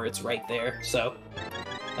Aghanim's Tower, it's right there, so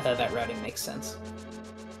that routing makes sense.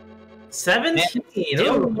 17!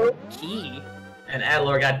 Still key. And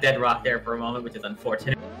Adalor got dead rock there for a moment, which is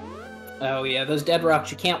unfortunate. Oh yeah, those dead rocks,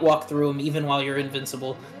 you can't walk through them even while you're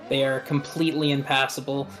invincible. They are completely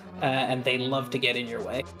impassable, and they love to get in your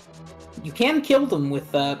way. You can kill them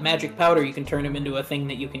with magic powder. You can turn them into a thing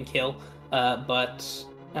that you can kill, but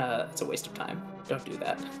it's a waste of time. Don't do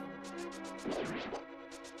that.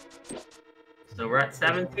 So we're at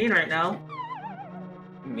 17 right now.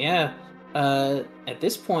 Yeah. At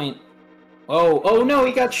this point... Oh no,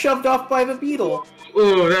 he got shoved off by the beetle!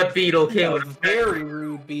 Ooh, that beetle came with a very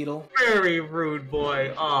rude beetle. Very rude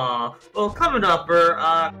boy. Aw. Well, coming up,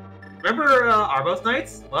 remember Arbos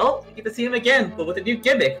Nights? Well, you get to see him again, but with a new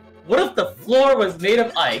gimmick. What if the floor was made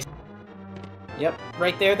of ice? Yep,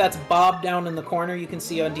 right there, that's Bob down in the corner. You can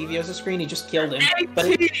see on Devio's screen, he just killed him.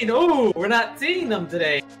 18! Ooh, we're not seeing them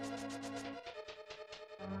today.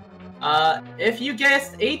 If you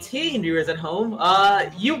guessed 18, viewers at home,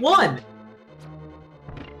 you won!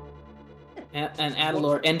 And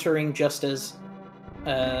Adalor entering just as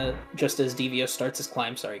Devio starts his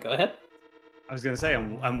climb. Sorry, go ahead. I was gonna say,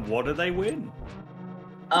 and what do they win?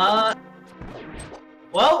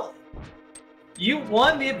 Well, you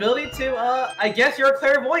won the ability to, I guess you're a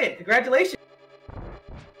clairvoyant. Congratulations.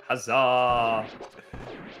 Huzzah!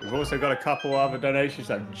 We've also got a couple other donations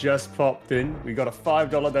that just popped in. We got a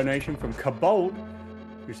 $5 donation from Kabold,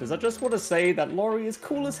 who says, I just want to say that Laurie is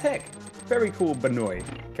cool as heck. Very cool, Benoit.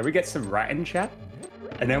 Can we get some rat in chat?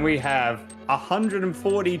 And then we have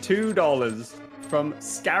 $142 from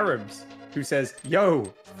Scarabs, who says,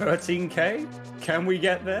 yo, 13K? Can we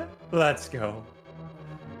get there? Let's go.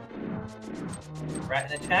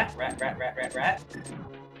 Rat in the chat. Rat.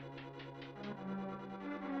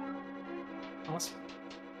 Awesome.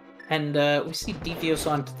 And we see Devios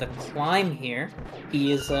onto the climb here.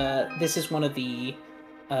 He is, this is one of the,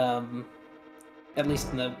 at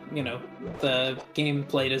least in the, the game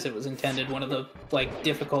played as it was intended, one of the,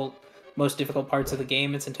 most difficult parts of the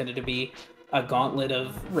game. It's intended to be a gauntlet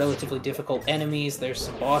of relatively difficult enemies. There's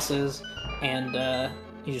some bosses, and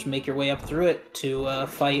you just make your way up through it to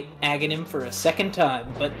fight Aghanim for a second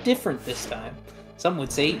time, but different this time. Some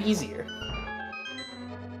would say easier.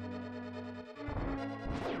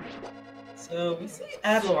 So we see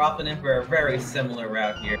Adler opting in for a very similar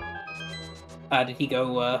route here. Did he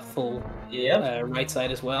go full right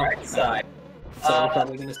side as well? Right side. So we're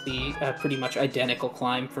probably going to see a pretty much identical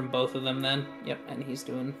climb from both of them then. Yep, and he's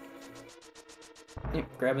doing... Yep,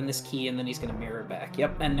 grabbing this key, and then he's going to mirror back.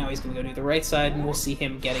 Yep, and now he's going to go to the right side, and we'll see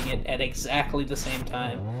him getting it at exactly the same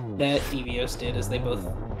time that Devios did as they both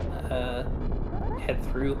head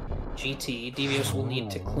through GT. Devios will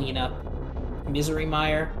need to clean up Misery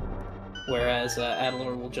Mire, whereas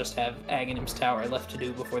Adalor will just have Aghanim's Tower left to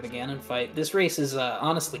do before the Ganon fight. This race is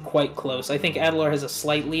honestly quite close. I think Adalor has a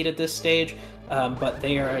slight lead at this stage, but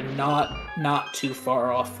they are not too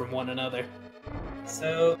far off from one another.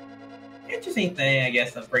 So, interesting thing, I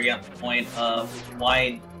guess, of bringing up the point of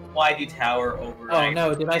why do Tower over... Oh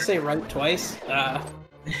no, did I say right twice?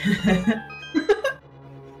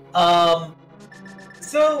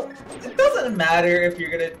 So, it doesn't matter if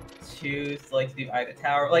you're gonna choose to do either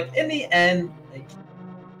tower. In the end,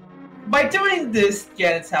 by doing this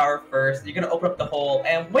Ganon Tower first, you're gonna open up the hole,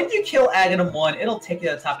 and when you kill Aghanim 1, it'll take you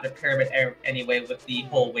to the top of the pyramid anyway, with the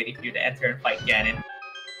hole waiting for you to enter and fight Ganon.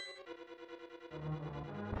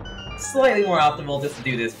 Slightly more optimal just to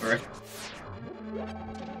do this first.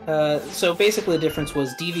 So basically the difference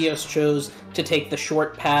was Devios chose to take the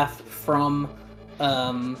short path from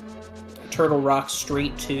Turtle Rock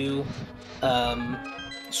straight to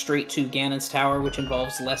Ganon's Tower, which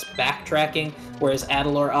involves less backtracking, whereas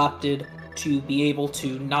Adalor opted to be able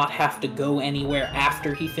to not have to go anywhere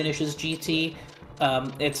after he finishes GT.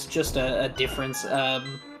 It's just a difference.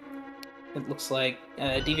 It looks like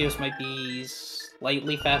Devios might be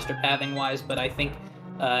slightly faster pathing-wise, but I think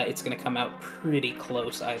it's going to come out pretty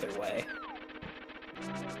close either way.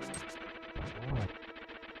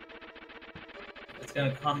 It's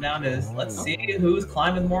going to come down to, let's see whose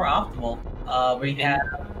climb is more optimal. We have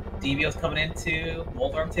Devios coming into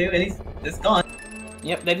Moldorm 2, and he's gone.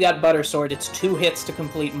 Yep, they've got Butter Sword. It's 2 hits to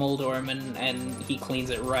complete Moldorm, and he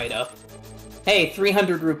cleans it right up. Hey,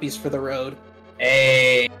 300 rupees for the road.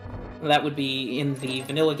 Hey. That would be, in the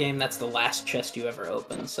vanilla game, that's the last chest you ever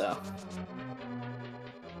open, so...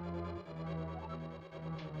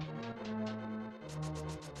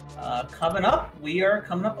 Coming up, we are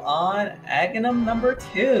coming up on Aghanim number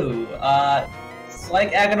 2. It's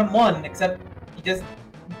like Aghanim 1, except he just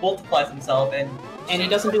multiplies himself, and he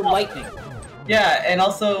doesn't do lightning. Yeah, and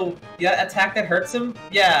also, attack that hurts him,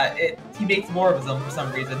 he makes more of them for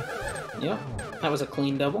some reason. Yep, that was a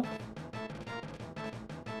clean double.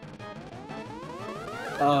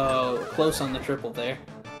 Oh, close on the triple there.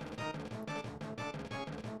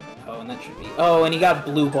 Oh, and that should be... Oh, and he got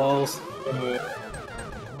blue balls.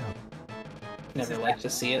 Never like to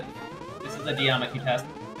see it. This is a geometry test.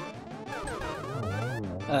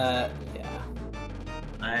 Yeah.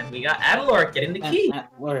 And we got Adalor getting the key.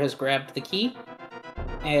 Adalor has grabbed the key.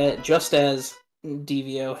 Just as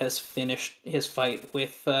Devio has finished his fight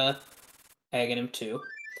with Aghanim 2.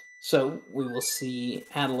 So we will see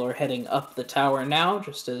Adalor heading up the tower now,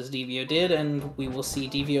 just as Devio did, and we will see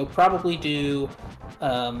Devio probably do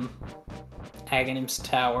Aghanim's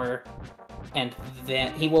Tower, and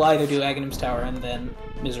then he will either do Aghanim's Tower and then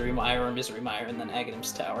Misery Mire, or Misery Mire and then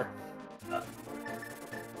Aghanim's Tower.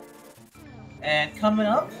 And coming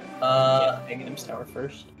up, Aghanim's Tower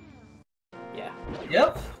first. Yeah.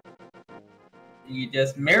 Yep. You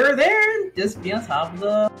just mirror there and just be on top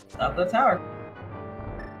of the tower.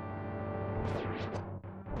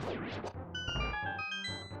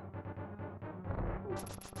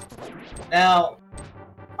 Now,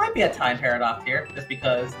 might be a time paradox here, just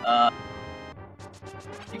because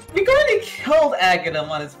we already killed Aghanim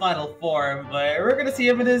on his final form, but we're gonna see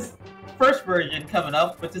him in his first version coming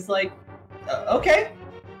up, which is like, okay,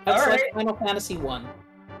 That's all like right. Final Fantasy 1.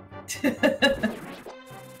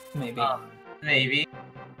 Maybe. Maybe.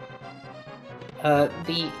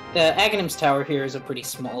 The Aghanim's Tower here is a pretty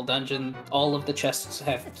small dungeon. All of the chests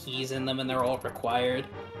have keys in them, and they're all required.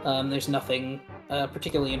 There's nothing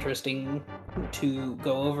particularly interesting to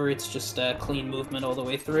go over. It's just clean movement all the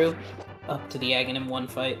way through, up to the Aghanim 1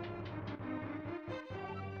 fight.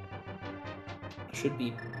 Should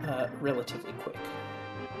be relatively quick.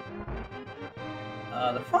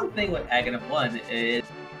 The fun thing with Aghanim 1 is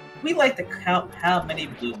we like to count how many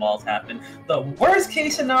blue balls happen. The worst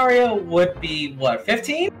case scenario would be, what,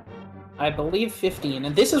 15? I believe 15,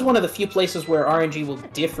 and this is one of the few places where RNG will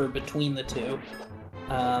differ between the two.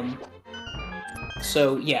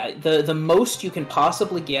 So yeah, the most you can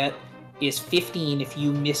possibly get is 15 if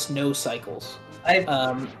you miss no cycles.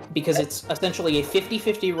 Because it's essentially a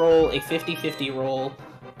 50-50 roll, a 50-50 roll,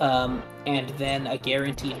 and then a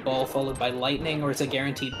guaranteed ball followed by lightning, or it's a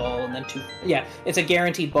guaranteed ball and then two... Yeah, it's a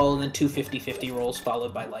guaranteed ball and then two 50-50 rolls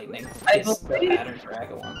followed by lightning. It's the pattern for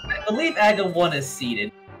Aga 1. I believe Aga 1 is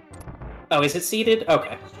seeded. Oh, is it seeded?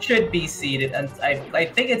 Okay. Should be seeded, and I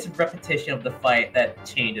think it's repetition of the fight that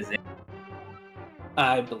changes it.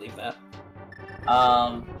 I believe that.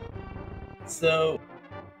 So...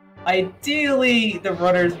 Ideally, the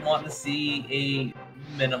runners want to see a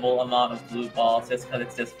minimal amount of blue balls just because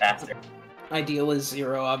it's just faster. Ideal is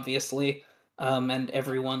 0, obviously, and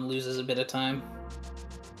everyone loses a bit of time.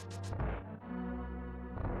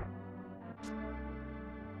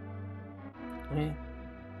 Okay.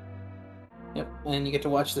 Yep, and you get to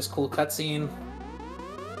watch this cool cutscene.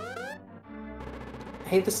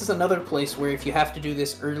 Hey, this is another place where if you have to do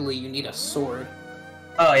this early, you need a sword.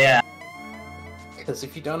 Oh, yeah. Because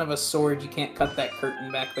if you don't have a sword, you can't cut that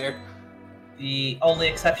curtain back there. The only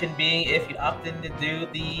exception being if you opt in to do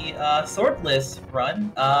the swordless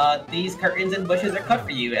run, these curtains and bushes are cut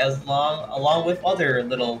for you, along with other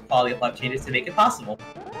little quality of life changes to make it possible.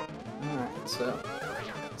 Alright, so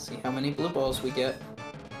let's see how many blue balls we get.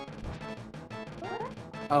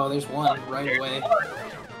 Oh, there's one right away.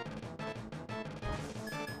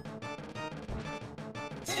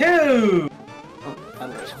 2! Oh,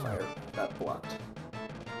 Adler's fire got blocked.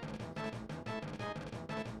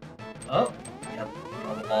 Oh, yep.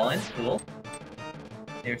 Roll the ball in. Cool.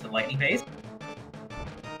 There's the lightning phase.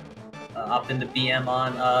 Opt in the BM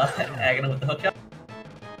on Aghanim with the hookshot.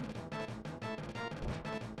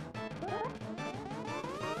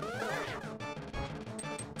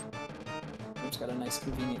 It's got a nice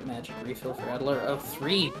convenient magic refill for Adler of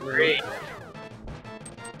 3. 3.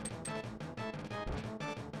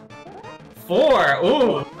 4!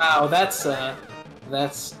 Ooh! Wow, that's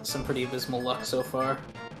some pretty abysmal luck so far.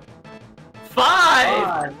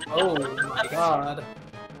 5! Oh my god.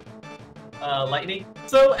 Lightning.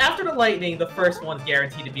 So after the lightning, the first one's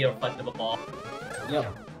guaranteed to be a reflective of ball.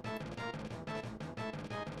 Yep.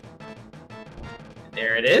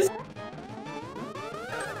 There it is.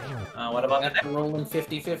 What about the After next? rolling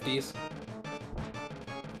 50-50s.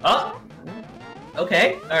 Oh!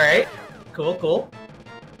 Okay, alright. Cool, cool.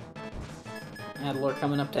 Adler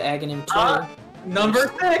coming up to Aghanim 2.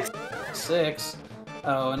 Number 6! 6.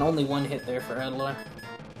 Oh, and only one hit there for Adler.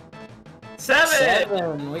 7!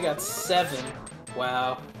 7! We got 7.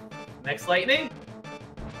 Wow. Next lightning.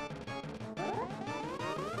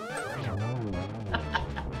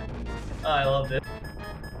 Oh, I love this.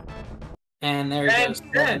 And there And goes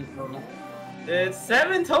 10. 7 total. It's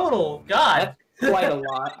 7 total. God. Quite a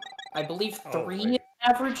lot. I believe 3 is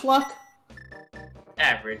average luck?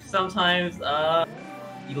 Average. Sometimes,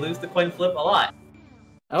 you lose the coin flip a lot.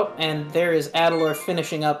 Oh, and there is Adler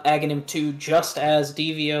finishing up Aghanim 2 just as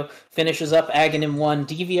Devio finishes up Aghanim 1.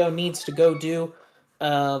 Devio needs to go do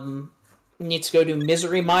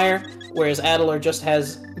Misery Mire, whereas Adler just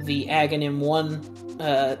has the Aghanim 1,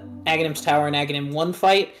 Aghanim's Tower and Aghanim 1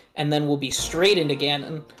 fight, and then we'll be straight into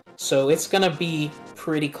Ganon. So it's gonna be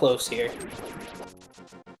pretty close here.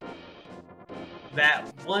 That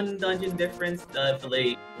one dungeon difference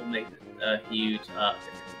definitely will make a huge difference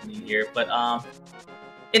in here, but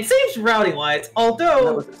it seems routing-wise, That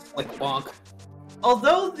although was a slick bonk.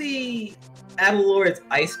 the Adalor's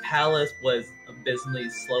Ice Palace was abysmally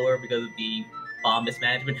slower because of the bomb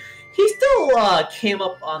mismanagement, he still came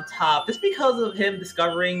up on top just because of him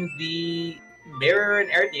discovering the mirror and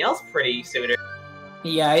everything else pretty sooner.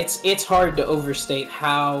 Yeah, it's hard to overstate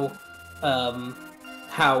how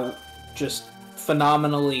just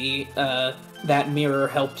phenomenally that mirror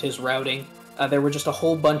helped his routing. There were just a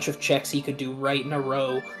whole bunch of checks he could do right in a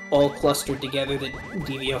row, all clustered together that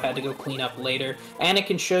Devio had to go clean up later. And it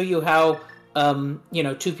can show you how,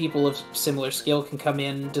 two people of similar skill can come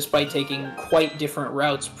in despite taking quite different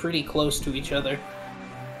routes pretty close to each other.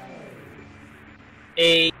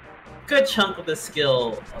 A good chunk of the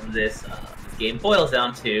skill of this game boils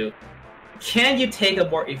down to, can you take a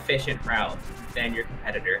more efficient route than your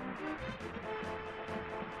competitor?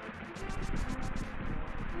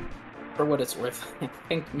 For what it's worth, I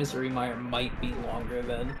think Misery Mire might be longer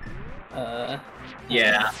than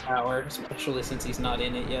yeah, Hour, especially since he's not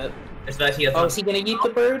in it yet. Especially if is he gonna eat the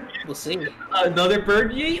bird? We'll see. Another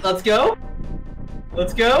bird yeet? Let's go!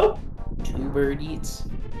 Let's go! 2 bird eats.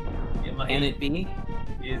 Can it be?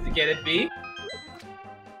 Can it be?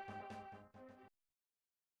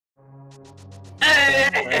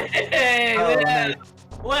 Hey! Nice.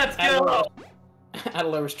 Let's go!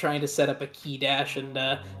 Adler was trying to set up a key dash and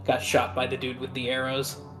got shot by the dude with the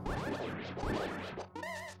arrows.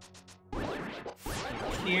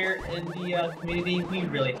 Here in the community, we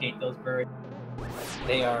really hate those birds.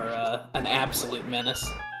 They are an absolute menace.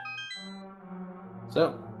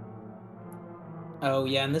 So. Oh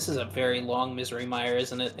yeah, and this is a very long Misery Mire,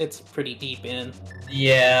 isn't it? It's pretty deep in.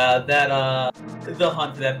 Yeah, that the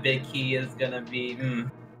hunt for that big key is gonna be.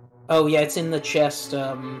 Oh yeah, it's in the chest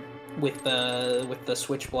with the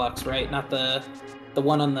switch blocks, right? Not the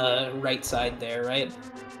one on the right side there, right?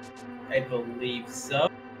 I believe so.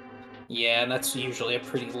 Yeah, that's usually a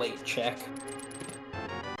pretty late check.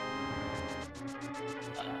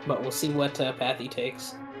 But we'll see what path he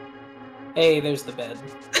takes. Hey, there's the bed.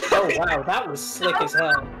 Oh wow, that was slick as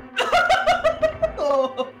hell.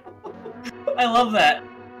 Oh, I love that.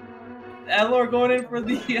 Adler going in for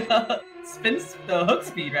the the hook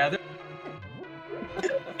speed, rather.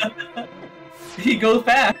 He goes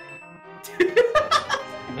fast.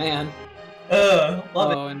 Man.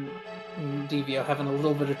 Love it. And Devio having a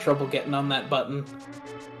little bit of trouble getting on that button.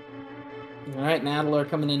 Alright, Nadler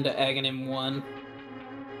coming into Aghanim 1.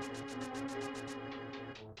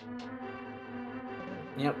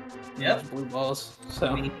 Yep. Blue balls.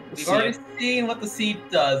 So we've already seen what the seed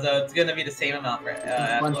does, so it's gonna be the same amount for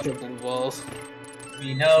a bunch of blue balls.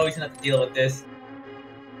 We know he's gonna have to deal with this.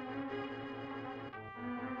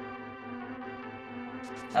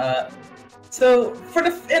 So for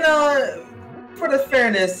the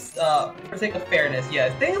fairness, for sake of fairness,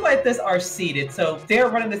 yes, things like this are seeded, so they're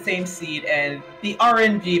running the same seed, and the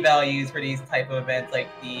RNG values for these type of events, like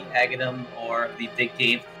the Aghanim or the big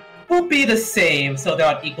games, will be the same, so they're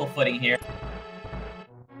on equal footing here.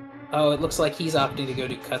 Oh, it looks like he's opting to go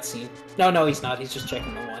to cutscene. No, he's not. He's just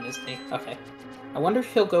checking the one, isn't he? Okay. I wonder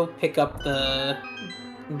if he'll go pick up the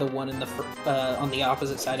one in the on the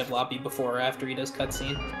opposite side of lobby before or after he does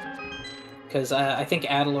cutscene. Because I think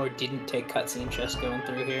Adalor didn't take cutscene chest going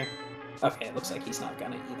through here. Okay, it looks like he's not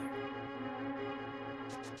gonna either.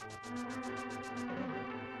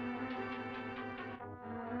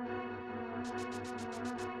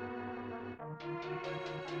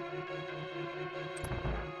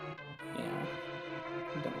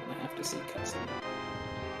 Don't want to have to see cutscene.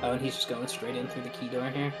 Oh, and he's just going straight in through the key door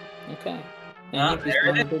here. Okay. And he's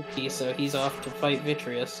going the big key, so he's off to fight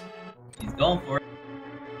Vitreous. He's going for it.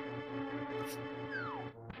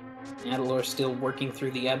 Adalor still working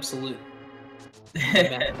through the absolute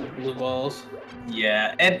blue balls.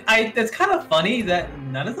 Yeah, and it's kind of funny that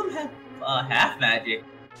none of them have half magic.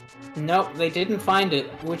 Nope, they didn't find it,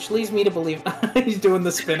 which leads me to believe he's doing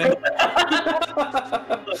the spinning.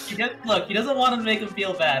 Look, he doesn't want to make him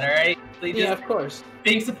feel bad, alright? Yeah, of course.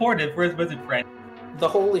 Being supportive for his wizard friend. The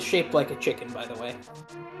hole is shaped like a chicken, by the way.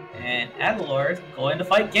 And Adalor is going to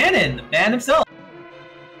fight Ganon, the man himself.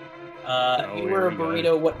 If you were a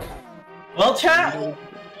burrito, what... Well, chat,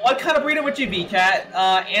 what kind of burrito would you be, Cat?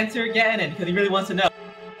 Answer Ganon, because he really wants to know.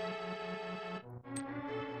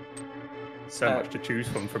 So much to choose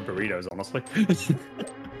from for burritos, honestly.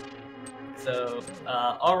 So,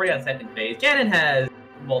 already on second phase, Ganon has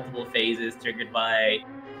multiple phases triggered by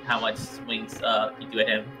how much swings you do at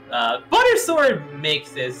him. Butter Sword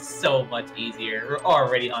makes this so much easier. We're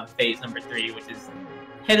already on phase number 3, which is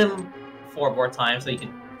hit him 4 more times so you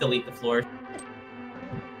can delete the floor.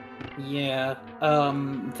 Yeah,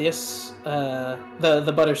 the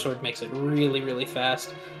Butter Sword makes it really, really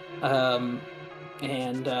fast. And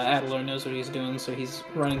Adalor knows what he's doing, so he's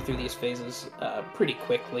running through these phases pretty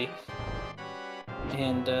quickly.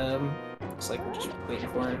 And looks like we're just waiting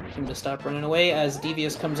for him to stop running away as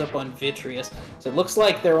Devious comes up on Vitreous. So it looks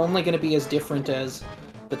like they're only going to be as different as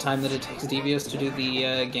the time that it takes Devious to do the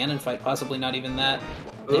Ganon fight, possibly not even that.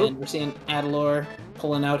 And we're seeing Adalor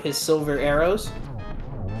pulling out his silver arrows.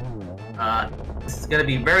 This is gonna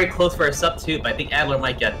be very close for a sub 2, but I think Adler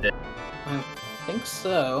might get this. I think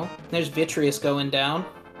so. There's Vitreous going down.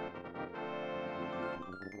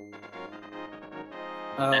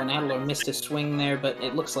 Oh, and Adalor missed his swing there, but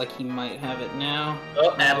it looks like he might have it now.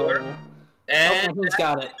 Oh, Adler. And he's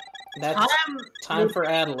got it. That's time for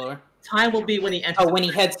Adalor. Time will be when he enters. Oh, when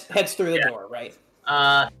he heads through the door, right?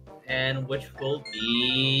 And which will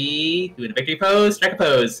be doing a victory pose, strike a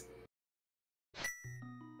pose.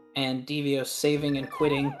 And Devio saving and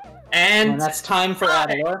quitting. And that's time for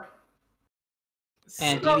Adalor.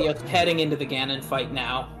 And Devio's heading into the Ganon fight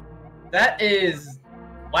now. That is...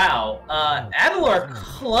 Wow. Adalor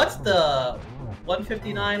clutched the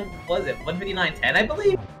 159... What is it? 159.10, I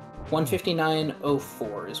believe?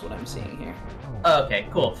 159.04 is what I'm seeing here. Okay,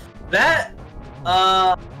 cool. That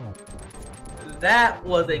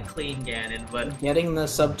was a clean Ganon, but... Getting the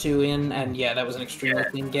sub 2 in, and yeah, that was an extremely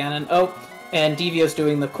clean Ganon. Oh, and Devio's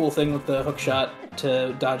doing the cool thing with the hook shot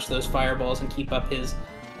to dodge those fireballs and keep up his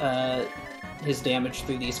damage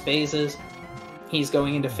through these phases. He's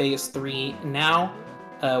going into phase 3 now,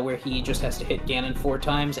 where he just has to hit Ganon 4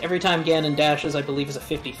 times. Every time Ganon dashes, I believe, is a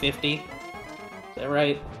 50-50. Is that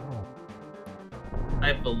right?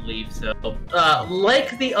 I believe so.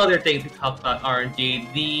 Like the other things we talked about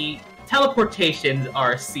RNG, the teleportations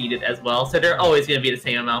are seeded as well, so they're always going to be the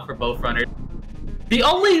same amount for both runners. The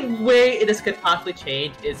only way this could possibly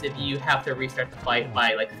change is if you have to restart the fight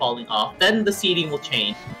by like falling off. Then the seeding will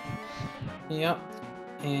change. Yep.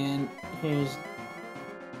 And here's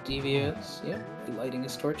Devious. Yep. Lighting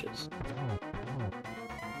his torches.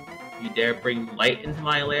 You dare bring light into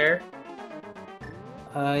my lair?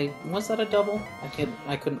 Was that a double?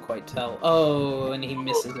 I couldn't quite tell. Oh, and he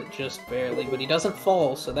misses it just barely, but he doesn't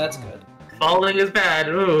fall, so that's good. Falling is bad.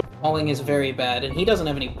 Ooh. Falling is very bad, and he doesn't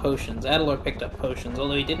have any potions. Adalor picked up potions,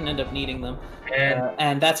 although he didn't end up needing them.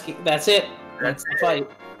 And that's it. That's the fight.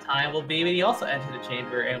 Time will be when he also enters the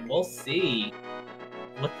chamber, and we'll see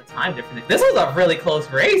what the time difference is. This was a really close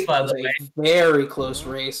race, by the way. A very close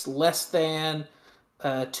race. Less than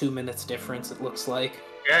 2 minutes difference, it looks like.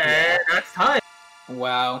 Yeah, that's time.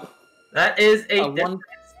 Wow. That is a one.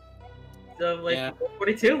 So, like,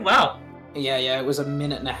 42? Wow. Yeah, it was a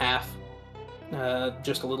minute and a half.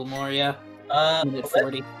 Just a little more, yeah. Minute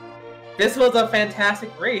 40. This was a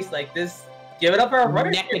fantastic race. Like, this... Give it up for our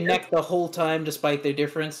runners. Neck and neck the whole time, despite their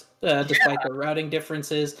difference. Despite the routing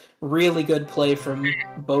differences. Really good play from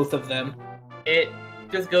both of them. It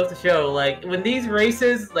just goes to show, like, when these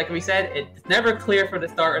races, like we said, it's never clear from the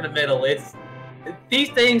start or the middle. These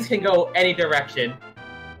things can go any direction.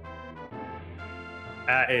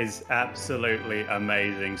 That is absolutely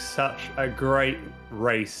amazing. Such a great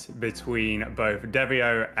race between both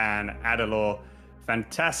Devio and Adalor.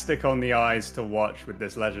 Fantastic on the eyes to watch with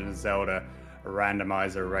this Legend of Zelda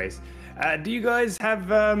randomizer race. Do you guys have,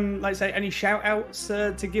 like, say, any shout-outs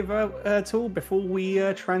to give out at all before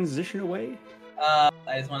we transition away? I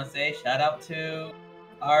just want to say shout out to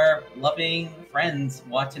our loving friends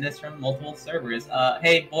watching this from multiple servers.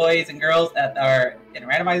 Hey, boys and girls that are in a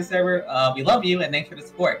randomizer server, we love you and thanks for the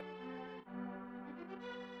support.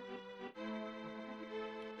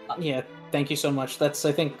 Yeah, thank you so much. That's,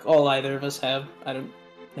 I think, all either of us have. I don't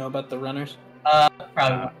know about the runners.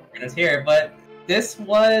 Probably runners here, but this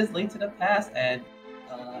was Link to the Past, and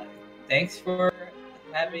thanks for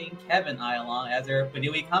having Kevin and I along as our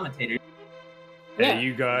Banui commentator. Yeah,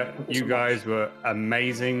 you guys were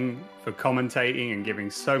amazing for commentating and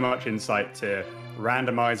giving so much insight to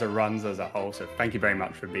randomizer runs as a whole. So thank you very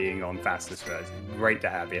much for being on Fastest First. Great to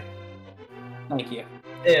have you. Thank you.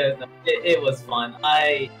 It was fun.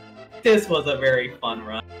 This was a very fun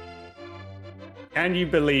run. Can you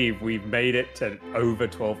believe we've made it to over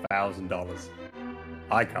 $12,000?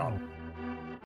 I can't.